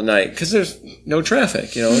the middle of the night because there's no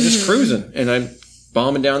traffic, you know, just cruising. And I'm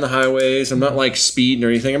bombing down the highways. I'm not speeding or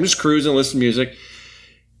anything. I'm just cruising, listening to music.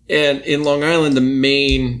 And in Long Island, the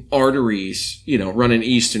main arteries, you know, running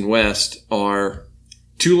east and west are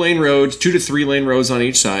 2-lane roads, 2 to 3 lane roads on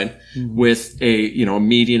each side with a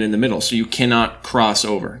median in the middle. So you cannot cross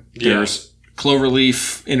over. There's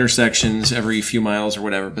cloverleaf intersections every few miles or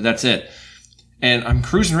whatever, but that's it. And I'm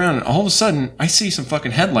cruising around and all of a sudden I see some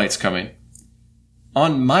fucking headlights coming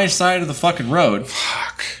on my side of the fucking road.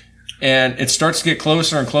 Fuck. And it starts to get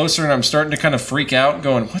closer and closer and I'm starting to kind of freak out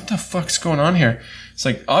going, what the fuck's going on here? It's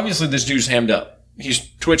like, obviously this dude's hammed up. He's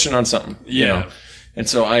twitching on something. You know? And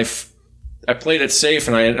so I played it safe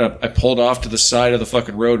and I pulled off to the side of the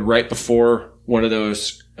fucking road right before one of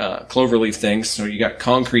those cloverleaf things. So you got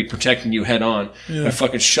concrete protecting you head on. Yeah. I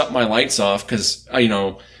fucking shut my lights off because,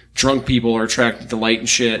 drunk people are attracted to light and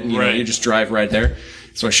shit. And, you just drive right there.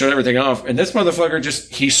 So I shut everything off. And this motherfucker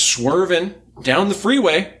he's swerving down the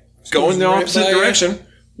freeway, going the opposite direction.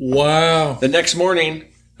 Wow. The next morning,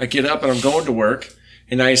 I get up and I'm going to work.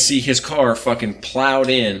 And I see his car fucking plowed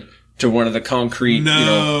in to one of the concrete,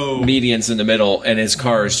 medians in the middle, and his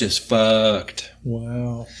car is just fucked.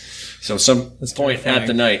 Wow. So That's point at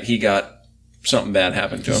the night, he got something bad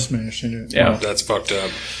happened to him. Smashed into it. Yeah. Wow. That's fucked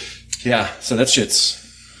up. Yeah. So that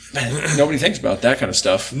shit's, man, nobody thinks about that kind of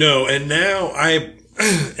stuff. No. And now I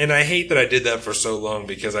hate that I did that for so long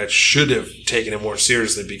because I should have taken it more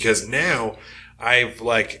seriously because now I've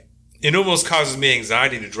it almost causes me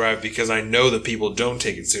anxiety to drive because I know that people don't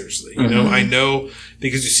take it seriously. You know, I know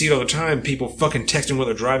because you see it all the time, people fucking texting while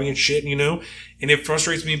they're driving and shit, and it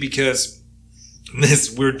frustrates me because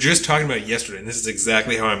we're just talking about it yesterday, and this is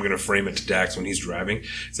exactly how I'm going to frame it to Dax when he's driving.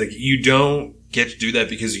 It's like, you don't get to do that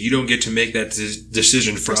because you don't get to make that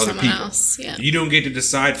decision for other people. Else, yeah. You don't get to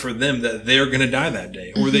decide for them that they're going to die that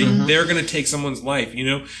day or they're going to take someone's life,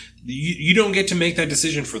 You don't get to make that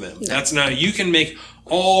decision for them. No. That's not, you can make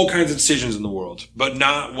all kinds of decisions in the world, but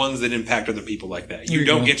not ones that impact other people like that. You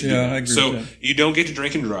don't get to do that. So you don't get to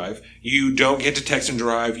drink and drive. You don't get to text and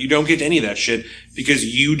drive. You don't get to any of that shit because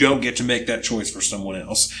you don't get to make that choice for someone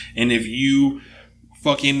else. And if you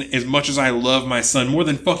fucking, as much as I love my son more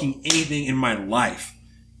than fucking anything in my life,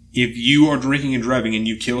 if you are drinking and driving and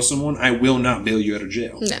you kill someone, I will not bail you out of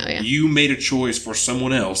jail. No, yeah. You made a choice for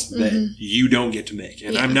someone else that you don't get to make.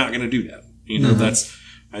 And I'm not going to do that.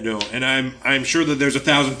 I don't. And I'm sure that there's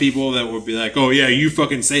 1,000 people that would be like, oh yeah, you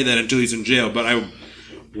fucking say that until he's in jail. But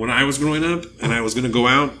when I was growing up and I was going to go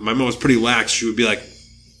out, my mom was pretty lax. She would be like,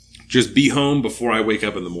 just be home before I wake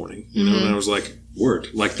up in the morning. And I was like, word,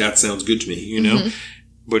 that sounds good to me,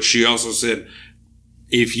 But she also said,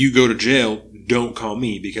 if you go to jail, don't call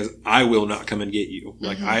me because I will not come and get you.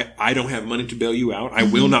 Like, I don't have money to bail you out. I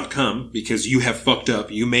will not come because you have fucked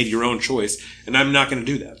up. You made your own choice and I'm not going to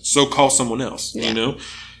do that. So call someone else, you know?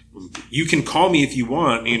 You can call me if you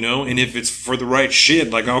want, you know, and if it's for the right shit,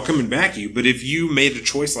 like, I'll come and back you. But if you made a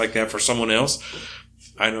choice like that for someone else,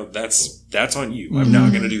 I know that's on you. I'm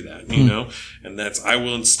not going to do that, you know? And I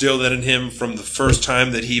will instill that in him from the first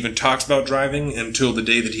time that he even talks about driving until the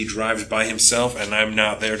day that he drives by himself and I'm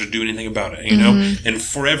not there to do anything about it, you know? And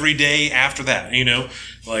for every day after that, you know,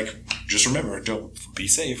 like, just remember, don't be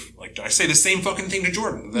safe. Like, I say the same fucking thing to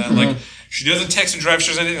Jordan. That, like, she doesn't text and drive, she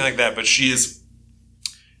doesn't anything like that, but she is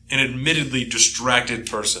an admittedly distracted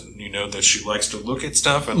person, you know, that she likes to look at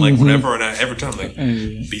stuff and like whatever, and every time, like,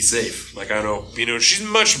 be safe. Like, I know, you know, she's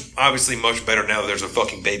obviously much better now that there's a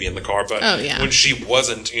fucking baby in the car, but when she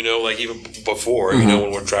wasn't, you know, like even before, you know,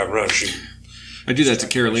 when we're driving around, I do that to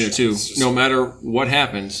Carolina too. No matter what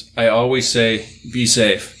happens, I always say, be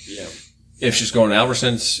safe. Yeah. If she's going to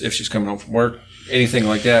Albertsons, if she's coming home from work, anything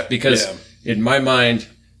like that, because in my mind,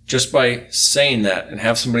 just by saying that and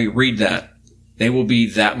have somebody read that, they will be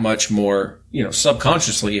that much more, you know,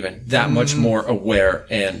 subconsciously even, that much more aware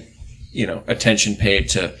and, you know, attention paid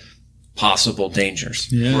to possible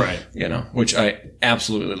dangers. Yeah. Right. You know, which I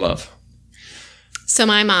absolutely love. So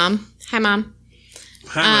my mom, hi mom.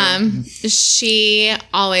 She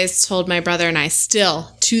always told my brother and I,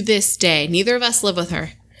 still to this day, neither of us live with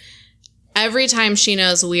her. Every time she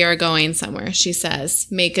knows we are going somewhere, she says,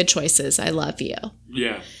 make good choices. I love you.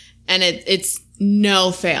 Yeah. And it's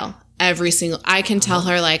no fail. I can tell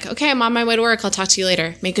her, like, okay, I'm on my way to work. I'll talk to you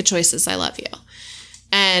later. Make good choices. I love you.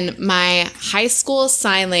 And my high school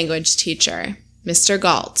sign language teacher, Mr.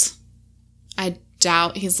 Galt, I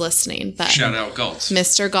doubt he's listening, but Shout out Galt.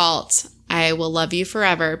 Mr. Galt, I will love you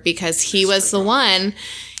forever, because he was the one.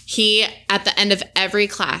 He, at the end of every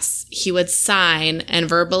class, he would sign and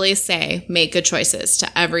verbally say, make good choices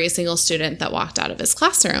to every single student that walked out of his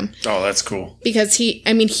classroom. Oh, that's cool. Because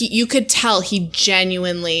you could tell he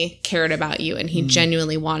genuinely cared about you and he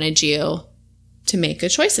genuinely wanted you to make good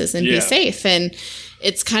choices and be safe. And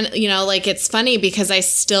it's kind of, you know, like, it's funny because I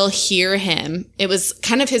still hear him. It was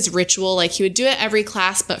kind of his ritual. Like, he would do it every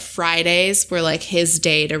class, but Fridays were like his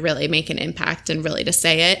day to really make an impact and really to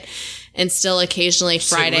say it. And still occasionally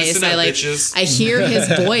Fridays, I hear his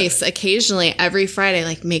voice occasionally every Friday,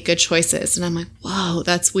 like, make good choices. And I'm like, whoa,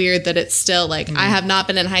 that's weird that it's still like, I have not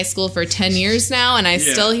been in high school for 10 years now. And I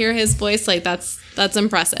still hear his voice. Like, that's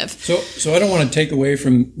impressive. So I don't want to take away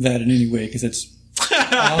from that in any way, because it's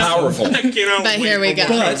powerful. But here we go.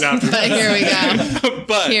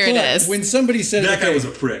 But here it is. When somebody said that guy was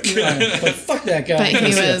a prick. But fuck that guy. But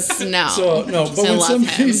he was, no. So, no, but when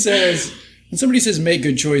somebody says make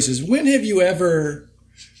good choices, when have you ever,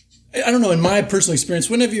 I don't know, in my personal experience,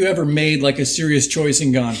 when have you ever made like a serious choice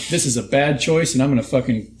and gone, this is a bad choice and I'm going to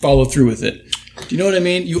fucking follow through with it? Do you know what I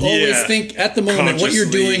mean? You always think at the moment what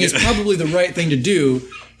you're doing is probably the right thing to do.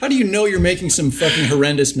 How do you know you're making some fucking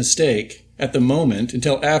horrendous mistake at the moment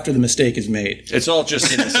until after the mistake is made? It's all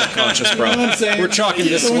just in the subconscious, bro. You know what I'm saying? We're chalking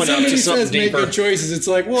this one up to something deeper. Make good choices, it's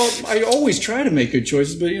like, well, I always try to make good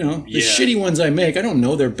choices, but, you know, the shitty ones I make, I don't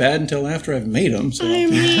know they're bad until after I've made them. So. I mean,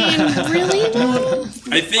 really though?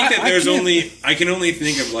 I think that I can only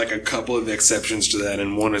think of like a couple of exceptions to that,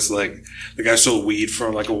 and one is like I sold weed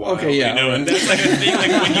for like a while. Okay, yeah. You know, and that's like a thing, like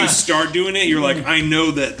when you start doing it, you're like, I know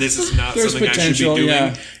that this is not something I should be doing.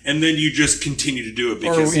 Yeah. And then you just continue to do it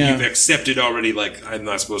because you've accepted already, like, I'm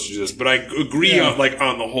not supposed to do this. But I agree on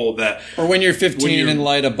the whole that. Or when you're 15 and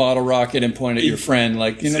light a bottle rocket and point at your friend,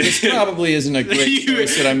 like, you know, this probably isn't a great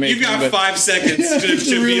choice that I'm making. You've got 5 seconds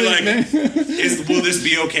to be like, will this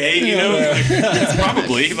be okay? You know? Like,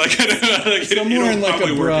 probably. Like, so more in like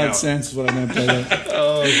a broad sense is what I meant by that.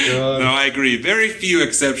 Oh, God. No, I agree. Very few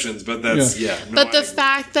exceptions, but that's, but the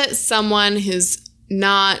fact that someone who's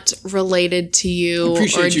not related to you or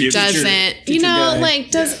doesn't, you know,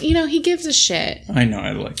 like, you know, he gives a shit. I know.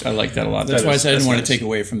 I like that a lot. That's why I said I didn't want to take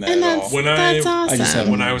away from that at all. That's awesome.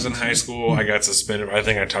 When I was in high school, I got suspended. I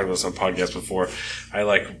think I talked about this on podcasts before.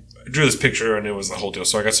 I drew this picture and it was the whole deal.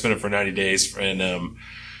 So I got suspended for 90 days. And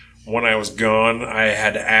when I was gone, I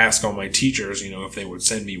had to ask all my teachers, you know, if they would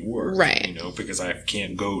send me work. Right. You know, because I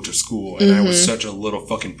can't go to school. And I was such a little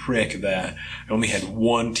fucking prick that I only had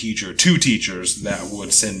two teachers that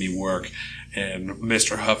would send me work. And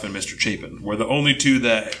Mr. Huff and Mr. Chapin were the only two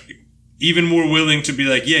that even were willing to be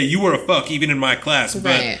like, yeah, you were a fuck, even in my class.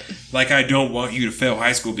 But, like, I don't want you to fail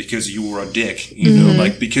high school because you were a dick. You know,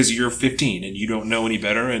 like, because you're 15 and you don't know any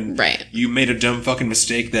better. And you made a dumb fucking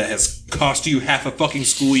mistake that has cost you half a fucking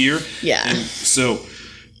school year. Yeah. And so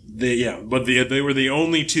They were the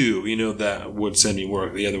only two, that would send me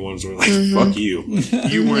work. The other ones were like, fuck you.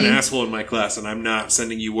 You were an asshole in my class, and I'm not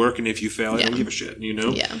sending you work, and if you fail, I don't give a shit,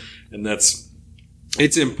 Yeah. And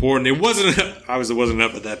it's important. It wasn't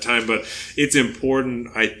enough at that time, but it's important,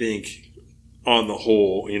 I think, on the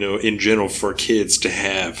whole, in general, for kids to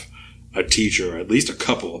have a teacher, or at least a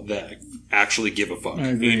couple, that actually give a fuck,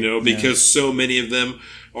 because so many of them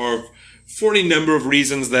are, for any number of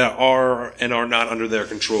reasons that are and are not under their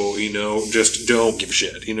control, just don't give a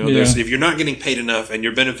shit. If you're not getting paid enough and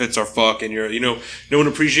your benefits are fuck and you're, no one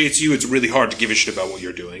appreciates you, it's really hard to give a shit about what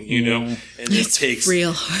you're doing, and it takes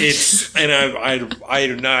real hard. I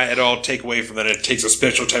do not at all take away from that. It takes a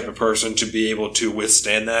special type of person to be able to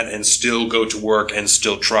withstand that and still go to work and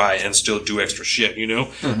still try and still do extra shit,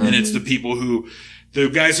 and it's the people the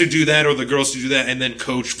guys who do that or the girls who do that and then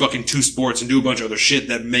coach fucking 2 sports and do a bunch of other shit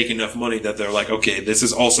that make enough money that they're like, okay, this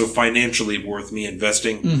is also financially worth me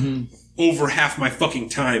investing over half my fucking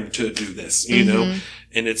time to do this,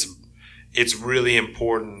 and it's really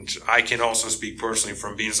important. I can also speak personally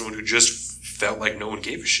from being someone who just felt like no one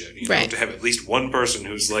gave a shit, to have at least one person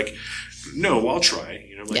who's like, no, I'll try,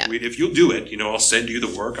 if you'll do it, I'll send you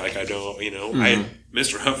the work. Like I don't,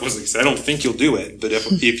 Mr. Huff was like, I don't think you'll do it, but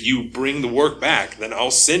if you bring the work back, then I'll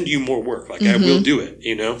send you more work. Like I will do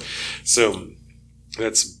it, So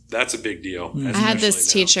that's a big deal. I had this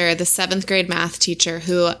teacher, the 7th grade math teacher,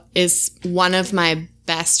 who is one of my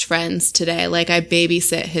best friends today. Like I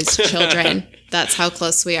babysit his children. That's how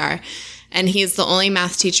close we are. And he's the only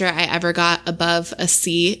math teacher I ever got above a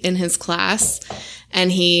C in his class. And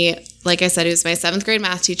he, like I said, he was my 7th grade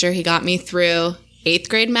math teacher. He got me through 8th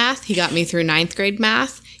grade math. He got me through 9th grade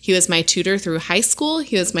math. He was my tutor through high school.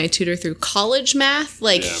 He was my tutor through college math.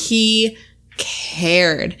 Like he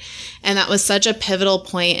cared. And that was such a pivotal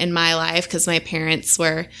point in my life because my parents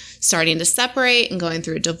were starting to separate and going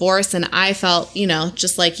through a divorce. And I felt,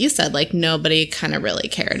 just like you said, like nobody kind of really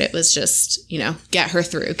cared. It was just, get her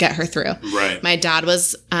through. Right. My dad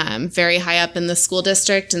was very high up in the school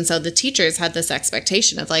district. And so the teachers had this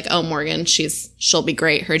expectation of like, oh, Morgan, she'll be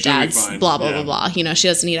great. Her dad's blah, blah, blah, blah. She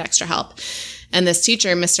doesn't need extra help. And this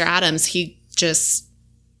teacher, Mr. Adams, he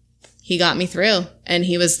got me through. And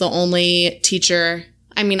he was the only teacher.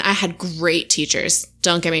 I mean, I had great teachers.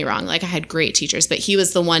 Don't get me wrong. Like I had great teachers, but he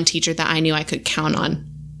was the one teacher that I knew I could count on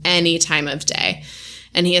any time of day.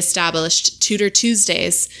 And he established Tutor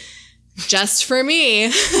Tuesdays just for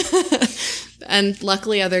me. And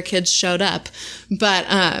luckily other kids showed up. But,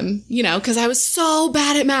 because I was so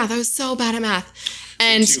bad at math.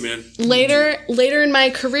 And later in my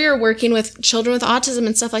career working with children with autism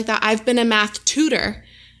and stuff like that, I've been a math tutor.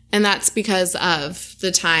 And that's because of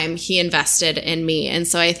the time he invested in me. And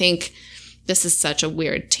so I think this is such a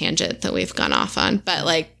weird tangent that we've gone off on. But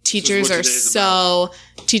like teachers are so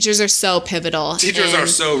pivotal. Teachers are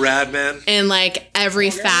so rad, man. In like every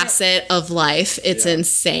facet of life. It's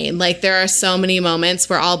insane. Like there are so many moments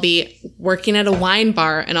where I'll be working at a wine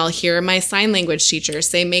bar and I'll hear my sign language teacher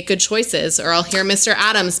say make good choices, or I'll hear Mr.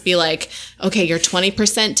 Adams be like, okay, your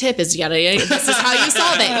 20% tip is yada yada. This is how you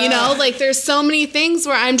solve it. Like there's so many things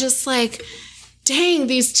where I'm just like, dang,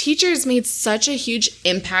 these teachers made such a huge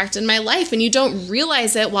impact in my life. And you don't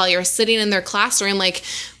realize it while you're sitting in their classroom. Like,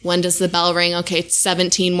 when does the bell ring? Okay,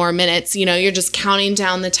 17 more minutes. You're just counting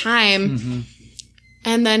down the time. Mm-hmm.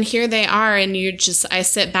 And then here they are. And I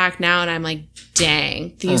sit back now and I'm like,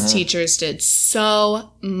 dang, these teachers did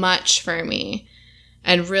so much for me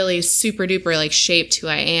and really super duper like shaped who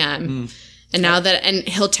I am. Mm. And now and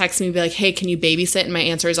he'll text me and be like, hey, can you babysit? And my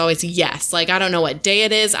answer is always yes. Like, I don't know what day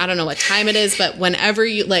it is. I don't know what time it is. But whenever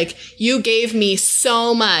you gave me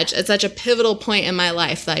so much at such a pivotal point in my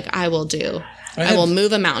life, like I will do. I will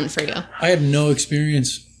move a mountain for you. I had no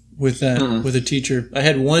experience with that, with a teacher. I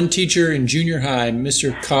had one teacher in junior high,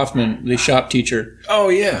 Mr. Kaufman, the shop teacher. Oh,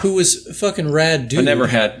 yeah. Who was a fucking rad dude. I never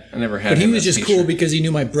had. But he was just cool because he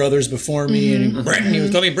knew my brothers before me. And Brenton, he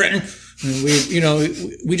was calling me Brenton. And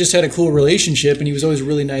we just had a cool relationship, and he was always a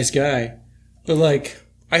really nice guy. But like,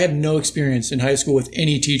 I had no experience in high school with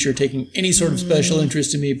any teacher taking any sort of special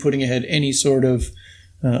interest in me, putting ahead any sort of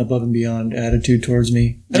above and beyond attitude towards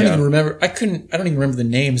me. I don't even remember. I don't even remember the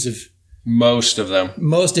names of most of them.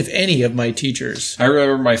 Most, if any, of my teachers. I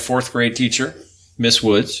remember my 4th grade teacher, Miss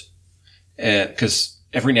Woods, because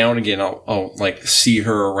every now and again I'll like see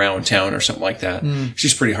her around town or something like that.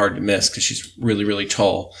 She's pretty hard to miss because she's really, really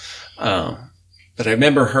tall. But I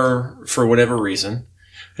remember her for whatever reason,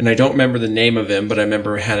 and I don't remember the name of him, but I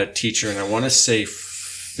remember I had a teacher, and I want to say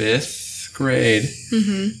 5th grade.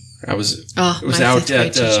 Mm-hmm. It was out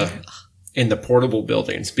at in the portable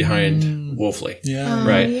buildings behind Wolfley. Yeah.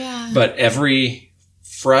 Right. Yeah. But every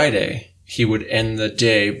Friday, he would end the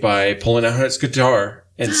day by pulling out his guitar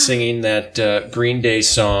and singing that Green Day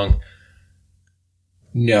song.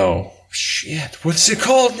 No. Shit. What's it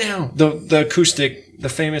called now? The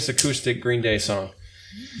famous acoustic Green Day song.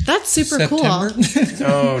 That's super cool.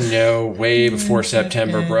 Oh, no. Way before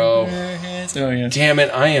September, bro. Oh, yeah. Damn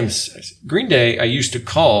it. Green Day, I used to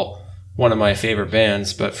call one of my favorite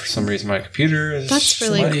bands, but for some reason my computer is... That's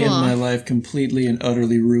really Somebody cool. in my life completely and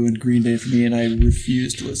utterly ruined Green Day for me, and I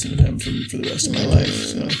refuse to listen to them for the rest of my life.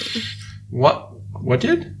 So. What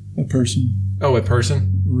did? A person Oh, a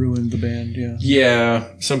person? ruined the band, yeah. Yeah,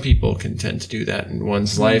 some people can tend to do that in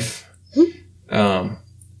one's life.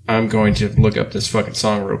 I'm going to look up this fucking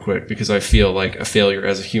song real quick because I feel like a failure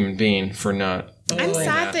as a human being for not... I'm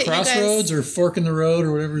sad that Crossroads you guys... or Fork in the Road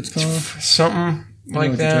or whatever it's called. Something like what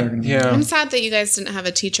you're that. talking about. Yeah. I'm sad that you guys didn't have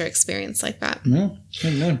a teacher experience like that. No,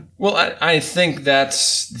 none. Well, I think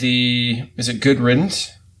that's the... Is it Good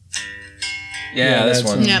Riddance? Yeah, this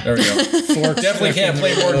that's one. Yep. There we go. Fork Definitely can't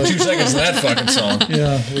play more than 2 seconds of that fucking song.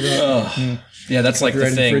 Yeah, without Yeah, that's like the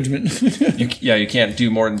right thing. infringement. You can't do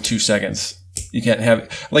more than 2 seconds. You can't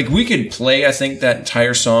have... Like, we could play, I think, that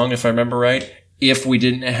entire song, if I remember right, if we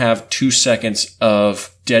didn't have 2 seconds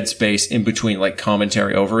of dead space in between, like,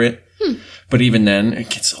 commentary over it. But even then, it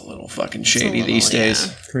gets a little fucking shady these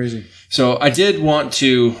days. Crazy. So I did want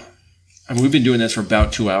to... I mean, we've been doing this for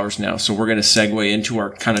about 2 hours now, so we're going to segue into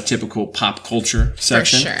our kind of typical pop culture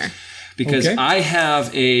section. For sure. Because Okay. I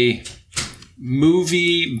have a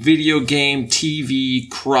movie, video game, TV,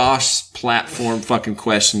 cross-platform fucking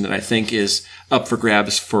question that I think is up for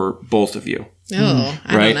grabs for both of you. Oh,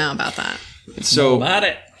 I Right. don't know about that. So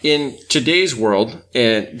it. in today's world,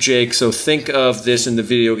 and Jake, so think of this in the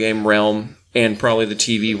video game realm and probably the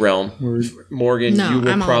TV realm. Morgan, No, you will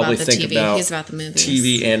I'm all probably about the think TV. about He's about the movies.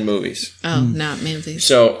 TV and movies. Oh, not movies.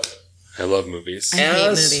 So I love movies. I hate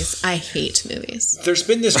as- movies. I hate movies. there's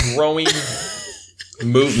been this growing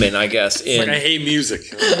movement, I guess, in I hate music.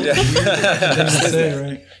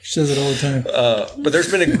 Right. She says it all the time. but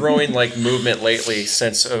there's been a growing like movement lately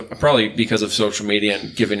since probably because of social media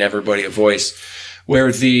and giving everybody a voice,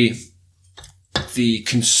 where the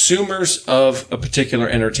consumers of a particular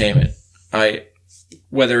entertainment,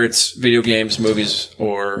 whether it's video games, movies,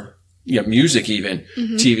 or music, even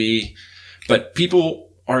TV, but people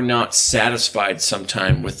are not satisfied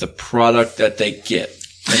sometimes with the product that they get.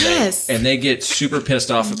 Yes. And they get super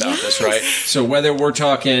pissed off about this, right? So whether we're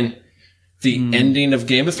talking the ending of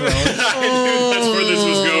Game of Thrones, That's where this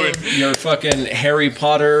was going. your fucking Harry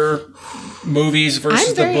Potter movies versus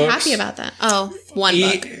I'm very the books, happy about that. Oh, one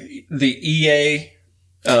book. the EA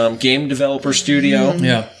game developer studio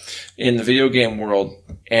Yeah. in the video game world,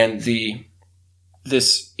 and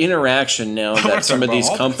this interaction now that some of these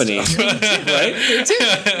companies,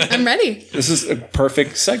 right? I'm ready. This is a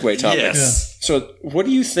perfect segue topic. Yes. So, what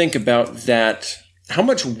do you think about that? How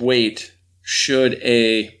much weight should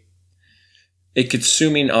a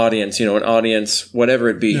consuming audience, an audience, whatever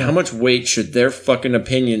it be, how much weight should their fucking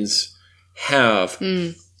opinions have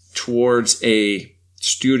towards a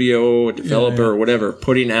studio, developer, or whatever,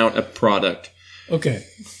 putting out a product? Okay.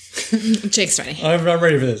 Jake's ready. I'm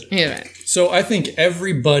ready for this. You're right. So I think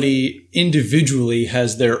everybody individually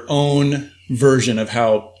has their own version of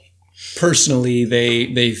how personally they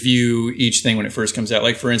view each thing when it first comes out.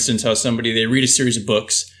 Like, for instance, how they read a series of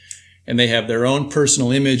books and they have their own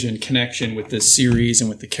personal image and connection with this series and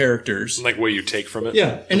with the characters. Like what you take from it.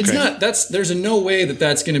 Yeah, and it's not, there's no way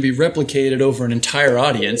that's going to be replicated over an entire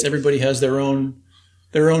audience. Everybody has their own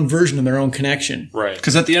version and their own connection. Right.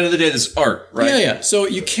 Because at the end of the day, this is art, right? Yeah. So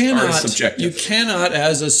you cannot, subjective.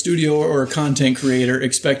 as a studio or a content creator,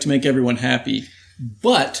 expect to make everyone happy.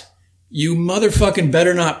 But you motherfucking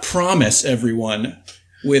better not promise everyone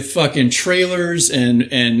with fucking trailers and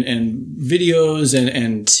videos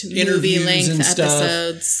and Movie interviews length and stuff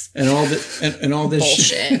episodes. and all this and all this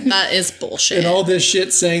shit. Bullshit. That is bullshit. And all this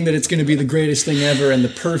shit saying that it's going to be the greatest thing ever and the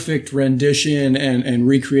perfect rendition and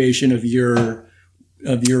recreation of your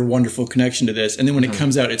wonderful connection to this. And then when it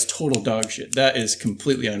comes out, it's total dog shit. That is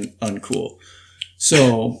completely uncool.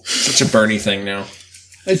 So Such a Bernie thing now.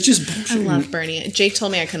 it's just I love Bernie. Jake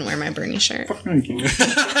told me I couldn't wear my Bernie shirt. Thank you. He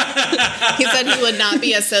said he would not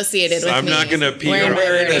be associated with I'm me. not gonna pee wearing on my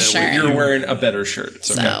it. Bernie shirt. You're wearing a better shirt.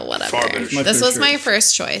 It's okay. So whatever. Far better shirt. This was shirt. my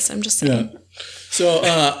first choice. I'm just saying. Yeah. So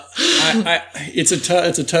it's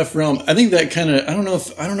a tough realm. I think that kind of I don't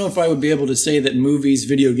know if I would be able to say that movies,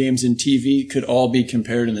 video games, and TV could all be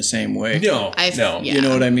compared in the same way. No, Yeah, You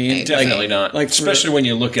know what I mean? I agree. definitely not. Like Especially when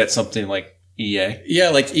you look at something like EA. Yeah,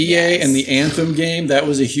 like EA and the Anthem game. That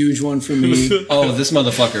was a huge one for me. Oh, this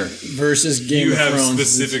motherfucker. Versus Game You of have Thrones.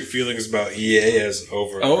 specific feelings about EA as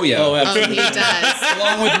over. Oh, yeah. Oh, Oh, absolutely. he does.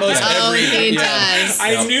 Along with most Oh, every. he yeah. does.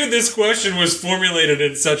 I knew this question was formulated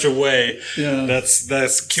in such a way. Yeah. That's.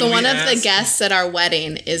 So one of the guests at our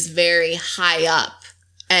wedding is very high up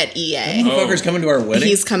at EA. Motherfucker's coming to our wedding.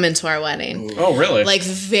 He's coming to our wedding. Oh, really? Like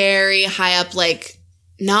very high up, like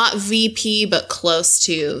not VP, but close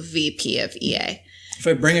to VP of EA. If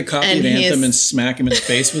I bring a copy And of Anthem his- and smack him in the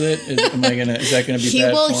face with it, is that going to be He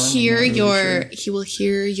bad will form? hear I'm not really your. sure. He will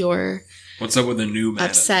hear your What's up with the new Madden?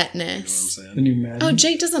 upsetness. The new Madden. Oh,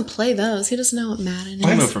 Jake doesn't play those. He doesn't know what Madden is.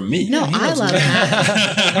 I know from me. No, I love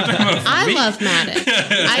Madden. I love Madden.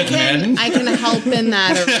 I can help in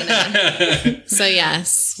that arena. So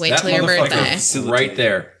yes, wait That till your birthday. motherfucker right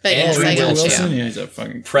there. But yes, Andrew I got Wilson, you. Yeah, he's a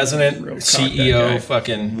fucking President, real cock, CEO, that guy.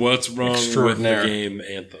 fucking. What's wrong with the Extraordinaire. game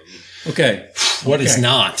Anthem? Okay, What is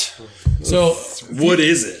not? so What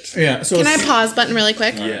is it? yeah, so Can I pause button really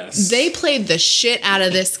quick? Yes. They played the shit out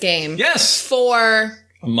of this game Yes. for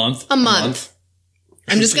a month. a month.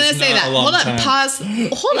 I'm just going to say not that. a long Hold on. time. Pause.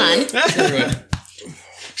 Hold on.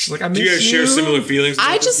 She's like, I Do you guys share similar feelings?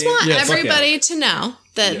 I about this just game? want Yeah, fuck everybody to know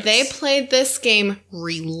that Yes. they played this game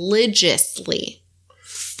religiously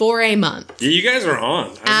for a month. Yeah, you guys are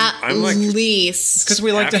on. At I'm like. least. because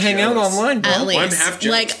we like to half hang out jealous. online, bro. At least. I'm half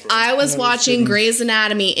jealous, like, bro. I was watching Grey's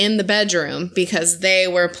Anatomy in the bedroom because they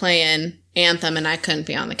were playing Anthem and I couldn't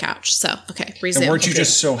be on the couch. So, okay, resume. And weren't you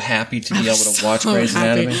just so happy to be able to watch Grey's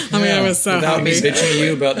happy. Anatomy? I mean, I was so Without me happy. bitching to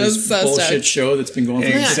you about I was this so bullshit stoked. show that's been going for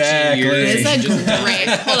 15 Exactly. years. It's a great.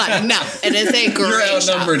 Hold on. No, it is a You're great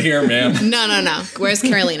show. outnumbered here, man. No. Where's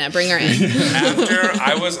Carolina? Bring her in. After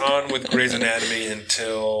I was on with Grey's Anatomy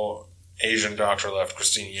until Asian doctor left,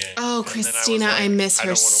 Christina Yang. Oh, And then I was Christina, like, I miss I her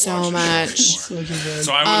don't so wanna watch much. this show anymore.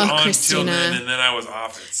 So I Oh, was on Christina. till then, and then I was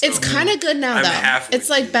off it. So. It's kind of good now, I'm though. halfway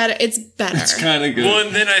It's like better. It's better. Kind of good. Well,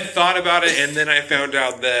 and then I thought about it, and then I found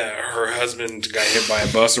out that her husband got hit by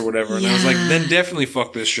a bus or whatever, and I was like, Yeah. then definitely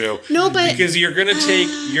fuck this show. No, but- because you're gonna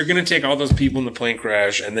take all those people in the plane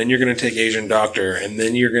crash, and then you're gonna take Asian doctor, and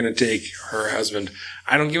then you're gonna take her husband.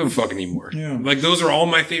 I don't give a fuck anymore. Yeah. Like those are all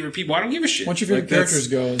my favorite people. I don't give a shit. Once your favorite Like, that's characters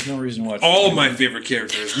go, there's no reason to watch all of my favorite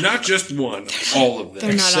characters, not just one, all of them.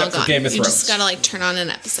 They're not all Except for gone. Game of You just Thrones. gotta like turn on an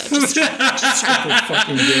episode. Just try. Just try.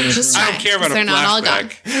 fucking Game of Just Thrones. try. I don't care about 'Cause a they're not all gone.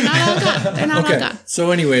 flashback. They're not all gone. They're not all Okay, gone.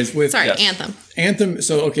 so anyways, with Sorry, Yes. Anthem.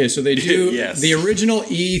 So they do Yes. the original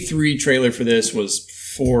E3 trailer for this was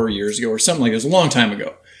 4 years ago or something like this, a long time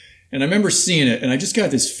ago. And I remember seeing it, and I just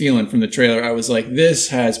got this feeling from the trailer. I was like, "This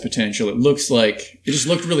has potential." It just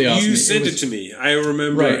looked really awesome. You sent was- it to me. I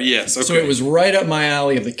remember. Right. Yes. Okay. So it was right up my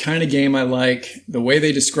alley of the kind of game I like, the way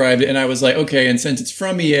they described it, and I was like, okay. And since it's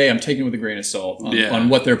from EA, I'm taking it with a grain of salt on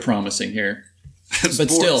what they're promising here. Sports.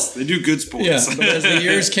 but still. They do good sports. Yeah, but as the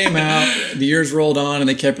years came out, the years rolled on, and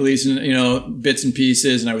they kept releasing, bits and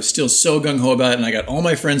pieces, and I was still so gung ho about it, and I got all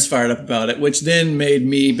my friends fired up about it, which then made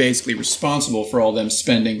me basically responsible for all them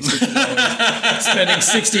spending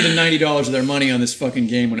 $60 to $90 of their money on this fucking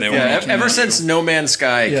game when it Yeah, finally came ever out. since No Man's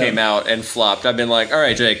Sky Yeah. came out and flopped, I've been like, all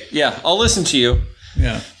right, Jake, yeah, I'll listen to you,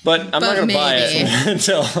 Yeah. but I'm not going to buy maybe. it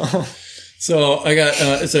until. So I got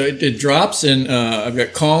it drops, and I've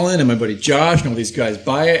got Colin and my buddy Josh and all these guys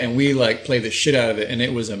buy it, and we like play the shit out of it, and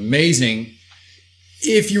it was amazing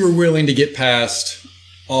if you were willing to get past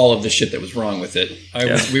all of the shit that was wrong with it.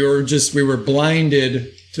 We were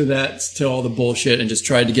blinded to all the bullshit and just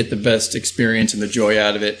tried to get the best experience and the joy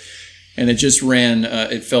out of it, and it just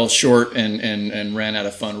it fell short and ran out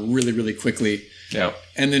of fun really, really quickly. Yeah.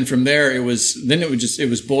 And then from there, it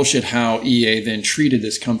was bullshit how EA then treated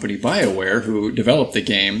this company BioWare, who developed the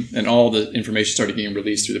game, and all the information started getting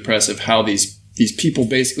released through the press of how these people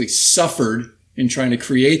basically suffered in trying to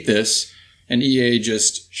create this, and EA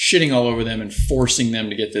just shitting all over them and forcing them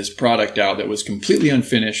to get this product out that was completely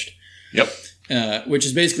unfinished. Yep. Which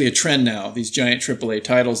is basically a trend now. These giant AAA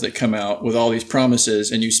titles that come out with all these promises,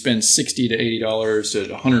 and you spend $60 to $80 to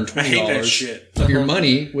 $120 I hate that shit. of your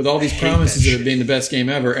money with all these promises of it being the best game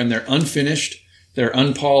ever, and they're unfinished, they're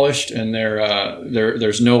unpolished, and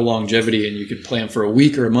there's no longevity, and you could play them for a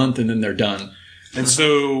week or a month, and then they're done. And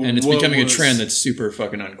so, And it's what becoming a was- trend that's super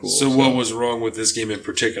fucking uncool. So, what was wrong with this game in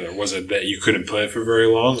particular? Was it that you couldn't play it for very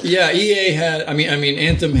long? Yeah, EA had. I mean,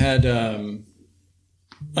 Anthem had an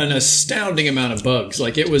astounding amount of bugs.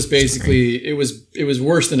 Like it was basically, it was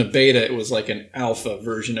worse than a beta. It was like an alpha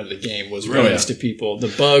version of the game was released to people.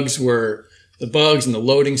 The bugs and the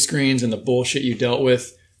loading screens and the bullshit you dealt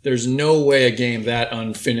with. There's no way a game that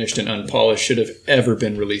unfinished and unpolished should have ever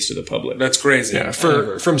been released to the public. That's crazy. Yeah.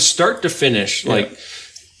 From start to finish, like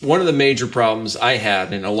one of the major problems I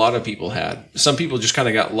had, and a lot of people had, some people just kind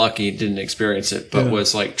of got lucky, didn't experience it, but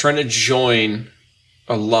was like trying to join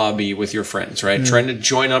a lobby with your friends, right? Trying to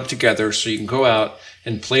join up together so you can go out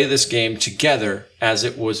and play this game together as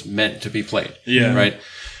it was meant to be played. Yeah. Right?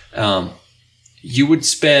 You would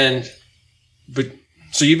spend,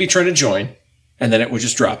 so you'd be trying to join, and then it would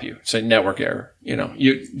just drop you. Say network error. You know,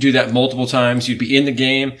 you do that multiple times. You'd be in the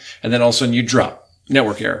game, and then all of a sudden you'd drop.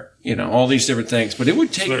 Network error. You know, all these different things. But it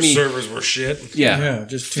would take their servers were shit. Yeah.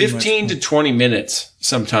 Just 15 to 20 minutes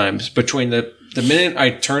sometimes between the minute I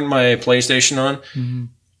turned my PlayStation on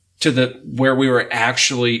to where we were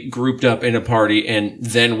actually grouped up in a party, and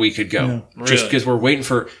then we could go. Yeah. Just because we're waiting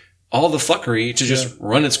for all the fuckery to just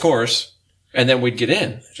run its course, and then we'd get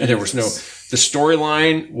in. Jesus. And there was the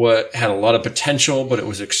storyline had a lot of potential, but it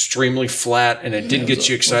was extremely flat, and it didn't get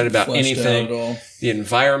you excited about anything. The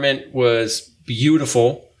environment was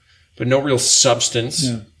beautiful, but no real substance.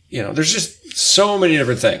 Yeah. You know, there's just so many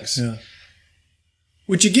different things. Yeah.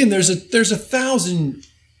 Which again, there's 1,000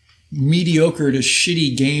 mediocre to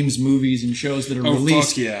shitty games, movies, and shows that are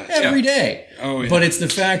released every day. Oh, yeah. But it's the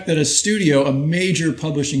fact that a major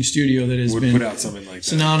publishing studio that has been put out something like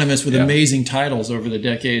synonymous with amazing titles over the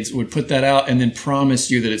decades would put that out and then promise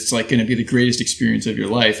you that it's like going to be the greatest experience of your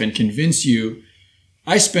life and convince you.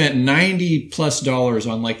 I spent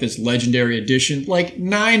 $90+ on like this legendary edition, like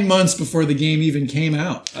 9 months before the game even came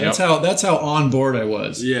out. That's how on board I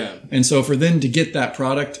was. Yeah. And so for them to get that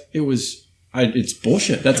product, it's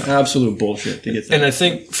bullshit. That's absolute bullshit to get that. And I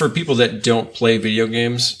think for people that don't play video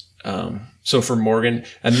games, so for Morgan,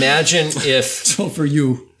 imagine if... So for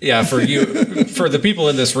you. Yeah, for you. For the people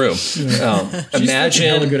in this room. Imagine... She's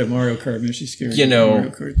hella good at Mario Kart, man. She's scared. You know... Mario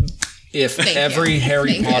Kart, though. If every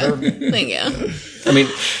Harry Potter... Thank you. I mean,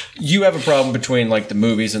 you have a problem between like the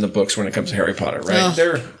movies and the books when it comes to Harry Potter, right?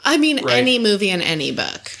 Any movie and any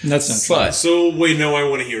book. That's not true. So, wait, no, I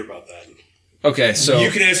want to hear about that. Okay, so...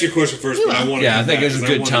 You can ask your question first, but I want to I think it's a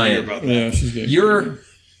good time. Yeah, she's good.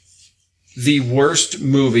 The worst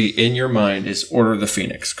movie in your mind is Order of the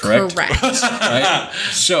Phoenix, correct? Correct. Right?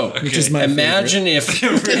 So, which is my imagine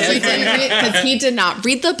favorite. Because he did not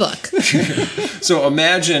read the book. So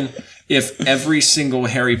imagine if every single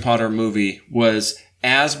Harry Potter movie was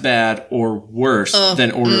as bad or worse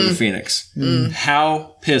than Order of the Phoenix.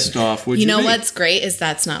 How pissed off would you be? You know what's great is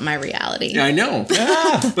that's not my reality. I know.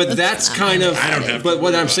 But that's kind of... But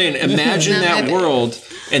what I'm saying, imagine that world,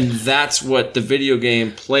 and that's what the video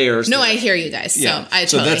game players... No, I hear you guys. So I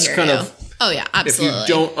totally hear you. Oh, yeah, absolutely. If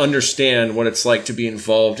you don't understand what it's like to be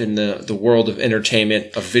involved in the world of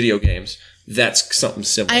entertainment, of video games, that's something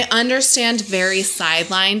similar. I understand very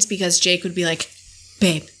sidelined because Jake would be like,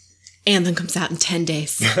 babe, Anthem comes out in 10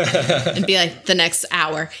 days. And be like, the next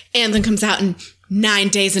hour. Anthem comes out in 9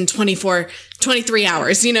 days and 23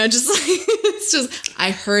 hours. You know, just like, it's just, I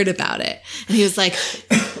heard about it. And he was like,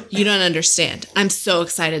 you don't understand. I'm so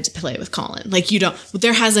excited to play with Colin. Like,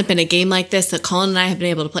 there hasn't been a game like this that Colin and I have been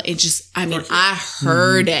able to play. It just, I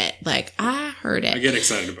heard it. Like, I heard it. I get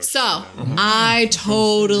excited about it. So, I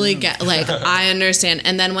totally get, like, I understand.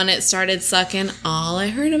 And then when it started sucking, all I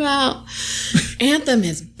heard about Anthem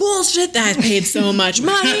is bullshit. That I paid so much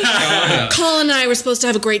money. Colin and I were supposed to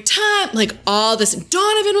have a great time. Like, all this.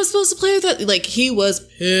 Donovan was supposed to play with it. Like, he was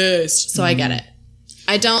pissed. So, I get it.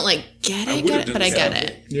 I don't get it, but I get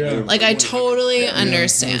it. Yeah. Like, I totally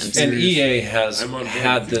understand. And EA has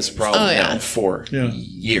had this problem now for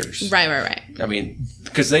years. Right. I mean,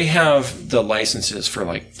 because they have the licenses for,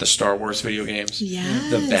 like, the Star Wars video games,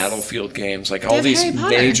 the Battlefield games, like all these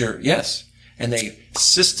major... Yes. And they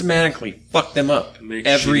systematically fuck them up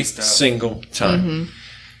every single time.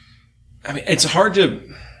 I mean, it's hard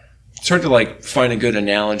to like find a good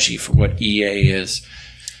analogy for what EA is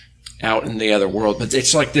out in the other world, but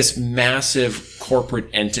it's like this massive corporate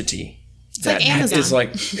entity like Amazon. Is like,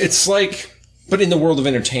 it's like, but in the world of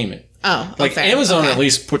entertainment. Like Amazon at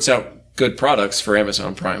least puts out good products for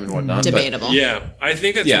Amazon Prime and whatnot. Debatable. But, yeah, I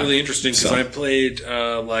think that's really interesting because I played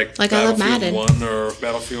like Battlefield 1 or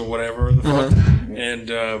Battlefield whatever,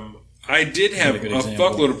 and I did have a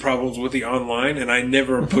fuckload of problems with the online, and I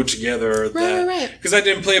never put together that because I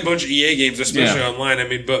didn't play a bunch of EA games, especially online. I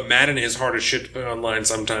mean, but Madden is hard as shit to put online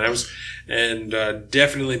sometimes, and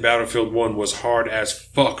definitely Battlefield 1 was hard as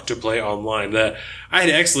fuck to play online. I had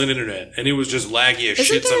excellent internet, and it was just laggy as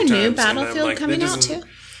shit sometimes. Isn't there a new Battlefield coming out too?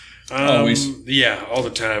 Always. Yeah, all the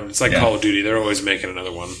time. It's like Call of Duty. They're always making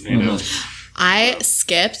another one, you know. I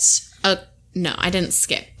skipped no, I didn't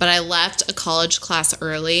skip, but I left a college class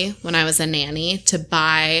early when I was a nanny to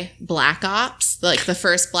buy Black Ops, like the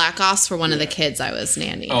first Black Ops for one of the kids I was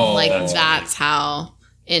nannying. That's how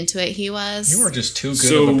into it he was. You are just too good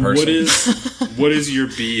So of a person. what is your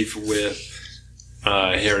beef with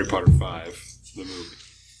Harry Potter 5, the movie?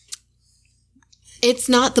 It's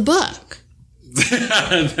not the book.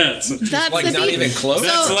 That's like the not beef. even close?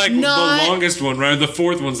 That's So like not- the longest one, right? The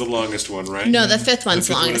fourth one's the longest one, right? No, the fifth one's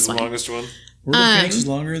The the fifth longest one one. is the longest one. Order of Phoenix is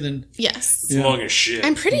longer than. Yes. It's long as shit.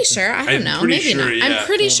 I'm pretty sure. I don't I'm know. pretty Maybe sure, not. yeah. I'm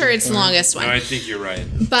pretty sure it's the longest one. No, I think you're right.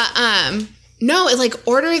 But no, it like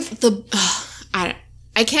order the.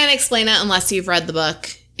 I can't explain it unless you've read the book.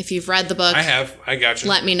 If you've read the book, I have. I got you.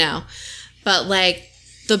 let me know. But like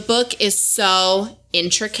the book is so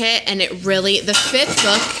intricate, and it really the fifth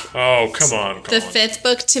book. Oh, come on. The fifth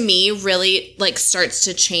book to me really like starts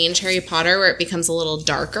to change Harry Potter, where it becomes a little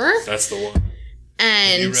darker. That's the one.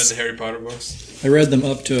 And You read the Harry Potter books? I read them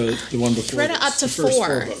up to the one before. read it up to the first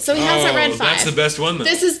 4. books. So he hasn't read 5. That's the best one, though.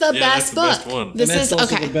 This is the Yeah, best book. That's the best one. This And that's is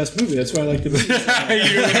also okay. the best movie. That's why I like the movie.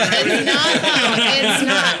 It's not. No, it's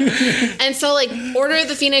not. And so, like, Order of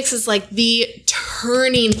the Phoenix is like the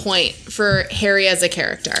turning point for Harry as a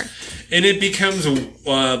character. And it becomes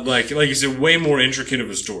like you said, way more intricate of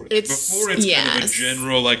a story. Before it's kind of a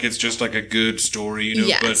general, like it's just like a good story, you know.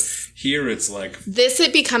 Yes. But here it's like,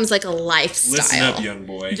 It becomes like a lifestyle. listen up, young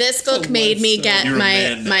boy. This book made me get You're a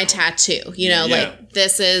man my now. tattoo. You know, Yeah. like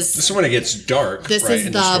this is when it gets dark. this right, is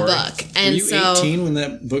in the story. book. Were And you so 18 when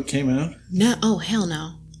that book came out? no, oh hell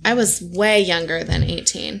no. I was way younger than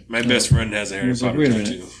 18. My best friend has a Harry was like, Potter wait a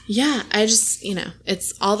minute. tattoo. Yeah, I just,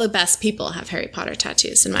 it's all the best people have Harry Potter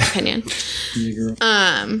tattoos, in my opinion. Yeah, girl.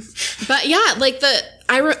 But yeah, like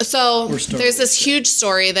so Star there's this huge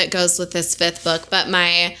story that goes with this fifth book, but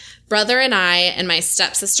my brother and I and my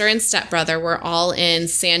stepsister and stepbrother were all in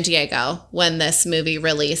San Diego when this movie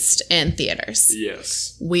released in theaters.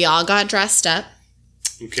 Yes. We all got dressed up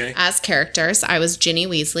Okay. as characters. I was Ginny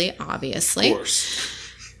Weasley, obviously. Of course.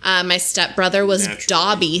 My stepbrother was Naturally.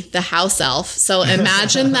 Dobby, the house elf. So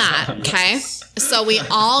imagine that, okay? So we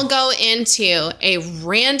all go into a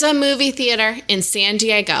random movie theater in San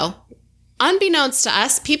Diego. Unbeknownst to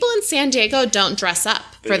us, people in San Diego don't dress up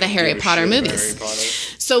for the Harry Potter movies.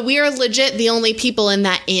 So we are legit the only people in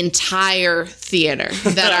that entire theater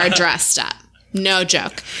that are dressed up. No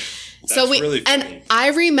joke. So we really and funny. I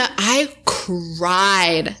remember I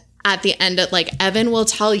cried at the end of, like, Evan will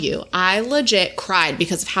tell you, I legit cried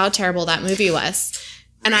because of how terrible that movie was.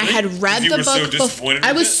 And I had read You the were so book before. disappointed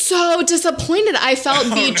I with was it? so disappointed. I felt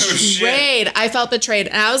no betrayed. shit. I felt betrayed.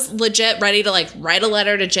 And I was legit ready to, like, write a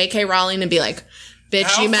letter to J.K. Rowling and be like, bitch,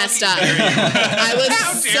 How you messed up. fucking dare you? I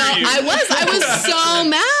was dare you? I was so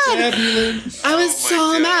mad. I was so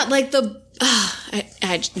God. mad. Like the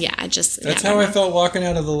That's how I felt walking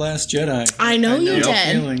out of The Last Jedi. I know you that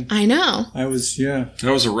did. feeling. I know. I was, yeah.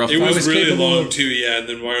 That was a rough. It I was, was really capable long of- too, yeah. And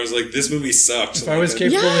then I was like, "This movie sucks." If I was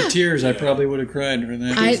capable Yeah. of tears, I probably would have cried for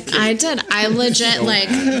that. I did. I legit like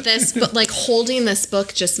this, but like holding this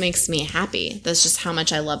book just makes me happy. That's just how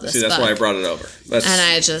much I love this See, that's book. why I brought it over. That's and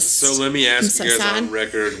I just So let me ask I'm you so guys sad. on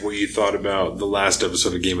record what you thought about the last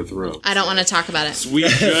episode of Game of Thrones. I don't want to talk about it.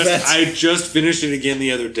 I just finished it again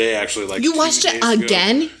the other day. Actually, like You 2 watched it days ago.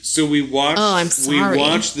 again? So we watched. Oh, I'm sorry. We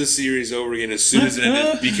watched the series over again as soon as it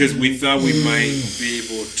ended because we thought we might be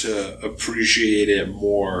able to appreciate it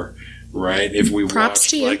more, right? If we Props watched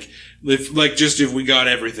to you. if we got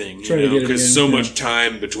everything, you Try to know, get it because in, so yeah. much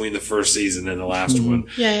time between the first season and the last one.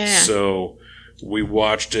 Yeah. So we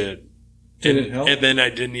watched it. Did and, it help? and then I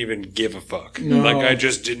didn't even give a fuck. No. Like I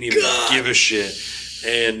just didn't even give a shit.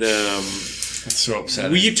 And That's so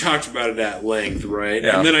upsetting. we talked about it at length, right?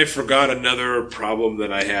 Yeah. And then I forgot another problem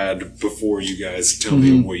that I had before you guys tell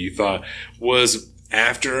me what you thought was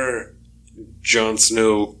after Jon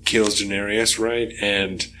Snow kills Daenerys, right?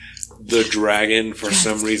 And the dragon for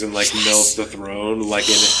some reason like melts the throne, like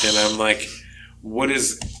and I'm like, what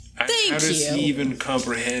is? How does you. he even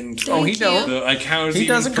comprehend? Oh, he don't. Like how does He he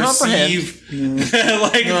even doesn't comprehend. perceive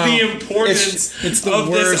like the importance it's the of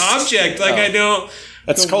worst. this object? Like I don't.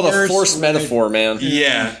 That's the called a worst forced way- metaphor, man.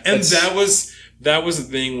 Yeah, and That's- that was the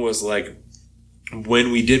thing was like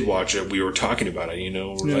when we did watch it, we were talking about it. You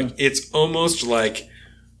know, we're like it's almost like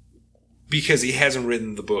because he hasn't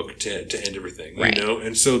written the book to end everything, Right. you know,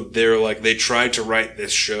 and so they're like they tried to write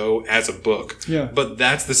this show as a book. Yeah. But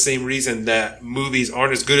that's the same reason that movies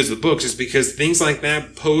aren't as good as the books, is because things like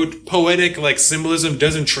that poetic like symbolism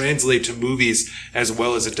doesn't translate to movies as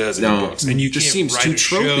well as it does in No. books, and you Just can't seems write too a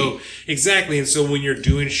show. tropey. Exactly. And so when you're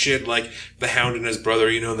doing shit like the Hound and his brother,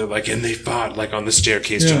 you know, and they're like, and they fought like on the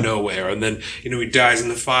staircase Yeah. to nowhere. And then, you know, he dies in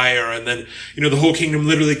the fire. And then, you know, the whole kingdom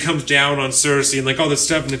literally comes down on Cersei and like all this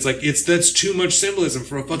stuff. And it's like, that's that's too much symbolism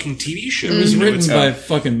for a fucking TV show. It was written by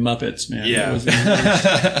fucking Muppets, man. Yeah.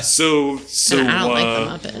 So And I don't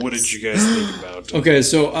like the Muppets. what did you guys think about? Okay,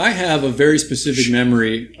 so I have a very specific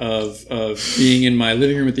memory of being in my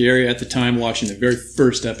living room at the area at the time watching the very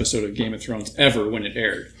first episode of Game of Thrones ever when it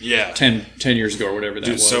aired. Yeah. 10 years ago or whatever that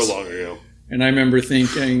was. So long ago. And I remember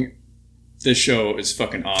thinking, this show is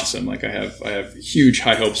fucking awesome. Like, I have huge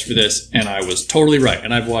high hopes for this, and I was totally right.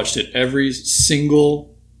 And I've watched it every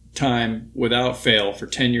single time without fail for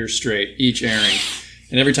 10 years straight, each airing.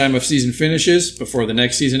 And every time a season finishes, before the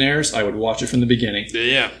next season airs, I would watch it from the beginning.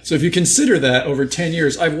 Yeah. So if you consider that over 10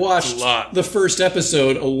 years, I've watched A lot. the first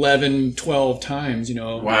episode 11, 12 times, you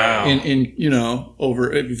know. Wow. In you know,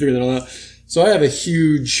 over, if you figure that all out. So I have a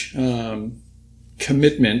huge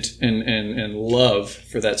commitment and love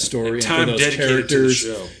for that story and for Time those dedicated to the characters.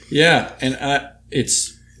 show. Yeah, and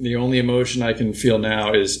it's the only emotion I can feel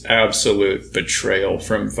now is absolute betrayal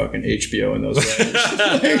from fucking HBO and those writers.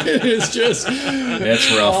 Like, it is just That's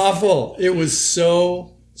rough. awful. It was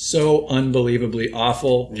so unbelievably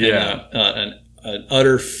awful. Yeah. And, an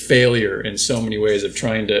utter failure in so many ways of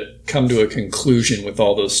trying to come to a conclusion with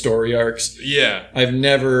all those story arcs. Yeah. I've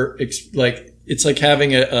never it's like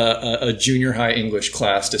having a junior high English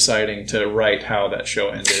class deciding to write how that show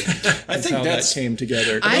ended. I think how that came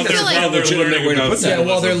together. I feel like legitimate way to put that. Yeah,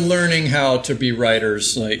 well, they're learning how to be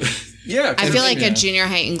writers. Like, Yeah. I feel like a junior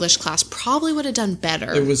high English class probably would have done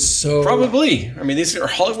better. it was so Probably. I mean, these are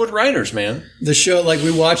Hollywood writers, man. the show. Like, we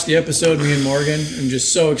watched the episode, me and Morgan. I'm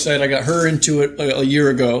just so excited. I got her into it a year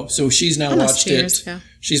ago, so she's now Almost watched 2 years it. ago.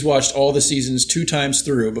 She's watched all the seasons 2 times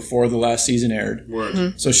through before the last season aired.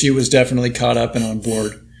 Word. So she was definitely caught up and on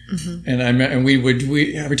board. And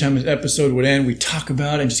we every time an episode would end, we'd talk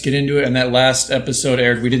about it and just get into it. And that last episode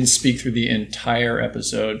aired, we didn't speak through the entire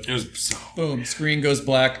episode. It was so. Boom, screen goes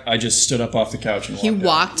black. I just stood up off the couch and walked He out.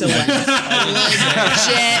 walked away.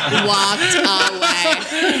 Legit walked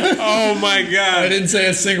away. Oh my I god. didn't say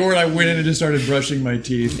a single word. I went in and just started brushing my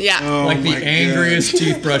teeth. Yeah. Like the angriest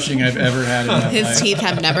teeth brushing I've ever had in my life. His teeth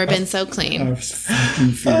have never been so I clean. was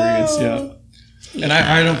fucking furious, yeah. And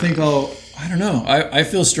I don't think I don't know. I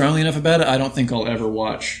feel strongly enough about it. I don't think I'll ever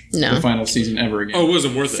watch No. the final season ever again. Oh, it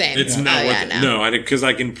wasn't worth Same. it. It's Yeah. not Oh, worth yeah, it. no. No, because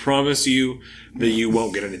I can promise you that you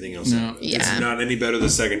won't get anything else. No. Yeah. It's not any better the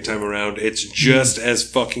second time around. It's just as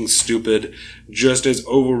fucking stupid, just as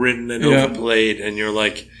overwritten and Yeah. overplayed, and you're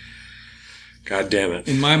like, God damn it.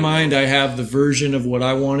 In my mind, I have the version of what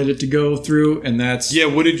I wanted it to go through, and that's Yeah,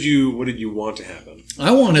 what did you want to happen?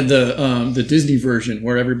 I wanted the Disney version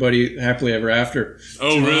where everybody happily ever after.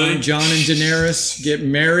 Oh, really? John and Daenerys get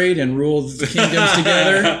married and rule the kingdoms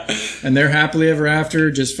together, and they're happily ever after,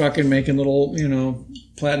 just fucking making little,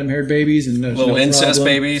 platinum haired babies and there's Little no incest problem.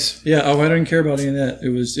 babies. Yeah. Oh, I didn't care about any of that. It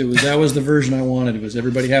was that was the version I wanted. It was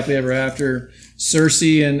everybody happily ever after.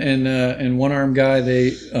 Cersei and one armed guy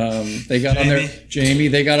they got on their Jamie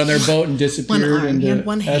they got on their boat and disappeared One arm, into he had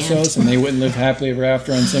one hand. Essos, and they wouldn't live happily ever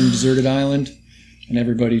after on some deserted island, and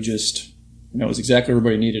everybody just it was exactly where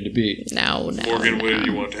everybody needed to be. No. Morgan, what did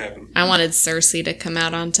you want to happen? I wanted Cersei to come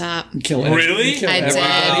out on top. Kill Really? kill I did.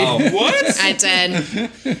 everybody. What? I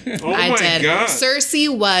did. Oh I my did. god. Cersei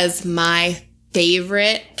was my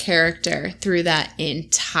favorite character through that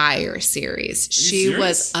entire series. She serious?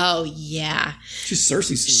 was, oh yeah. She's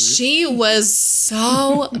Cersei. Serious. She was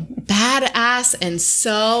so badass and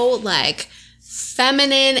so like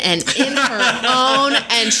feminine and in her own.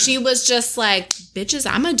 And she was just like, bitches,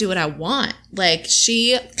 I'm gonna do what I want. Like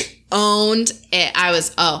she owned it. I was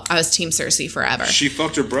team Cersei forever. She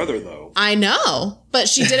fucked her brother, though. I know, but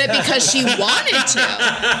she did it because she wanted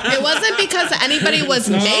to. It wasn't because anybody was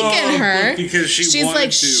making her. but because she's like,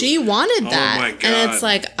 wanted to. she wanted that. my God. And it's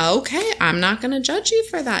like, okay, I'm not going to judge you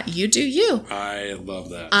for that. You do you. I love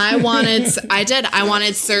that. I wanted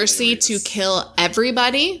Cersei to kill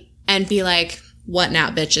everybody and be like, what now,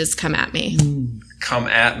 bitches? Come at me. Come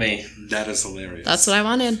at me. That is hilarious. That's what I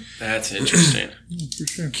wanted. That's interesting.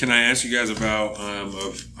 Can I ask you guys about?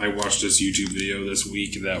 I watched this YouTube video this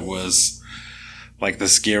week that was like the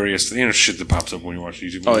scariest, shit that pops up when you watch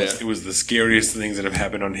YouTube. Oh, yeah. It was the scariest things that have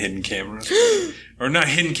happened on hidden cameras, or not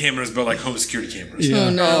hidden cameras, but like home security cameras. Yeah. Oh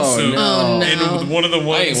no. So, Oh, no. And one of the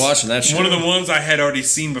ones I ain't watching that shit. One of the ones I had already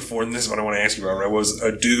seen before, and this is what I want to ask you about. Right, was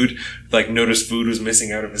a dude like noticed food was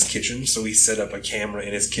missing out of his kitchen, so he set up a camera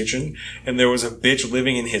in his kitchen, and there was a bitch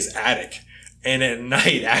living in his attic. And at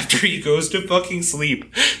night, after he goes to fucking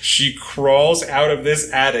sleep, she crawls out of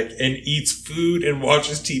this attic and eats food and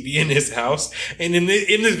watches TV in his house. And in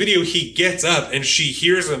this video, he gets up and she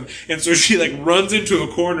hears him. And so she like runs into a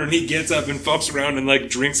corner and he gets up and fucks around and like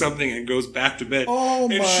drinks something and goes back to bed. Oh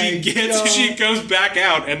and my she comes back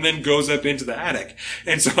out and then goes up into the attic.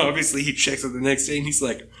 And so obviously he checks it the next day and he's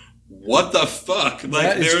like, what the fuck?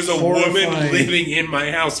 Like, there's a woman living in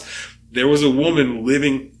my house. There was a woman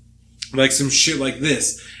living like some shit like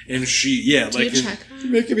this, and she, Do you check her?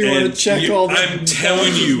 You're making me want to check all the I'm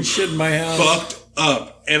telling you, shit in my house. fucked up.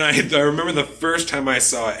 And I remember the first time I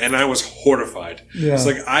saw it, and I was horrified. Yeah. It's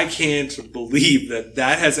like, I can't believe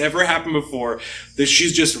that has ever happened before, that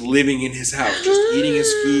she's just living in his house, just eating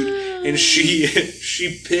his food, and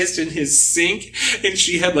she pissed in his sink, and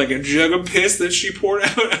she had like a jug of piss that she poured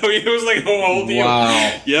out. I mean, it was like a whole deal.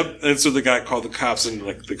 Wow. Yep. And so the guy called the cops, and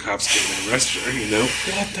like the cops came and arrested her, you know?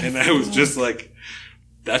 And I was just like,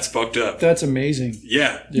 that's fucked up. That's amazing.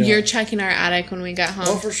 Yeah. You're checking our attic when we get home.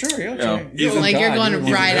 Oh, for sure. Yeah. Like you're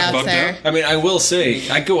going right up there. I mean, I will say,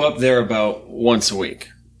 I go up there about once a week.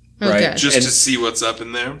 Okay. Right? Just And- to see what's up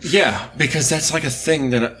in there. Yeah, because that's like a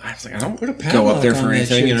thing that I was like, I don't Put a go up there padlock for on that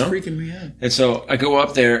anything, shit. you know? It's freaking me out. And so I go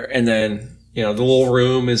up there, and then, you know, the little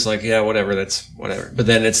room is like, yeah, whatever, that's whatever. But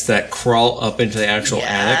then it's that crawl up into the actual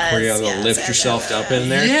attic where you have to lift yourself up in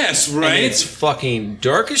there. Yes, right. And it's fucking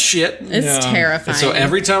dark as shit. It's terrifying. And so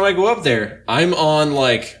every time I go up there, I'm on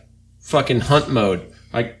like fucking hunt mode.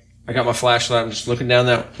 I got my flashlight. I'm just looking that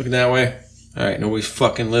way. All right, nobody's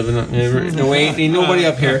fucking living. Ain't nobody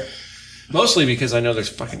up here. Mostly because I know there's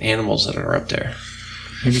fucking animals that are up there.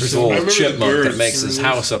 There's a I little remember the chipmunk that birds. makes his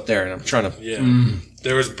house up there, and I'm trying to. Yeah.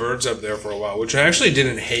 There was birds up there for a while, which I actually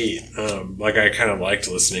didn't hate. Like, I kind of liked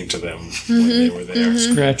listening to them when they were there.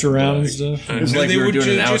 Scratch around and stuff. I was know like they we were would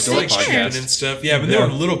doing an just, outdoor like, podcast. chirping and stuff. Yeah, but they were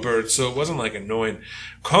little birds, so it wasn't like annoying.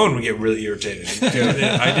 Colin would get really irritated.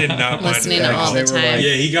 I did not mind Listening it at all all. the time.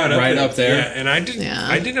 Yeah, he got up Right there. up there. Yeah, and I didn't. Yeah.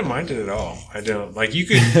 I didn't mind it at all. I don't like. You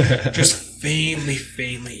could just faintly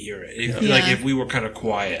hear it. If, Like if we were kind of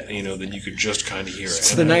quiet, you know, then you could just kind of hear it.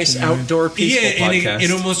 It's the nice outdoor peaceful Yeah, and podcast.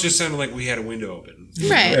 it almost just sounded like we had a window open.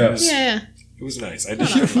 Right. Yes. Yeah. It was nice. I did.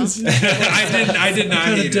 I did not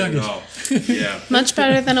hate it at all. Yeah, Much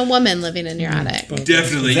better than a woman living in your attic.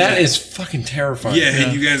 definitely. That is fucking terrifying. Yeah,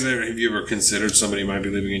 have you guys have you ever considered somebody might be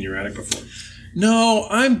living in your attic before? No,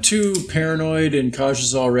 I'm too paranoid and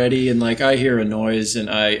cautious already, and like I hear a noise and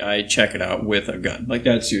I check it out with a gun. Like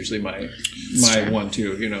that's usually my one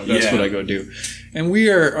too. You know, that's Yeah. what I go do. And we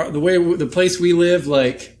are the place we live.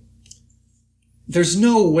 Like, there's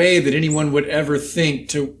no way that anyone would ever think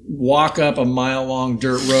to walk up a mile-long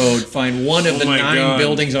dirt road, find one of the my 9 God.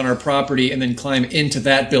 buildings on our property, and then climb into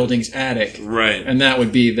that building's attic. Right. And that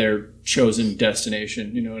would be their chosen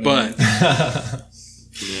destination. You know what I mean? But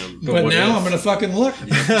But now I'm gonna fucking look. So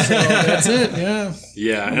that's it. Yeah.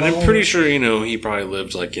 yeah, and I'm pretty sure he probably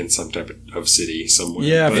lived like in some type of city somewhere.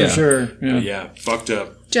 Yeah, but, for sure. Yeah. Yeah, fucked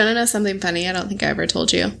up. Do you want to know something funny? I don't think I ever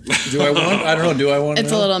told you. Do I want? I don't know. Do I want? It's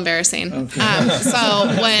to a know? little embarrassing.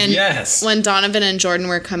 So when Donovan and Jordan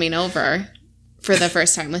were coming over for the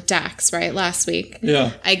first time with Dax, right, last week,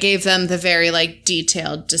 Yeah. I gave them the very like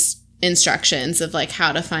detailed instructions of like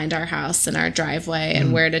how to find our house and our driveway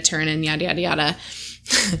and where to turn and yada yada yada.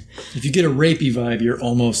 If you get a rapey vibe, you're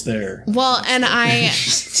almost there. Well, and I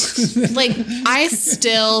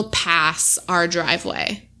still pass our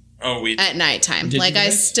driveway Oh, we at nighttime. Did Like you I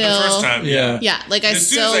guys? still, the first time. Yeah. yeah, like I As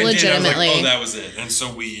soon still as I legitimately. did, I was like, oh, that was it. And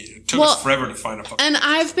so it took Well, us forever to find a fucking. And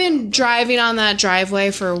I've been driving on that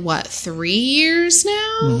driveway for 3 years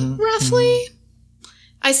now, roughly.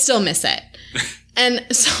 I still miss it. And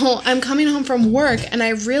so I'm coming home from work and I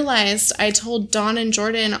realized I told Dawn and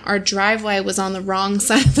Jordan our driveway was on the wrong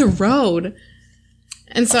side of the road.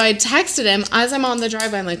 And so I texted him as I'm on the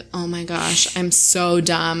driveway. I'm like, oh my gosh, I'm so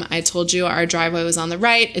dumb. I told you our driveway was on the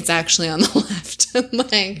right. It's actually on the left.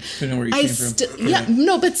 Like, I know where you came from. yeah,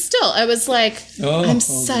 no, but still, I was like, Oh, I'm okay.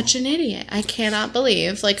 such an idiot. I cannot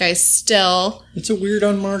believe. Like, I still. It's a weird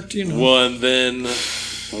unmarked, you know. Well, and then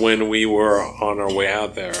when we were on our way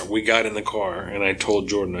out there, we got in the car and I told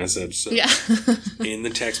Jordan, I said, so Yeah. in the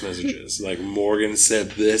text messages, like Morgan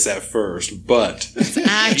said this at first, but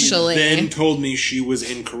Actually. then told me she was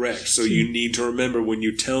incorrect. So you need to remember when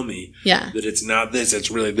you tell me Yeah. that it's not this, it's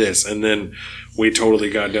really this. And then we totally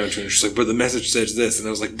got down to it. She's like, but the message says this. And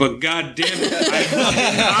I was like, but God damn it.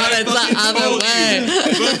 I It's the other told way.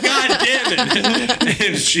 you, but God damn it.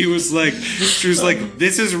 And she was like,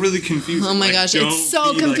 this is really confusing. Oh my I gosh, don't it's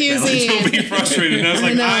so feel confusing. Don't be frustrated. And I was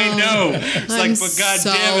like, I know. It's like, but God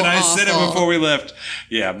damn it, I said it before we left.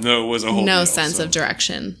 Yeah, no, it was a whole no deal, sense so. of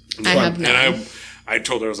direction. I have none. And I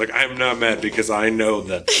told her, I was like, I'm not mad because I know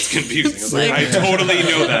that it's confusing. I was like, I totally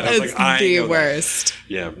know that. I was It's like, I the know worst. that.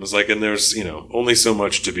 Yeah, it was like, and there's, only so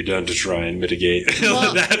much to be done to try and mitigate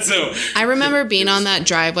that. So I remember being on that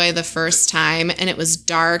driveway the first time and it was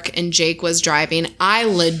dark and Jake was driving. I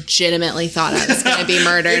legitimately thought I was going to be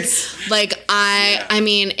murdered. I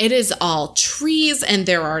mean, it is all trees and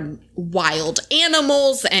there are wild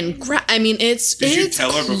animals and Did you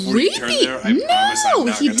tell her before you turned there? I promise I'm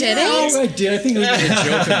not he gonna didn't. Oh, I did. I think we made a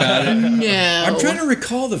joke about it. No. I'm trying to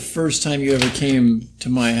recall the first time you ever came to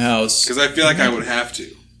my house. Because I feel like I would have to.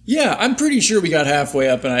 Yeah, I'm pretty sure we got halfway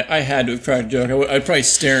up, and I had to have cracked a joke. I was probably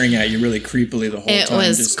staring at you really creepily the whole It time.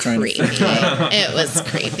 was just trying creepy. to figure out. It was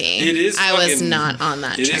creepy. It is I was fucking- not on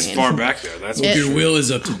that It train. is far back there. That's what If your will is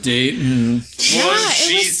up to date. Yeah,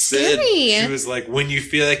 it was scary. She was like, when you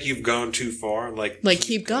feel like you've gone too far, like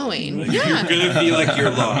Keep going. Like, Yeah. you're gonna feel like you're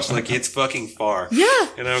lost, like it's fucking far. Yeah.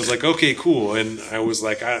 And I was like, okay, cool. And I was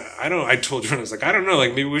like, I don't. I told her, I was like, I don't know, like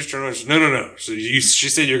maybe we should turn around. She said, no. So she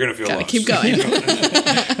said you're gonna feel Gotta lost. keep going.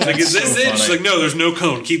 Like, is this it? She's like, no, there's no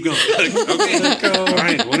cone. Keep going. Like, okay, all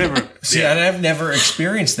right, whatever. See, and I've never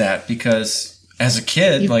experienced that because as a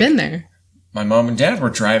kid, You've like been there. my mom and dad were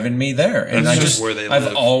driving me there, and That's I just just where they I've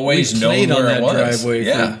live. always We known played on where that it was. driveway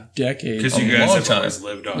Yeah, for decades. Because you A guys long have time. always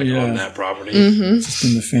lived on, Yeah. on that property. Mm-hmm. Just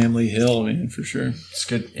in the family hill, man, for sure. it's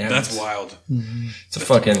good. Yeah, That's wild. It's a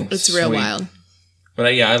fucking. It's real sweet- wild. But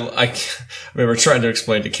I remember trying to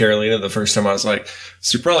explain to Carolina the first time I was like,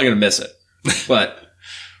 so you're probably going to miss it. But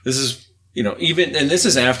this is, even, and this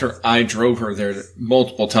is after I drove her there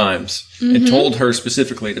multiple times and told her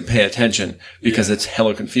specifically to pay attention because it's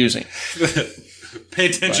hella confusing. Pay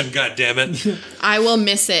attention, goddammit. I will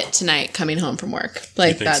miss it tonight coming home from work.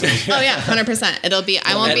 Like think that. so? Oh yeah, 100%. It'll be.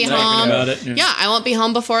 I won't be Talking home. about it, Yeah, I won't be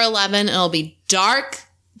home before 11. It'll be dark.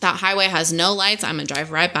 That highway has no lights. I'm gonna drive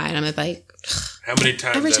right by it. I'm gonna be like, How many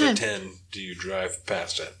times Every out time. of 10 do you drive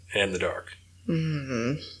past it in the dark?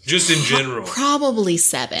 Just in general. probably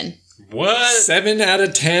 7. What? 7 out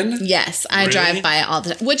of 10? Yes, I Really? drive by it all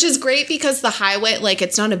the time, which is great because the highway, like,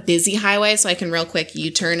 it's not a busy highway, so I can real quick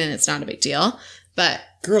U-turn and it's not a big deal. But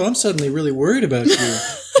Girl, I'm suddenly really worried about you.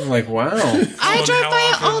 I'm like, wow. I drive how by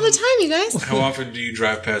it often- all the time, you guys. How often do you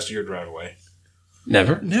drive past your driveway?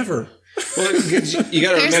 Never. Never. Well, you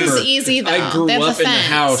got to Theirs remember, is easy, though. I grew They have up the in the fence.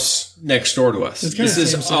 house next door to us. It's kinda This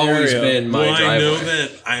the has same always scenario. been my Well, I know driveway.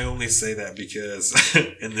 that I only say that because,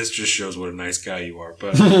 and this just shows what a nice guy you are,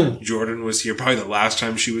 but Jordan was here probably the last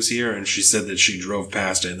time she was here, and she said that she drove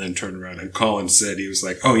past it and then turned around, and Colin said, he was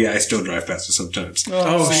like, oh yeah, I still drive past it sometimes.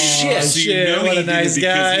 Oh, shit. So you know what he a nice did it because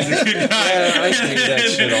guy. he's a good guy. Yeah, I say that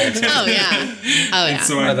shit all the time. Oh, yeah. Oh, yeah.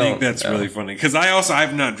 So I think don't- that's really funny because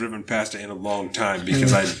I've not driven past it in a long time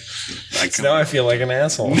because I Now I feel like an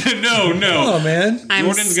asshole. no. Oh, man. I'm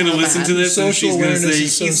Jordan's gonna so listen bad. to this and Social she's gonna awareness say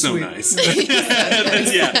is so he's so sweet." nice.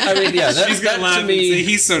 Yeah, I mean, yeah, she's that gonna laugh to and say me,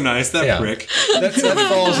 he's so nice. That Yeah. prick. that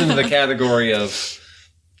falls into the category of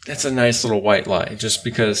that's a nice little white lie. Just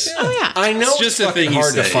because yeah. I know It's it's just a fucking thing you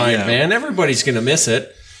hard to say, find, yeah. man. Everybody's gonna miss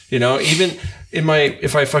it. Even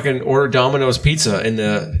if I fucking order Domino's pizza in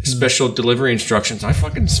the special delivery instructions, I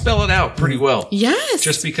fucking spell it out pretty well. Yes.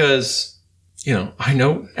 Just because. I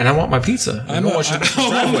know, and I want my pizza. I know what should That's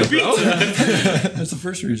the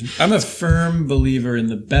first reason. I'm a firm believer in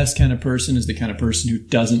the best kind of person is the kind of person who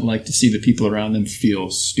doesn't like to see the people around them feel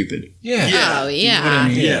stupid. Oh, yeah. I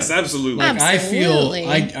mean, Yes, absolutely. Like Absolutely.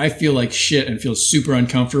 I feel like shit and feel super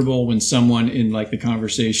uncomfortable when someone in like the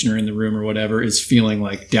conversation or in the room or whatever is feeling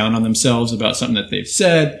like down on themselves about something that they've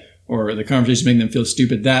said or the conversation making them feel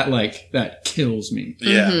stupid. That kills me.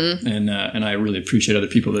 Yeah. Mm-hmm. And I really appreciate other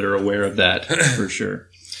people that are aware of that for sure.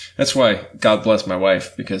 That's why God bless my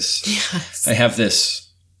wife, because I have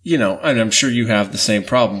this, and I'm sure you have the same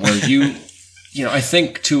problem where I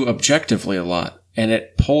think too objectively a lot, and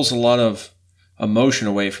it pulls a lot of emotion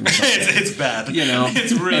away from something. It's bad.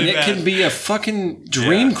 It's really and it bad. can be a fucking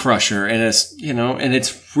dream crusher, and it's and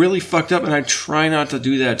it's really fucked up. And I try not to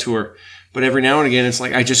do that to her, but every now and again, it's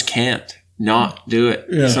like I just can't not do it.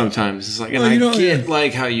 Yeah. Sometimes it's like, and Well, I you don't- get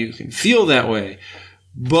like how you can feel that way,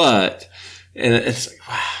 but and it's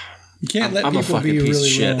like, You can't let I'm a people fucking be piece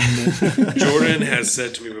of really shit. wrong. Jordan has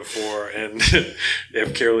said to me before, and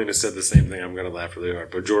if Carolina said the same thing, I'm going to laugh really hard.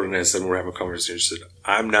 But Jordan has said when we're having a conversation, she said,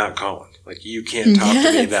 "I'm not calling. Like, you can't talk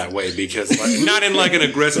to me that way because, like, not in like an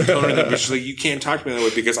aggressive tone or anything, but she's like, you can't talk to me that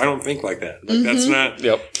way because I don't think like that. Like, that's not.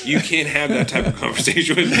 Yep. You can't have that type of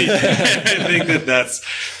conversation with me." I think that's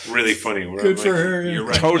really funny. Where Good I'm for like, her. You're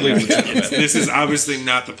right. Totally. This is obviously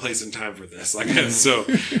not the place and time for this. Like, so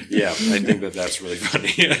yeah, I think that's really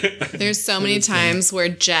funny. There's so many times where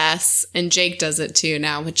Jess and Jake does it too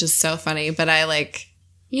now, which is so funny. But I like,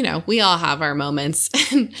 you know, we all have our moments.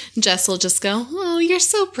 And Jess will just go, "Oh, you're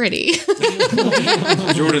so pretty."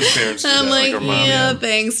 Jordan's parents do I'm that, like, her mom, yeah,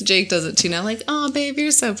 thanks. Jake does it too now. Like, "Oh, babe,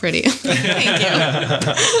 you're so pretty." Thank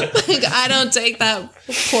you. Like, I don't take that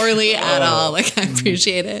poorly at all. Like, I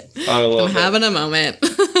appreciate it. I love I'm it. having a moment.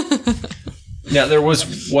 Now, there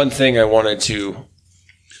was one thing I wanted to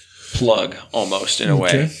plug almost in a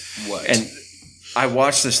way. What? And I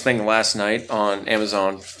watched this thing last night on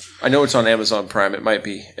Amazon. I know it's on Amazon Prime. It might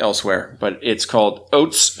be elsewhere, but it's called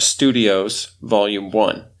Oats Studios Volume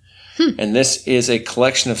 1. And this is a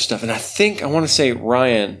collection of stuff. And I want to say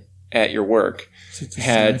Ryan at your work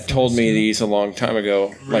had told me these a long time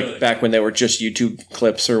ago, like back when they were just YouTube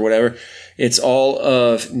clips or whatever. It's all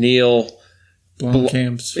of Neil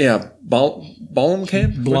Blomkamp's.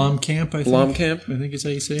 Blomkamp? Blomkamp, I think. Blomkamp? I think is how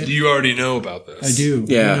you say it. You already know about this. I do.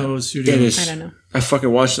 Yeah. I know his studio. It is. I don't know. I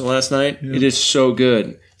fucking watched it last night. Yeah. It is so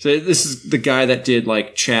good. So this is the guy that did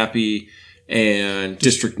like Chappie and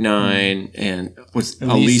District 9 and what's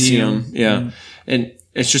Elysium. Yeah. And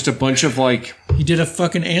it's just a bunch of like, He did a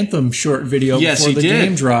fucking Anthem short video Yes, before he the did.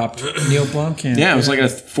 game dropped. Neil Blomkamp. yeah, it was like a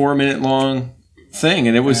 4-minute long thing,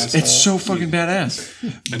 and it's so fucking badass.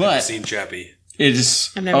 I've never But seen Chappie. it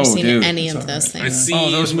is. I've never oh, seen dude. any of those I've things.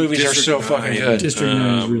 seen those movies are District so fucking 9, good. District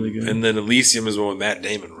 9 is really good. And then Elysium is one with Matt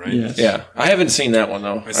Damon, right? Yes. Yeah, I haven't seen that one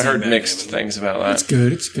though. I seen heard Matt mixed Damon. things about that. It's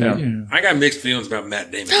good. It's good. Yeah. Yeah. I got mixed feelings about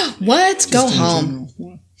Matt Damon. What? Go home.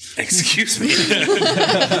 Excuse me.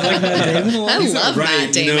 I love right,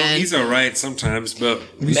 Matt Damon. he's all right sometimes, but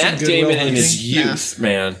Matt Good Damon Will in Hunting? his youth,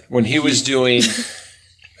 man, when he was doing.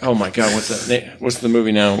 Oh my God, what's the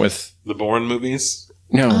movie now with the Bourne movies.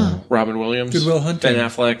 Robin Williams, Good Will Hunting. Ben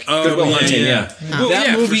Affleck, Oh, Good Will yeah, Hunting, yeah. yeah. Well, That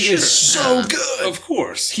yeah, for movie sure. is so good. Of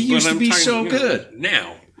course, He But used to I'm be talking, so you know, good.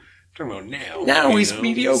 Now, I'm talking about now. Now you he's know?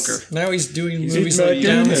 mediocre. Now he's doing He's movies Matt like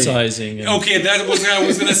Damon. Downsizing. And Okay, that was what I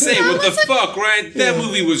was gonna say. What the fuck, right? That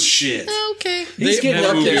movie was shit. Okay. He's getting That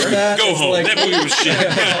up movie- there. Go home. like- That movie was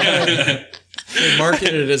shit. They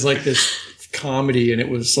marketed it as like this comedy, and it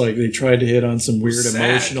was like they tried to hit on some weird Sad.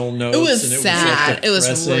 emotional notes. It was and sad. like It was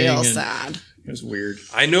depressing, real and sad. It was weird.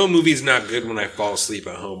 I know a movie's not good when I fall asleep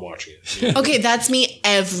at home watching it. Okay, that's me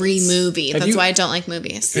every movie. That's you- why I don't like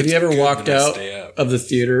movies. Have you ever good walked when I out stay up. of the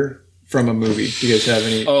theater from a movie? Do you guys have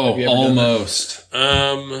any? Oh, have you ever done that? almost.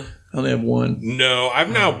 I only have one. No,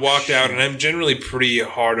 I've not walked out, and I'm generally pretty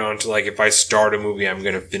hard on to like if I start a movie, I'm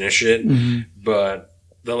gonna finish it. But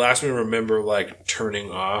the last one I remember like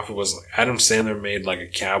turning off was like Adam Sandler made like a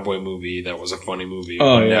cowboy movie that was a funny movie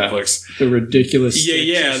on Netflix. The ridiculous.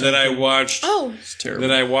 Yeah, that I watched. Oh, It's terrible.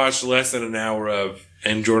 That I watched less than an hour of,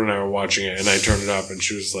 and Jordan and I were watching it, and I turned it off, and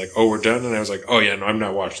she was like, "Oh, we're done," and I was like, "Oh yeah, no, I'm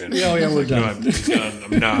not watching it. Yeah, we're No, done. I'm done.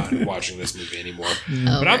 I'm not watching this movie anymore."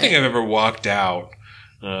 But I don't think I've ever walked out.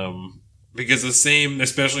 Because the same,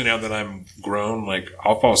 especially now that I'm grown, like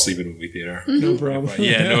I'll fall asleep in a movie theater. No problem.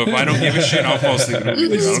 Yeah, no, if I don't give a shit, I'll fall asleep in a movie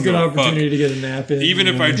This theater. is I a don't good give a fuck. opportunity to get a nap in. Even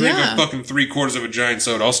if I drink Yeah. a fucking 3/4 of a giant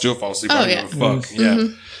soda, I'll still fall asleep. Oh, I don't yeah. give a fuck. Yeah.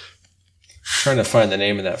 Trying to find the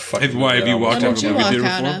name of that fucking. Why have you movie. walked What out did of a you movie walk theater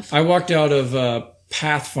out before? of? I walked out of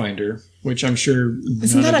Pathfinder, which I'm sure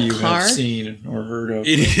Isn't none that of a you car? have seen or heard of.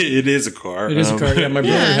 It is a car. It is a car. Yeah, my brother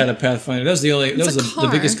Yeah. had a Pathfinder. That was the only. That was a the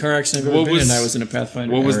car. biggest car accident I've ever What been was- in. I was in a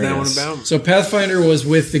Pathfinder. What was There that it one is. about? So Pathfinder was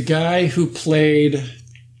with the guy who played.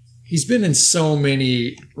 He's been in so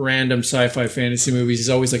many random sci-fi fantasy movies. He's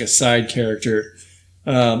always like a side character.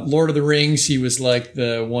 Lord of the Rings. He was like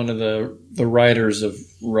one of the writers of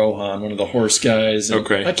Rohan, one of the horse guys. And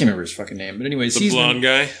Okay. I can't remember his fucking name, but anyways, The he's blonde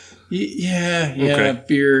guy? Yeah, Okay.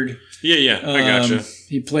 beard. Yeah, I gotcha.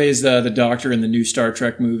 He plays the Doctor in the new Star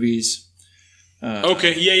Trek movies.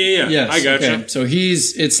 Okay, yeah. Yes, I gotcha. okay. So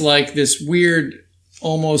it's like this weird,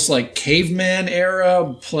 almost like caveman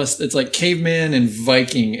era, plus it's like caveman and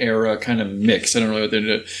Viking era kind of mix. I don't know what they're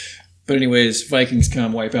doing. But anyways, Vikings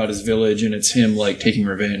come, wipe out his village, and it's him like taking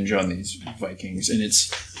revenge on these Vikings. And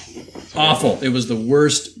it's Awful. It was the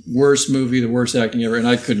worst movie, the worst acting ever, and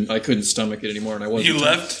I couldn't stomach it anymore. And I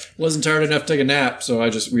wasn't tired enough to take a nap, so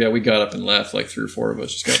we got up and left. Like 3 or 4 of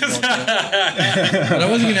us just got walked out. And I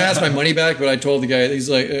wasn't going to ask my money back, but I told the guy, he's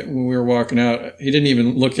like, when we were walking out, he didn't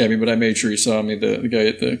even look at me, but I made sure he saw me, the guy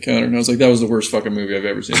at the counter, and I was like, that was the worst fucking movie I've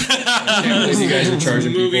ever seen. I can't believe you guys are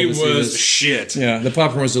charging people to see this. The movie was shit. Yeah, the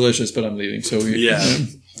popcorn was delicious, but I'm leaving. So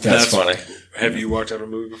that's funny. Have you walked out of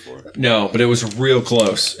a movie before? No, but it was real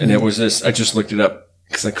close, and it was this. I just looked it up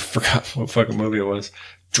because I forgot what fucking movie it was.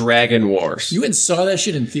 Dragon Wars. You went and saw that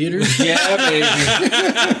shit in theaters? Yeah, baby.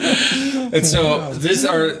 And so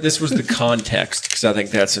this was the context because I think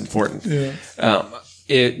that's important. Yeah.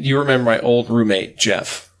 You remember my old roommate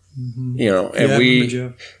Jeff? Mm-hmm. You know, and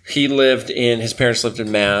his parents lived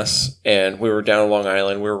in Mass, and we were down on Long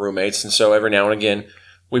Island. We were roommates, and so every now and again,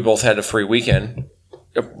 we both had a free weekend.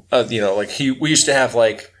 We used to have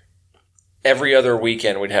like every other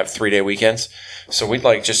weekend we'd have 3-day weekends. So we'd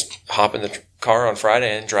like just hop in the car on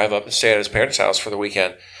Friday and drive up and stay at his parents' house for the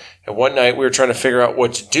weekend. And one night we were trying to figure out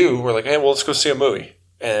what to do. We're like, hey, well, let's go see a movie.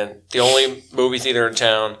 And the only movie theater in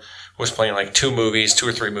town was playing like 2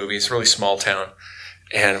 or 3 movies, really small town.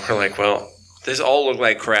 And we're like, well, this all looked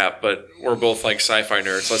like crap, but we're both like sci-fi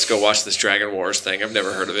nerds. Let's go watch this Dragon Wars thing. I've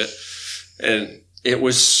never heard of it. And it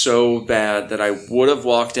was so bad that I would have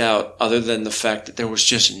walked out other than the fact that there was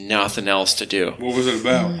just nothing else to do. What was it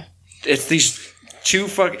about? It's these 2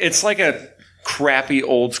 it's like a crappy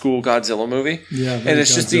old school Godzilla movie. Yeah. And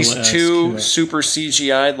it's just these 2 super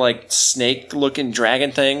CGI'd like snake looking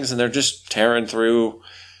dragon things, and they're just tearing through,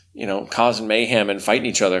 causing mayhem and fighting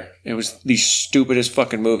each other. It was the stupidest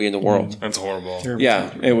fucking movie in the world. That's horrible.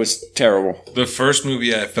 Yeah, it was terrible. The first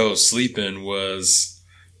movie I fell asleep in was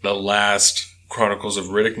the last Chronicles of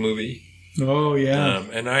Riddick movie. Oh, yeah.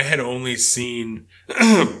 And I had only seen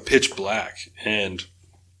Pitch Black, and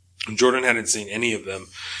Jordan hadn't seen any of them.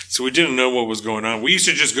 So we didn't know what was going on. We used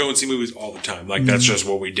to just go and see movies all the time. Like, that's just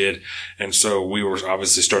what we did. And so we were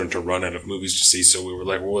obviously starting to run out of movies to see. So we were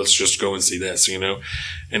like, well, let's just go and see this,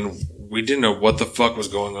 And we didn't know what the fuck was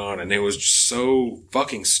going on. And it was just so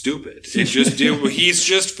fucking stupid. He's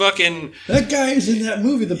just fucking... That guy is in that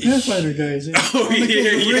movie, the Pathfinder guy is in it. Oh,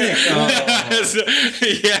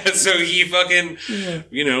 yeah. So he fucking,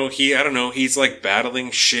 I don't know, he's like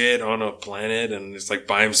battling shit on a planet, and it's like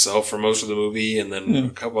by himself for most of the movie, and then a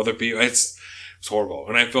couple other people. It's horrible.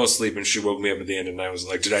 And I fell asleep, and she woke me up at the end, and I was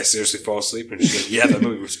like, did I seriously fall asleep? And she said, yeah, that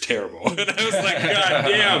movie was terrible. And I was like, God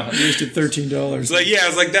damn. You wasted $13. It's like, I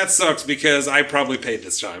was like, that sucks because I probably paid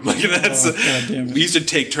this time. Like, that's, we used to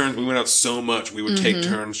take turns. We went out so much. We would take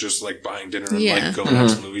turns just like buying dinner and like going out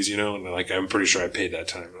to movies, and like, I'm pretty sure I paid that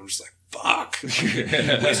time. I'm just like, fuck.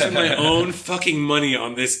 I spent my own fucking money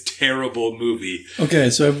on this terrible movie. Okay,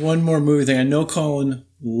 so I have one more movie thing. I know Colin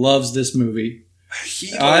loves this movie.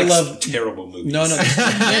 I love terrible movies.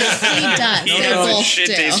 Yes, he does. He has a shit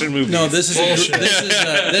taste in movies. No, this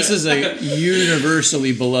is a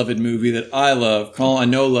universally beloved movie that I love. Colin, I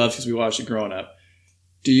know loves because we watched it growing up.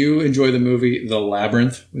 Do you enjoy the movie The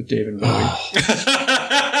Labyrinth with David Bowie?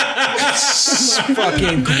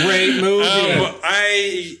 Fucking great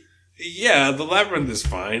movie. The Labyrinth is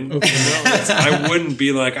fine. Okay. I wouldn't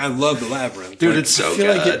be like, I love The Labyrinth. Dude, it's so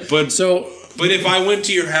good. But if I went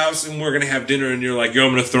to your house and we're going to have dinner and you're like, yo,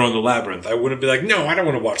 I'm going to throw on The Labyrinth, I wouldn't be like, no, I don't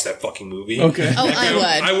want to watch that fucking movie. Okay. Oh,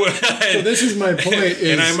 I would. So this is my point.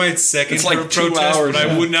 And I might second it's like her protest, but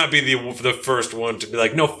I would not be the first one to be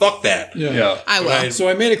like, no, fuck that. Yeah. I will. So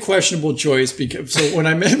I made a questionable choice because when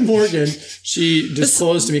I met Morgan, she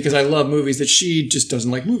disclosed to me, because I love movies, that she just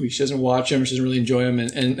doesn't like movies. She doesn't watch them. She doesn't really enjoy them.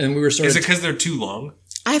 And we were sort of... Is it because they're too long?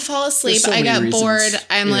 I fall asleep. So I get reasons. bored.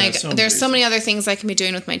 I'm there's so many reasons. other things I can be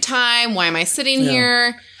doing with my time. Why am I sitting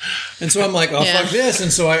here? And so I'm like, oh, fuck this.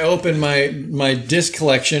 And so I open my disc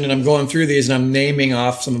collection and I'm going through these and I'm naming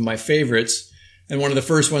off some of my favorites. And one of the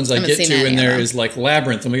first ones I get to in there is like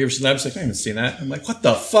Labyrinth. And we ever seen Labyrinth? Like, I haven't seen that. I'm like, what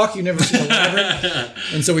the fuck? You never seen a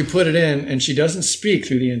Labyrinth? And so we put it in and she doesn't speak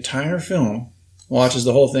through the entire film, watches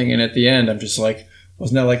the whole thing. And at the end, I'm just like,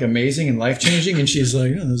 wasn't that like amazing and life-changing? And she's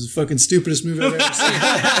like, this is the fucking stupidest movie I've ever seen.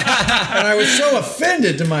 And I was so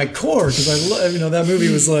offended to my core because I love, that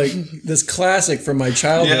movie was like this classic from my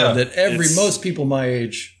childhood that most people my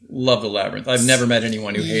age love The Labyrinth. I've never met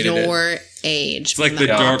anyone who hated it. age. It's like from the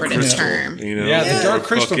Dark operative Crystal. term. You know? Yeah, the Dark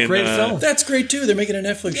Crystal, Fucking, great film. That's great too. They're making a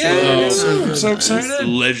Netflix show. I'm so excited.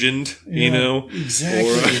 Legend, you know?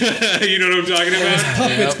 Exactly. You know what I'm talking about?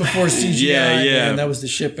 Puppets before CGI. Yeah, yeah. Man, that was the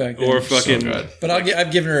shit back then. Or fucking But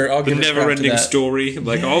I've given her. I'll The give her Never scrap to Ending that. Story.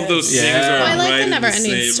 Like, all those things Yeah. are I like right the in Never the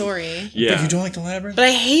Ending same- Story. Yeah. But you don't like the Labyrinth? But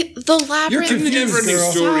I hate the Labyrinth. confused, The Never Ending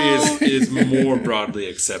girl. Story is more broadly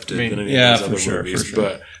accepted than any yeah, of those for other sure, movies. for sure.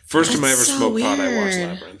 But first time I ever That's so smoked pot, I watched weird.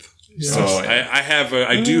 Labyrinth. So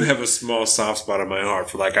I do have a small soft spot in my heart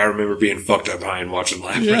for like I remember being fucked up high and watching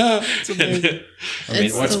Labyrinth. Yeah, it's amazing. I mean,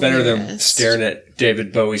 It's what's the better than weirdest. staring at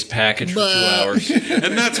David Bowie's package for 2 But- hours?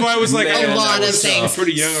 And that's why I was like, Man, oh, lot I of was things.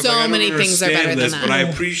 pretty young. I was So like, I don't many things are understand better than this, that. But I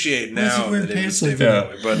appreciate Why is he now wearing that it pants was like David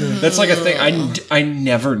that? Bowie. But That's like a thing. I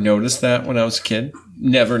never noticed that when I was a kid.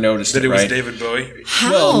 Never noticed that it, it was right? David Bowie.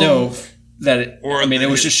 How? Well, no. That it, Or I mean, that it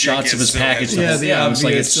was his just dick shots of is his so package. heavy. Yeah, the yeah, it was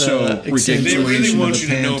like obvious, it's so ridiculous. They really accentuation want of you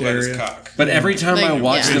the to know pant about his area. cock. But every time I Like,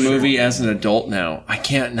 watch yeah. the movie as an adult now, I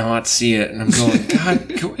can't not see it, and I'm going, God,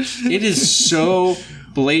 it is so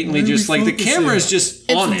blatantly just like the camera is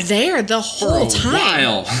just on It's it there the whole for a time.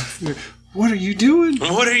 while. What are you doing?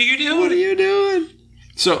 What are you doing? What are you doing?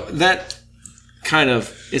 So that kind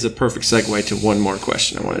of is a perfect segue to one more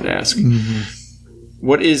question I wanted to ask.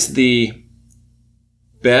 What is the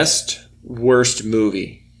best, worst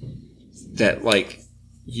movie that like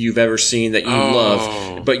you've ever seen that you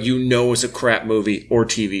love, but you know is a crap movie or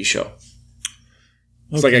TV show?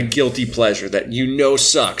 It's like a guilty pleasure that you know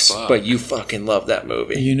sucks, but you fucking love that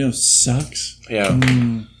movie. You know, sucks. Yeah.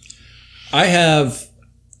 I have,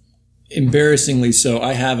 embarrassingly so,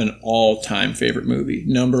 I have an all-time favorite movie,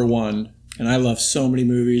 number one, and I love so many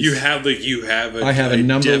movies. You have I have a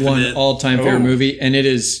number one definite- all-time favorite movie, and it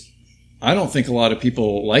is. I don't think a lot of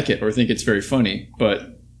people like it or think it's very funny,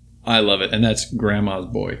 but I love it, and that's Grandma's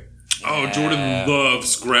Boy. Oh, Jordan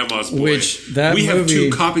loves Grandma's Boy. Which, that we have movie-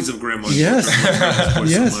 2 copies of Grandma's Yes, Boy.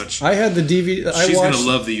 yes. So much. I had the DVD. She's I watched. gonna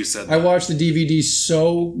love that you said that. I watched the DVD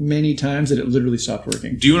so many times that it literally stopped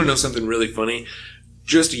working. Do you want to know something really funny?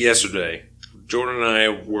 Just yesterday, Jordan and I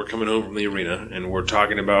were coming home from the arena, and we're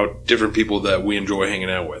talking about different people that we enjoy hanging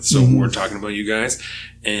out with. So we're talking about you guys,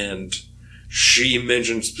 and she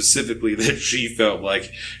mentioned specifically that she felt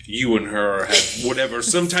like you and her had whatever,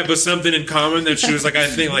 some type of something in common, that she was like, I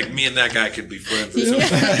think like me and that guy could be friends. It's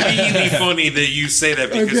really funny that you say that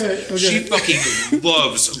because Okay. she fucking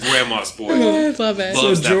loves Grandma's Boy. I love it. So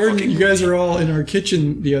Loves that Jordan, fucking you guys are all in our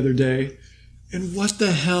kitchen the other day, and what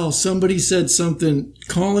the hell? Somebody said something.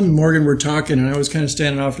 Colin and Morgan were talking, and I was kind of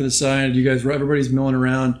standing off to the side. You guys were, everybody's milling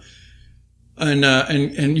around,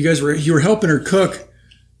 and you guys were helping her cook,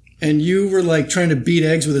 and you were like trying to beat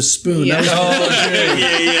eggs with a spoon. Yeah.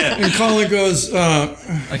 Yeah. And Colin goes,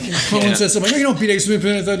 Colin says something, you don't beat eggs with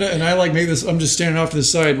a spoon. And I like make this, I'm just standing off to the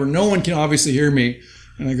side where no one can obviously hear me.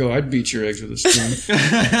 And I go, I'd beat your eggs with a spoon.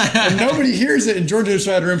 And nobody hears it. And Georgia just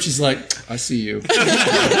out of the room, she's like, I see you.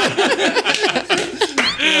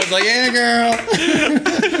 And I was like, yeah, girl.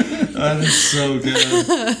 That is so good.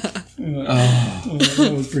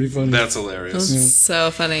 That was pretty funny. That's hilarious.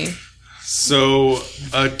 So funny. So,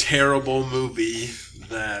 a terrible movie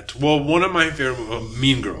that, well, one of my favorite,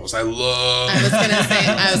 Mean Girls. I love.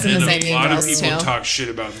 I was gonna say and Mean a lot of Girls people too. talk shit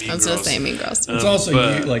about Mean I was Girls. gonna say Mean Girls. It's also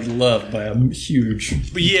but- like loved by a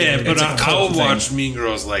huge. But yeah, but It's a I'll cult thing. watch Mean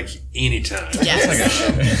Girls like anytime.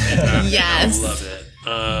 Yes. Yes. I love it.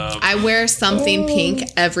 I wear something pink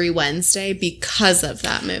every Wednesday because of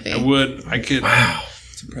that movie. I could. Wow.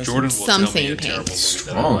 Jordan will Something tell me a pink. terrible movie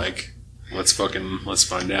that I like. Let's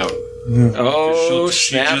find out. Oh,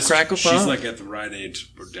 She snap, just- crackle, She's pop. like at the right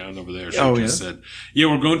age. We're down over there. She Oh, just said, "Yeah,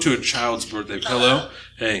 we're going to a child's birthday." Hello,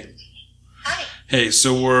 hey, hey.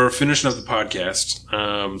 So we're finishing up the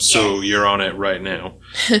podcast. So you're on it right now.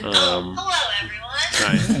 Hello, everyone.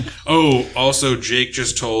 Hi. Oh, also, Jake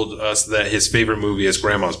just told us that his favorite movie is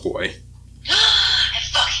Grandma's Boy. I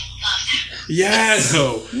fucking love that. Yes.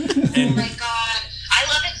 So, Oh my god. I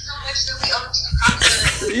love it so much that we own 2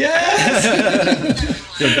 copies. Yes.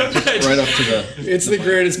 Right up to the. It's the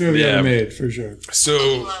greatest movie Yeah. ever made, for sure. so,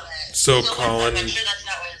 Love it. so much. Colin. I'm sure that's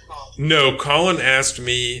not what it's called. No, Colin asked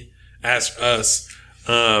us,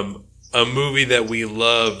 a movie that we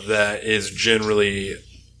love that is generally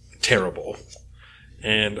terrible.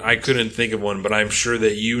 And I couldn't think of one, but I'm sure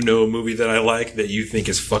that you know a movie that I like that you think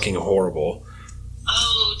is fucking horrible.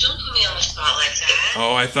 Oh, don't put me on the spot like that.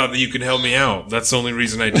 Oh, I thought that you could help me out. That's the only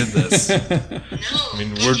reason I did this. No. I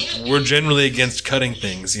mean, we're generally against cutting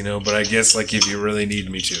things, you know, but I guess like if you really need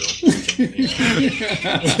me to. We can,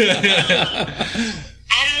 you know.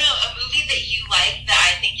 I don't know, a movie that you like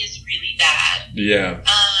that I think is really bad. Yeah.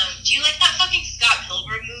 Do you like that fucking Scott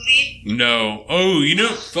Pilgrim movie? No. Oh, you know,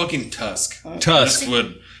 fucking Tusk. Tusk.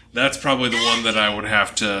 That's probably the one that I would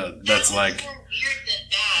have to. That's like,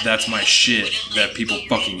 that's my shit that people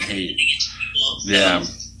fucking hate. Yeah.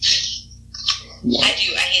 I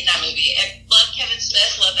hate that movie. I love Kevin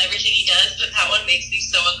Smith, love everything he does, but that one makes me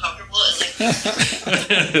so uncomfortable. And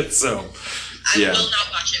like, So, I will not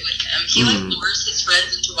watch it with him. He like lures his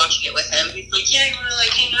friends into watching it with him. He's like, "Yeah, you want to like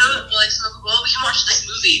hang out and like smoke a bowl? We can watch this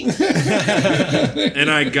movie." and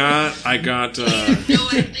I got. No, I think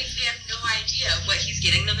they have no idea what he's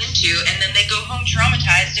getting them into, and then they go home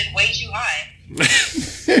traumatized and way too high.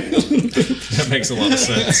 That makes a lot of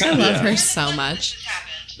sense. I love her so much.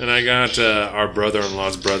 And I got our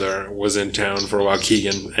brother-in-law's brother was in town for a while,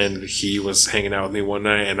 Keegan, and he was hanging out with me one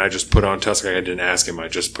night, and I just put on Tusk. I didn't ask him; I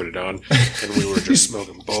just put it on, and we were just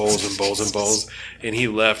smoking bowls and bowls and bowls. And he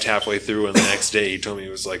left halfway through, and the next day he told me, he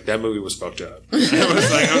was like, "That movie was fucked up." I was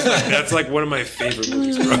like, "That's like one of my favorite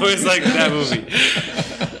movies, bro." It's like that movie.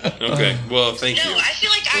 Okay, well, thank you. No, I feel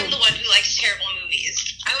like I'm the one who likes terrible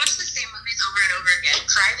movies. I watch the same movies over and over again.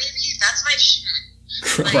 Crybaby, that's my shit.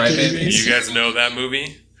 Crybaby. You guys know that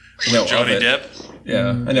movie? No, Johnny of it. Depp? Yeah,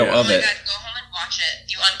 I know of Oh my it. god, go home and watch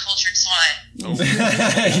it, you uncultured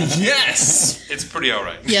swine. Yes. It's pretty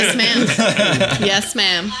alright. Yes, ma'am. Yes,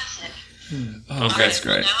 ma'am. Classic. Oh, Okay. that's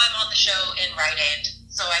great. Well, now I'm on the show in Rite Aid,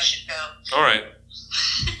 so I should go. Alright.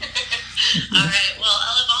 Alright, well,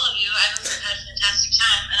 I love all of you. I hope you've had a fantastic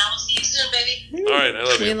time, and I will see you soon, baby. Alright, I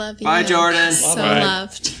love We you. love you. Bye, Jordan. So Bye.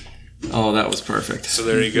 loved. Oh, that was perfect. So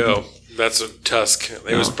there you go. That's a Tusk.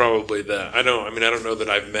 It was probably that. I don't know that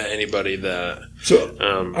I've met anybody that. So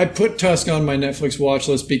I put Tusk on my Netflix watch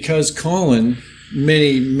list because Colin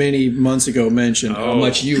many months ago mentioned how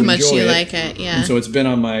much you How much enjoy you it. like it, yeah. And so it's been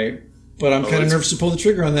on my. But I'm kind of it's- nervous to pull the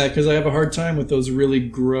trigger on that because I have a hard time with those really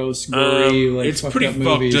gross, gory, like it's fucked pretty up fucked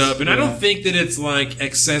movies. up, and I Yeah. don't think that it's like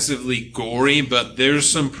excessively gory, but there's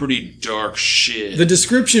some pretty dark shit. The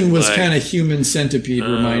description was Like, kind of human centipede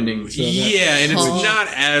reminding. So that- yeah, and it's Oh. not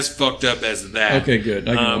as fucked up as that. Okay, good.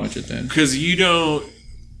 I can watch it then. Because you don't.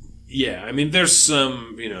 Yeah, I mean, there's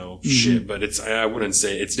some, shit, but I wouldn't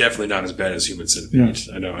say it's definitely not as bad as Human Centipede.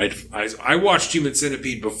 Yeah. I know. I watched Human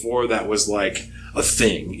Centipede before that was like a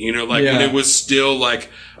thing, like when Yeah. it was still like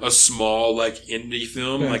a small like indie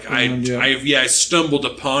film. Background, I stumbled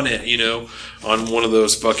upon it, on one of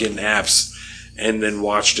those fucking apps. And then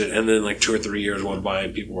watched it, and then like 2 or 3 years went by,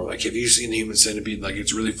 and people were like, "Have you seen the Human Centipede? Like,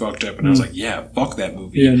 it's really fucked up." And I was like, "Yeah, fuck that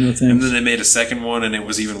movie." Yeah, no thanks. And then they made a second one, and it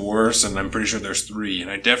was even worse. And I'm pretty sure there's 3, and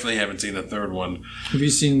I definitely haven't seen the third one. Have you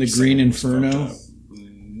seen The Green Inferno?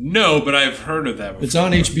 No, but I've heard of that before. It's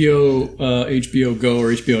on HBO Go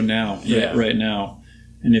or HBO Now right now.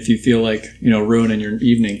 And if you feel like, ruining your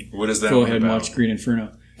evening, What is that go one ahead and about? watch Green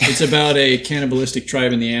Inferno. It's about a cannibalistic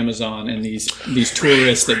tribe in the Amazon and these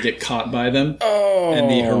tourists that get caught by them. And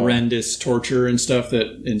the horrendous torture and stuff that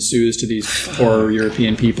ensues to these poor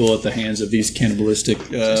European people at the hands of these cannibalistic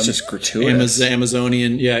It's just gratuitous.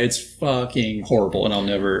 Amazonian. Yeah, it's fucking horrible. And I'll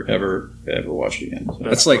never, ever watch it again. So,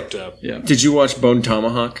 That's like. Fucked up. yeah. Did you watch Bone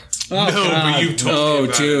Tomahawk? No, but you told me about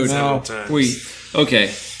it several times. Okay,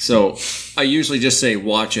 so I usually just say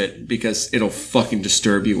watch it because it'll fucking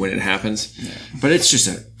disturb you when it happens. Yeah. But it's just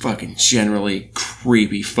a fucking generally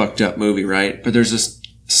creepy, fucked up movie, right? But there's this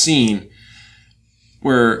scene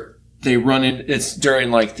where they run in. It's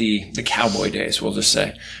during like the cowboy days, we'll just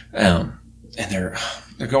say, and they're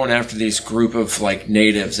going after these group of like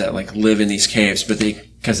natives that like live in these caves, but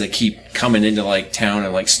because they keep coming into like town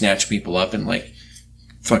and like snatch people up and like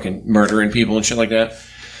fucking murdering people and shit like that.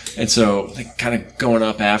 And so they kind of going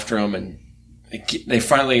up after them, and they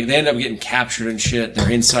end up getting captured and shit.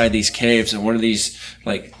 They're inside these caves, and one of these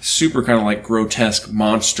like super kind of like grotesque,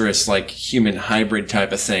 monstrous, like human hybrid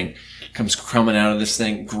type of thing comes crumbling out of this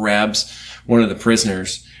thing, grabs one of the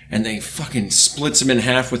prisoners, and they fucking splits him in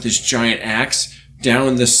half with this giant axe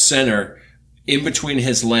down the center, in between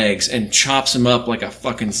his legs, and chops him up like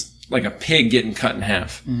a pig getting cut in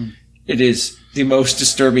half. Mm. It is the most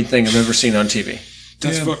disturbing thing I've ever seen on TV.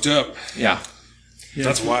 That's fucked up. Yeah.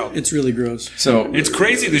 That's wild. It's really gross. So It's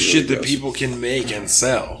crazy the shit that people can make and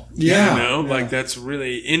sell. Yeah. Like that's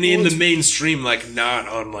really in the mainstream, like not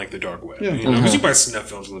on like the dark web. Yeah. Because you buy snuff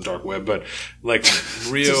films on the dark web, but like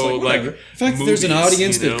real like in fact, if there's an movies,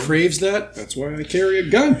 audience that craves that, that's why I carry a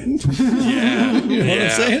gun. Yeah, You know what I'm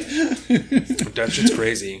saying? that shit's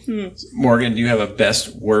crazy. Morgan, do you have a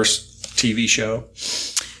best, worst TV show?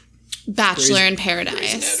 Bachelor in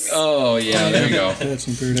Paradise. Oh, yeah, there you go. That's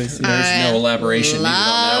some paradise. There's no elaboration needed on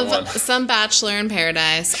that Love one. some Bachelor in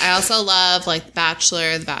Paradise. I also love like The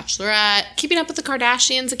Bachelor, The Bachelorette, Keeping Up with the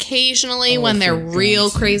Kardashians occasionally when they're real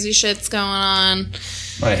crazy shit's going on.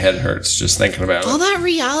 My head hurts just thinking about all it. that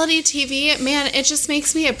reality TV, man, it just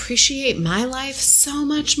makes me appreciate my life so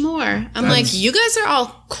much more. I'm like, you guys are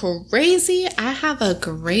all crazy. I have a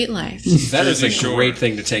great life. That is a great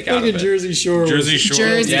thing to take out of Look at it. Jersey Shore. Jersey Shore.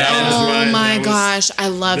 Jersey, Yeah, oh my that was- gosh, I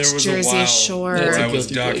loved there was a Jersey while Shore. I was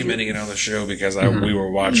guilty documenting it on the show because we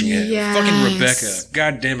were watching it. Yes. Fucking Rebecca.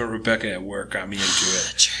 God damn it, Rebecca at work got me into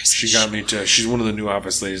it. Jersey She got me to. She's one of the new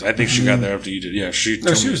office ladies. I think she got there after you did. Yeah, she. No,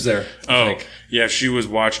 told she me- was there. Oh, yeah, she was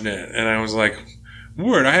watching it, and I was like,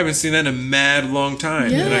 "Word, I haven't seen that in a mad long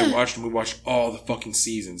time." And I watched, and we watched all the fucking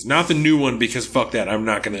seasons. Not the new one because fuck that. I'm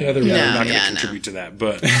not gonna. Yeah, I'm not gonna yeah, contribute to that.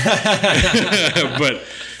 But but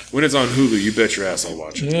when it's on Hulu, you bet your ass I'll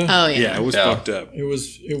watch it. Yeah. Oh yeah. Yeah, it was fucked up. It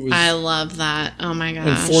was I love that. Oh my gosh.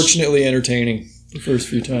 unfortunately entertaining the first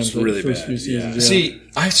few times. It's really the first bad, few seasons. yeah. See,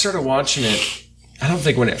 I started watching it, I don't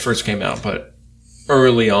think when it first came out, but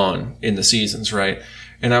early on in the seasons, right?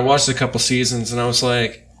 And I watched a couple seasons and I was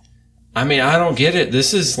like, I mean, I don't get it.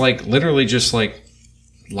 This is like literally just like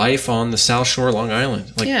life on the South Shore, Long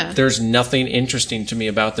Island. Like, Yeah. there's nothing interesting to me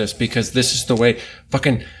about this because this is the way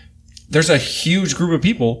fucking, there's a huge group of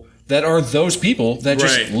people that are those people that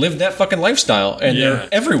just Right. live that fucking lifestyle and Yeah. they're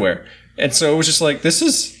everywhere. And so it was just like, this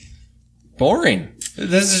is boring.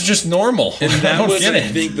 This is just normal. And I that don't was, get I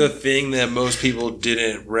it. think, the thing that most people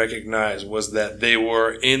didn't recognize was that they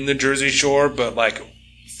were in the Jersey Shore, but like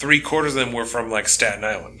 3/4 of them were from like Staten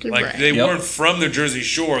Island. Like Right. they Yep. weren't from the Jersey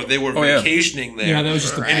Shore; they were yeah. vacationing there. Yeah, that was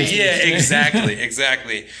just the And base. yeah,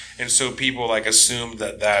 exactly. And so people like assumed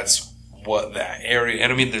that that's what that area.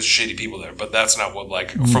 And I mean, there's shitty people there, but that's not what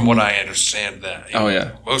like from what I understand that. Oh,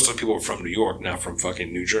 yeah. most of the people were from New York, not from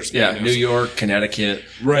fucking New Jersey. Yeah, You know, New so- York, Connecticut,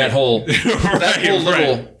 Right. that whole Right.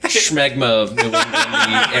 little schmegma of New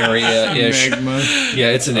England area ish. Magma. Yeah,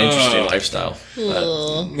 it's an interesting lifestyle.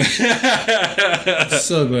 Ugh.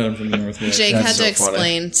 So glad I'm from the Northwest. Jake That's had to so funny.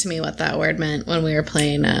 explain to me what that word meant when we were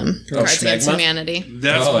playing Cards Against schmegma? Humanity.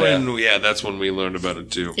 That's Oh, when, that's when we learned about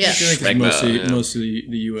it too. Yeah. I feel like it's Schmegma, mostly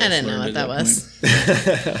the U.S. I didn't know learned what at that was.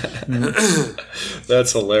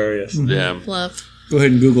 That's hilarious. Yeah. Love. Go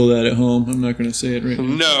ahead and Google that at home. I'm not going to say it right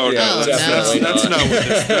now. No, Oh, that's not what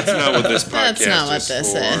this. That's not what this podcast That's not what is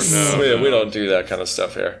this for. is. No. We don't do that kind of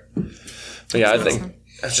stuff here. But yeah, I think,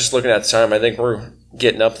 I was just looking at the time, I think we're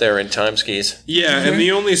getting up there in time skis. Yeah, and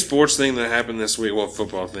the only sports thing that happened this week, well,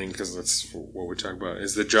 football thing, because that's what we talk about,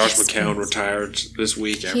 is that Josh McCown retired this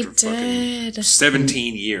week after fucking did.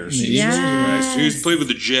 17 years. Yes. He was played with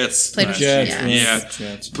the Jets. Played with Jets. Yeah. Yeah.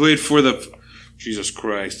 Jets. Played for the Jesus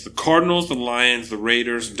Christ. The Cardinals, the Lions, the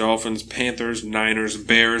Raiders, Dolphins, Panthers, Niners,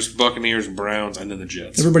 Bears, Buccaneers, Browns, and then the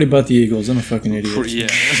Jets. Everybody but the Eagles. I'm a fucking idiot.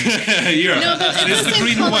 Yeah. You're No, but it's the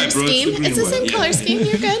same color scheme. It's the same color scheme.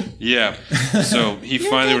 You're good. Yeah. So he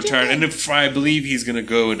finally good, you're retired. good. And if, I believe he's going to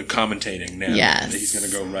go into commentating now. Yes. He's going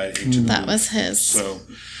to go right into That was his So,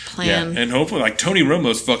 plan. yeah. And hopefully, like, Tony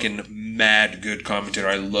Romo's fucking mad good commentator.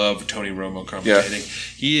 I love Tony Romo commentating.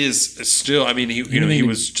 He is still, I mean, he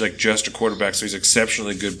was like just a quarterback, so he's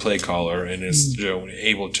exceptionally good play caller and is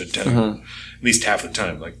able to tell at least half the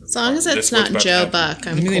time. Like, As long as it's that's what's not about to Joe happen. Buck,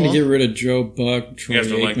 I'm Anything to cool. get rid of Joe Buck, Troy guys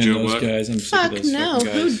don't like Aikman, Joe those Buck? guys. I'm sick Fuck of those no. fucking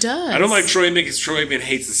guys. Who does? I don't like Troy Aikman because Troy Aikman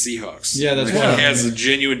hates the Seahawks. Yeah, that's Like, why. he has a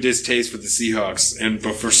genuine distaste for the Seahawks,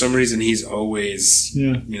 but for some reason he's always,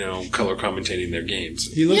 color commentating their games.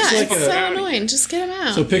 He looks Yeah, like it's a. so annoying. Just get him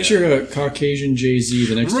out. So picture a Caucasian Jay-Z.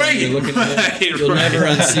 The next time you're looking at him, you'll right. never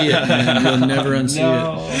unsee it, man. You'll never unsee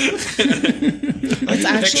it's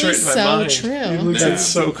actually it in my so mind. true. That's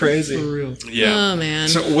so crazy. it. For real. Yeah. Oh man.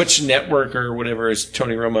 So which network or whatever is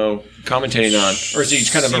Tony Romo commentating on? Or is he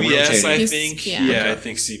kind of a CBS, rotating? I He's- think. yeah. Yeah, I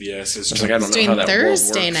think CBS is. It's like, I don't know doing how that world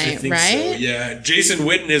Thursday works. I night, think right? so, yeah. Jason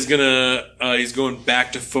Witten is he's going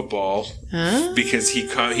back to football because he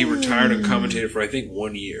retired and commentated for I think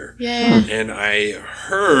 1 year. Yeah. And I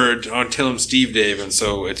heard on Tell 'em Steve Dave, and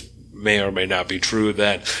so it may or may not be true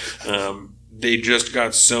that they just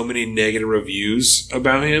got so many negative reviews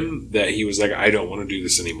about him that he was like, I don't want to do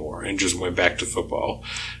this anymore, and just went back to football.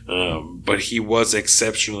 But he was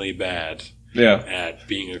exceptionally bad Yeah. at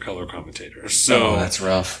being a color commentator. So Oh, that's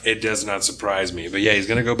rough. it does not surprise me. But yeah, he's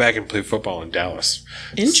going to go back and play football in Dallas.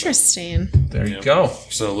 Interesting. There you go.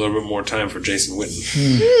 So a little bit more time for Jason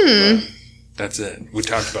Witten. That's it. We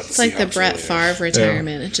talked about the It's like the Seahawks Brett earlier. Favre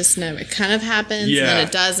retirement. It just never kind of happens, and Yeah. then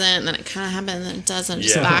it doesn't, and then it kind of happens, and then it doesn't.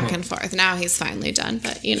 Just Yeah. back and forth. Now he's finally done,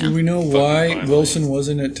 but Do we know why Wilson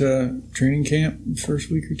wasn't at training camp the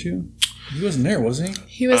first week or two? He wasn't there, was he?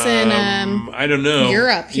 He was in I don't know.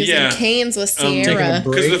 Europe. He was in Canes with Sierra.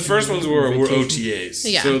 Because the first ones were OTAs.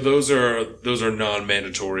 Yeah. So those are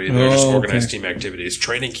non-mandatory. They're just organized team activities.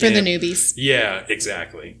 Training camp. For the newbies. Yeah,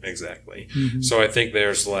 exactly. So I think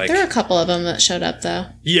there's like... There are a couple of them that showed up, though.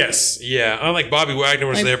 Yes, yeah. Unlike Bobby Wagner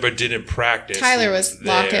was there but didn't practice. Tyler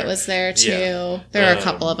Lockett was there, too. Yeah. There are a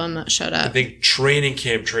couple of them that showed up. I think training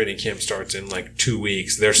camp starts in like 2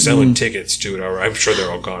 weeks. They're selling tickets to it. I'm sure they're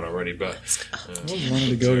all gone already, but... I wanted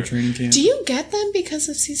to go to training camp. Do you get them because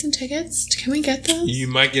of season tickets? Can we get those? You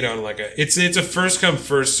might get on like it's a first come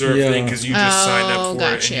first serve thing because you just sign up for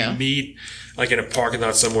it and you meet like in a parking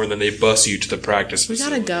lot somewhere and then they bus you to the practice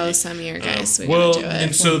facility. We gotta go some year, guys. We gotta do it.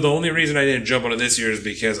 And so the only reason I didn't jump onto this year is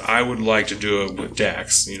because I would like to do it with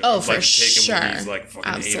Dax. You know, oh, like for sure. Take him when he's like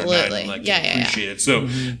fucking Absolutely. 8 or 9 and like appreciate it. So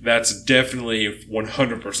that's definitely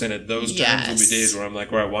 100% at those times will be days where I'm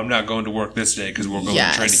like, all right, well, I'm not going to work this day because we're going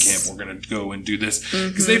to training camp. We're going to go and do this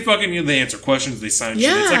because they fucking they answer questions, they sign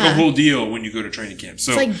shit. It's like a whole deal when you go to training camp.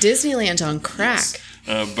 So it's like Disneyland on crack. Yes.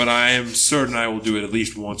 But I am certain I will do it at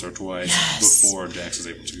least once or twice before Dax is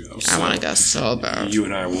able to go. So I want to go so bad. You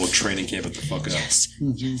and I will training camp it the fuck up. Yes.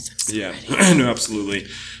 Yeah. No, absolutely.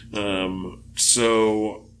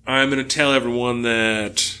 So I'm going to tell everyone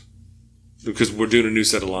that because we're doing a new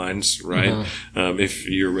set of lines, right? If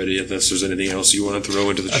you're ready, if there's anything else you want to throw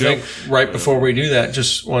into the show. I think right before we do that,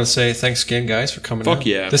 just want to say thanks again, guys, for coming out. Fuck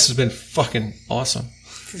yeah. This has been fucking awesome.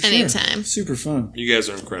 Anytime. Super fun. You guys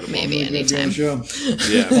are incredible. Maybe anytime. Yeah.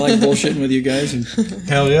 I like bullshitting with you guys and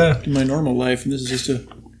hell yeah. in my normal life, and this is just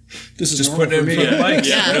putting it in front of the mic.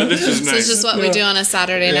 Yeah. No, this is nice. This is just what we do on a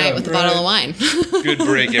Saturday night with a bottle of wine. Good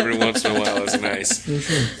break every once in a while is nice.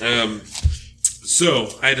 So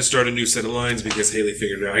I had to start a new set of lines because Haley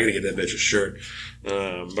figured it out. I gotta get that bitch a shirt.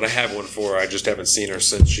 But I have one for her. I just haven't seen her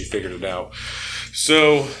since she figured it out.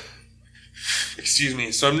 So, excuse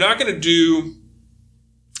me. So I'm not gonna do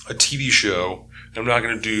a TV show. I'm not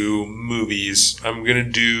going to do movies. I'm going to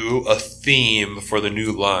do a theme for the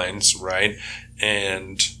new lines, right?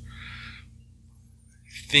 And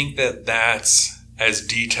I think that that's as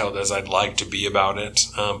detailed as I'd like to be about it.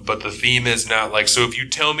 But the theme is not like, so if you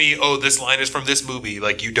tell me, oh, this line is from this movie,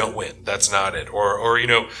 like you don't win. That's not it. Or you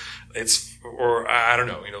know, or I don't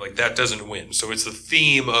know, you know, like that doesn't win. So it's the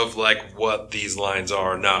theme of like what these lines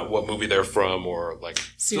are, not what movie they're from or like.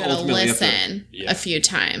 So you gotta listen a few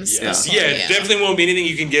times. Yes. Yeah, it definitely won't be anything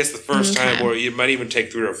you can guess the first time, or it might even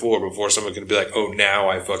take 3 or 4 before someone can be like, oh, now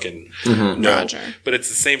I fucking know. Roger. But it's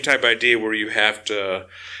the same type of idea where you have to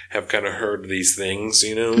have kind of heard these things,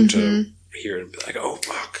 you know, to hear it and be like, oh,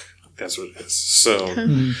 fuck. That's what it is. So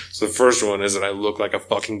the first one is that I look like a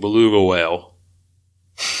fucking beluga whale.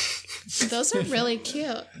 Those are really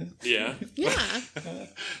cute. Yeah. Yeah.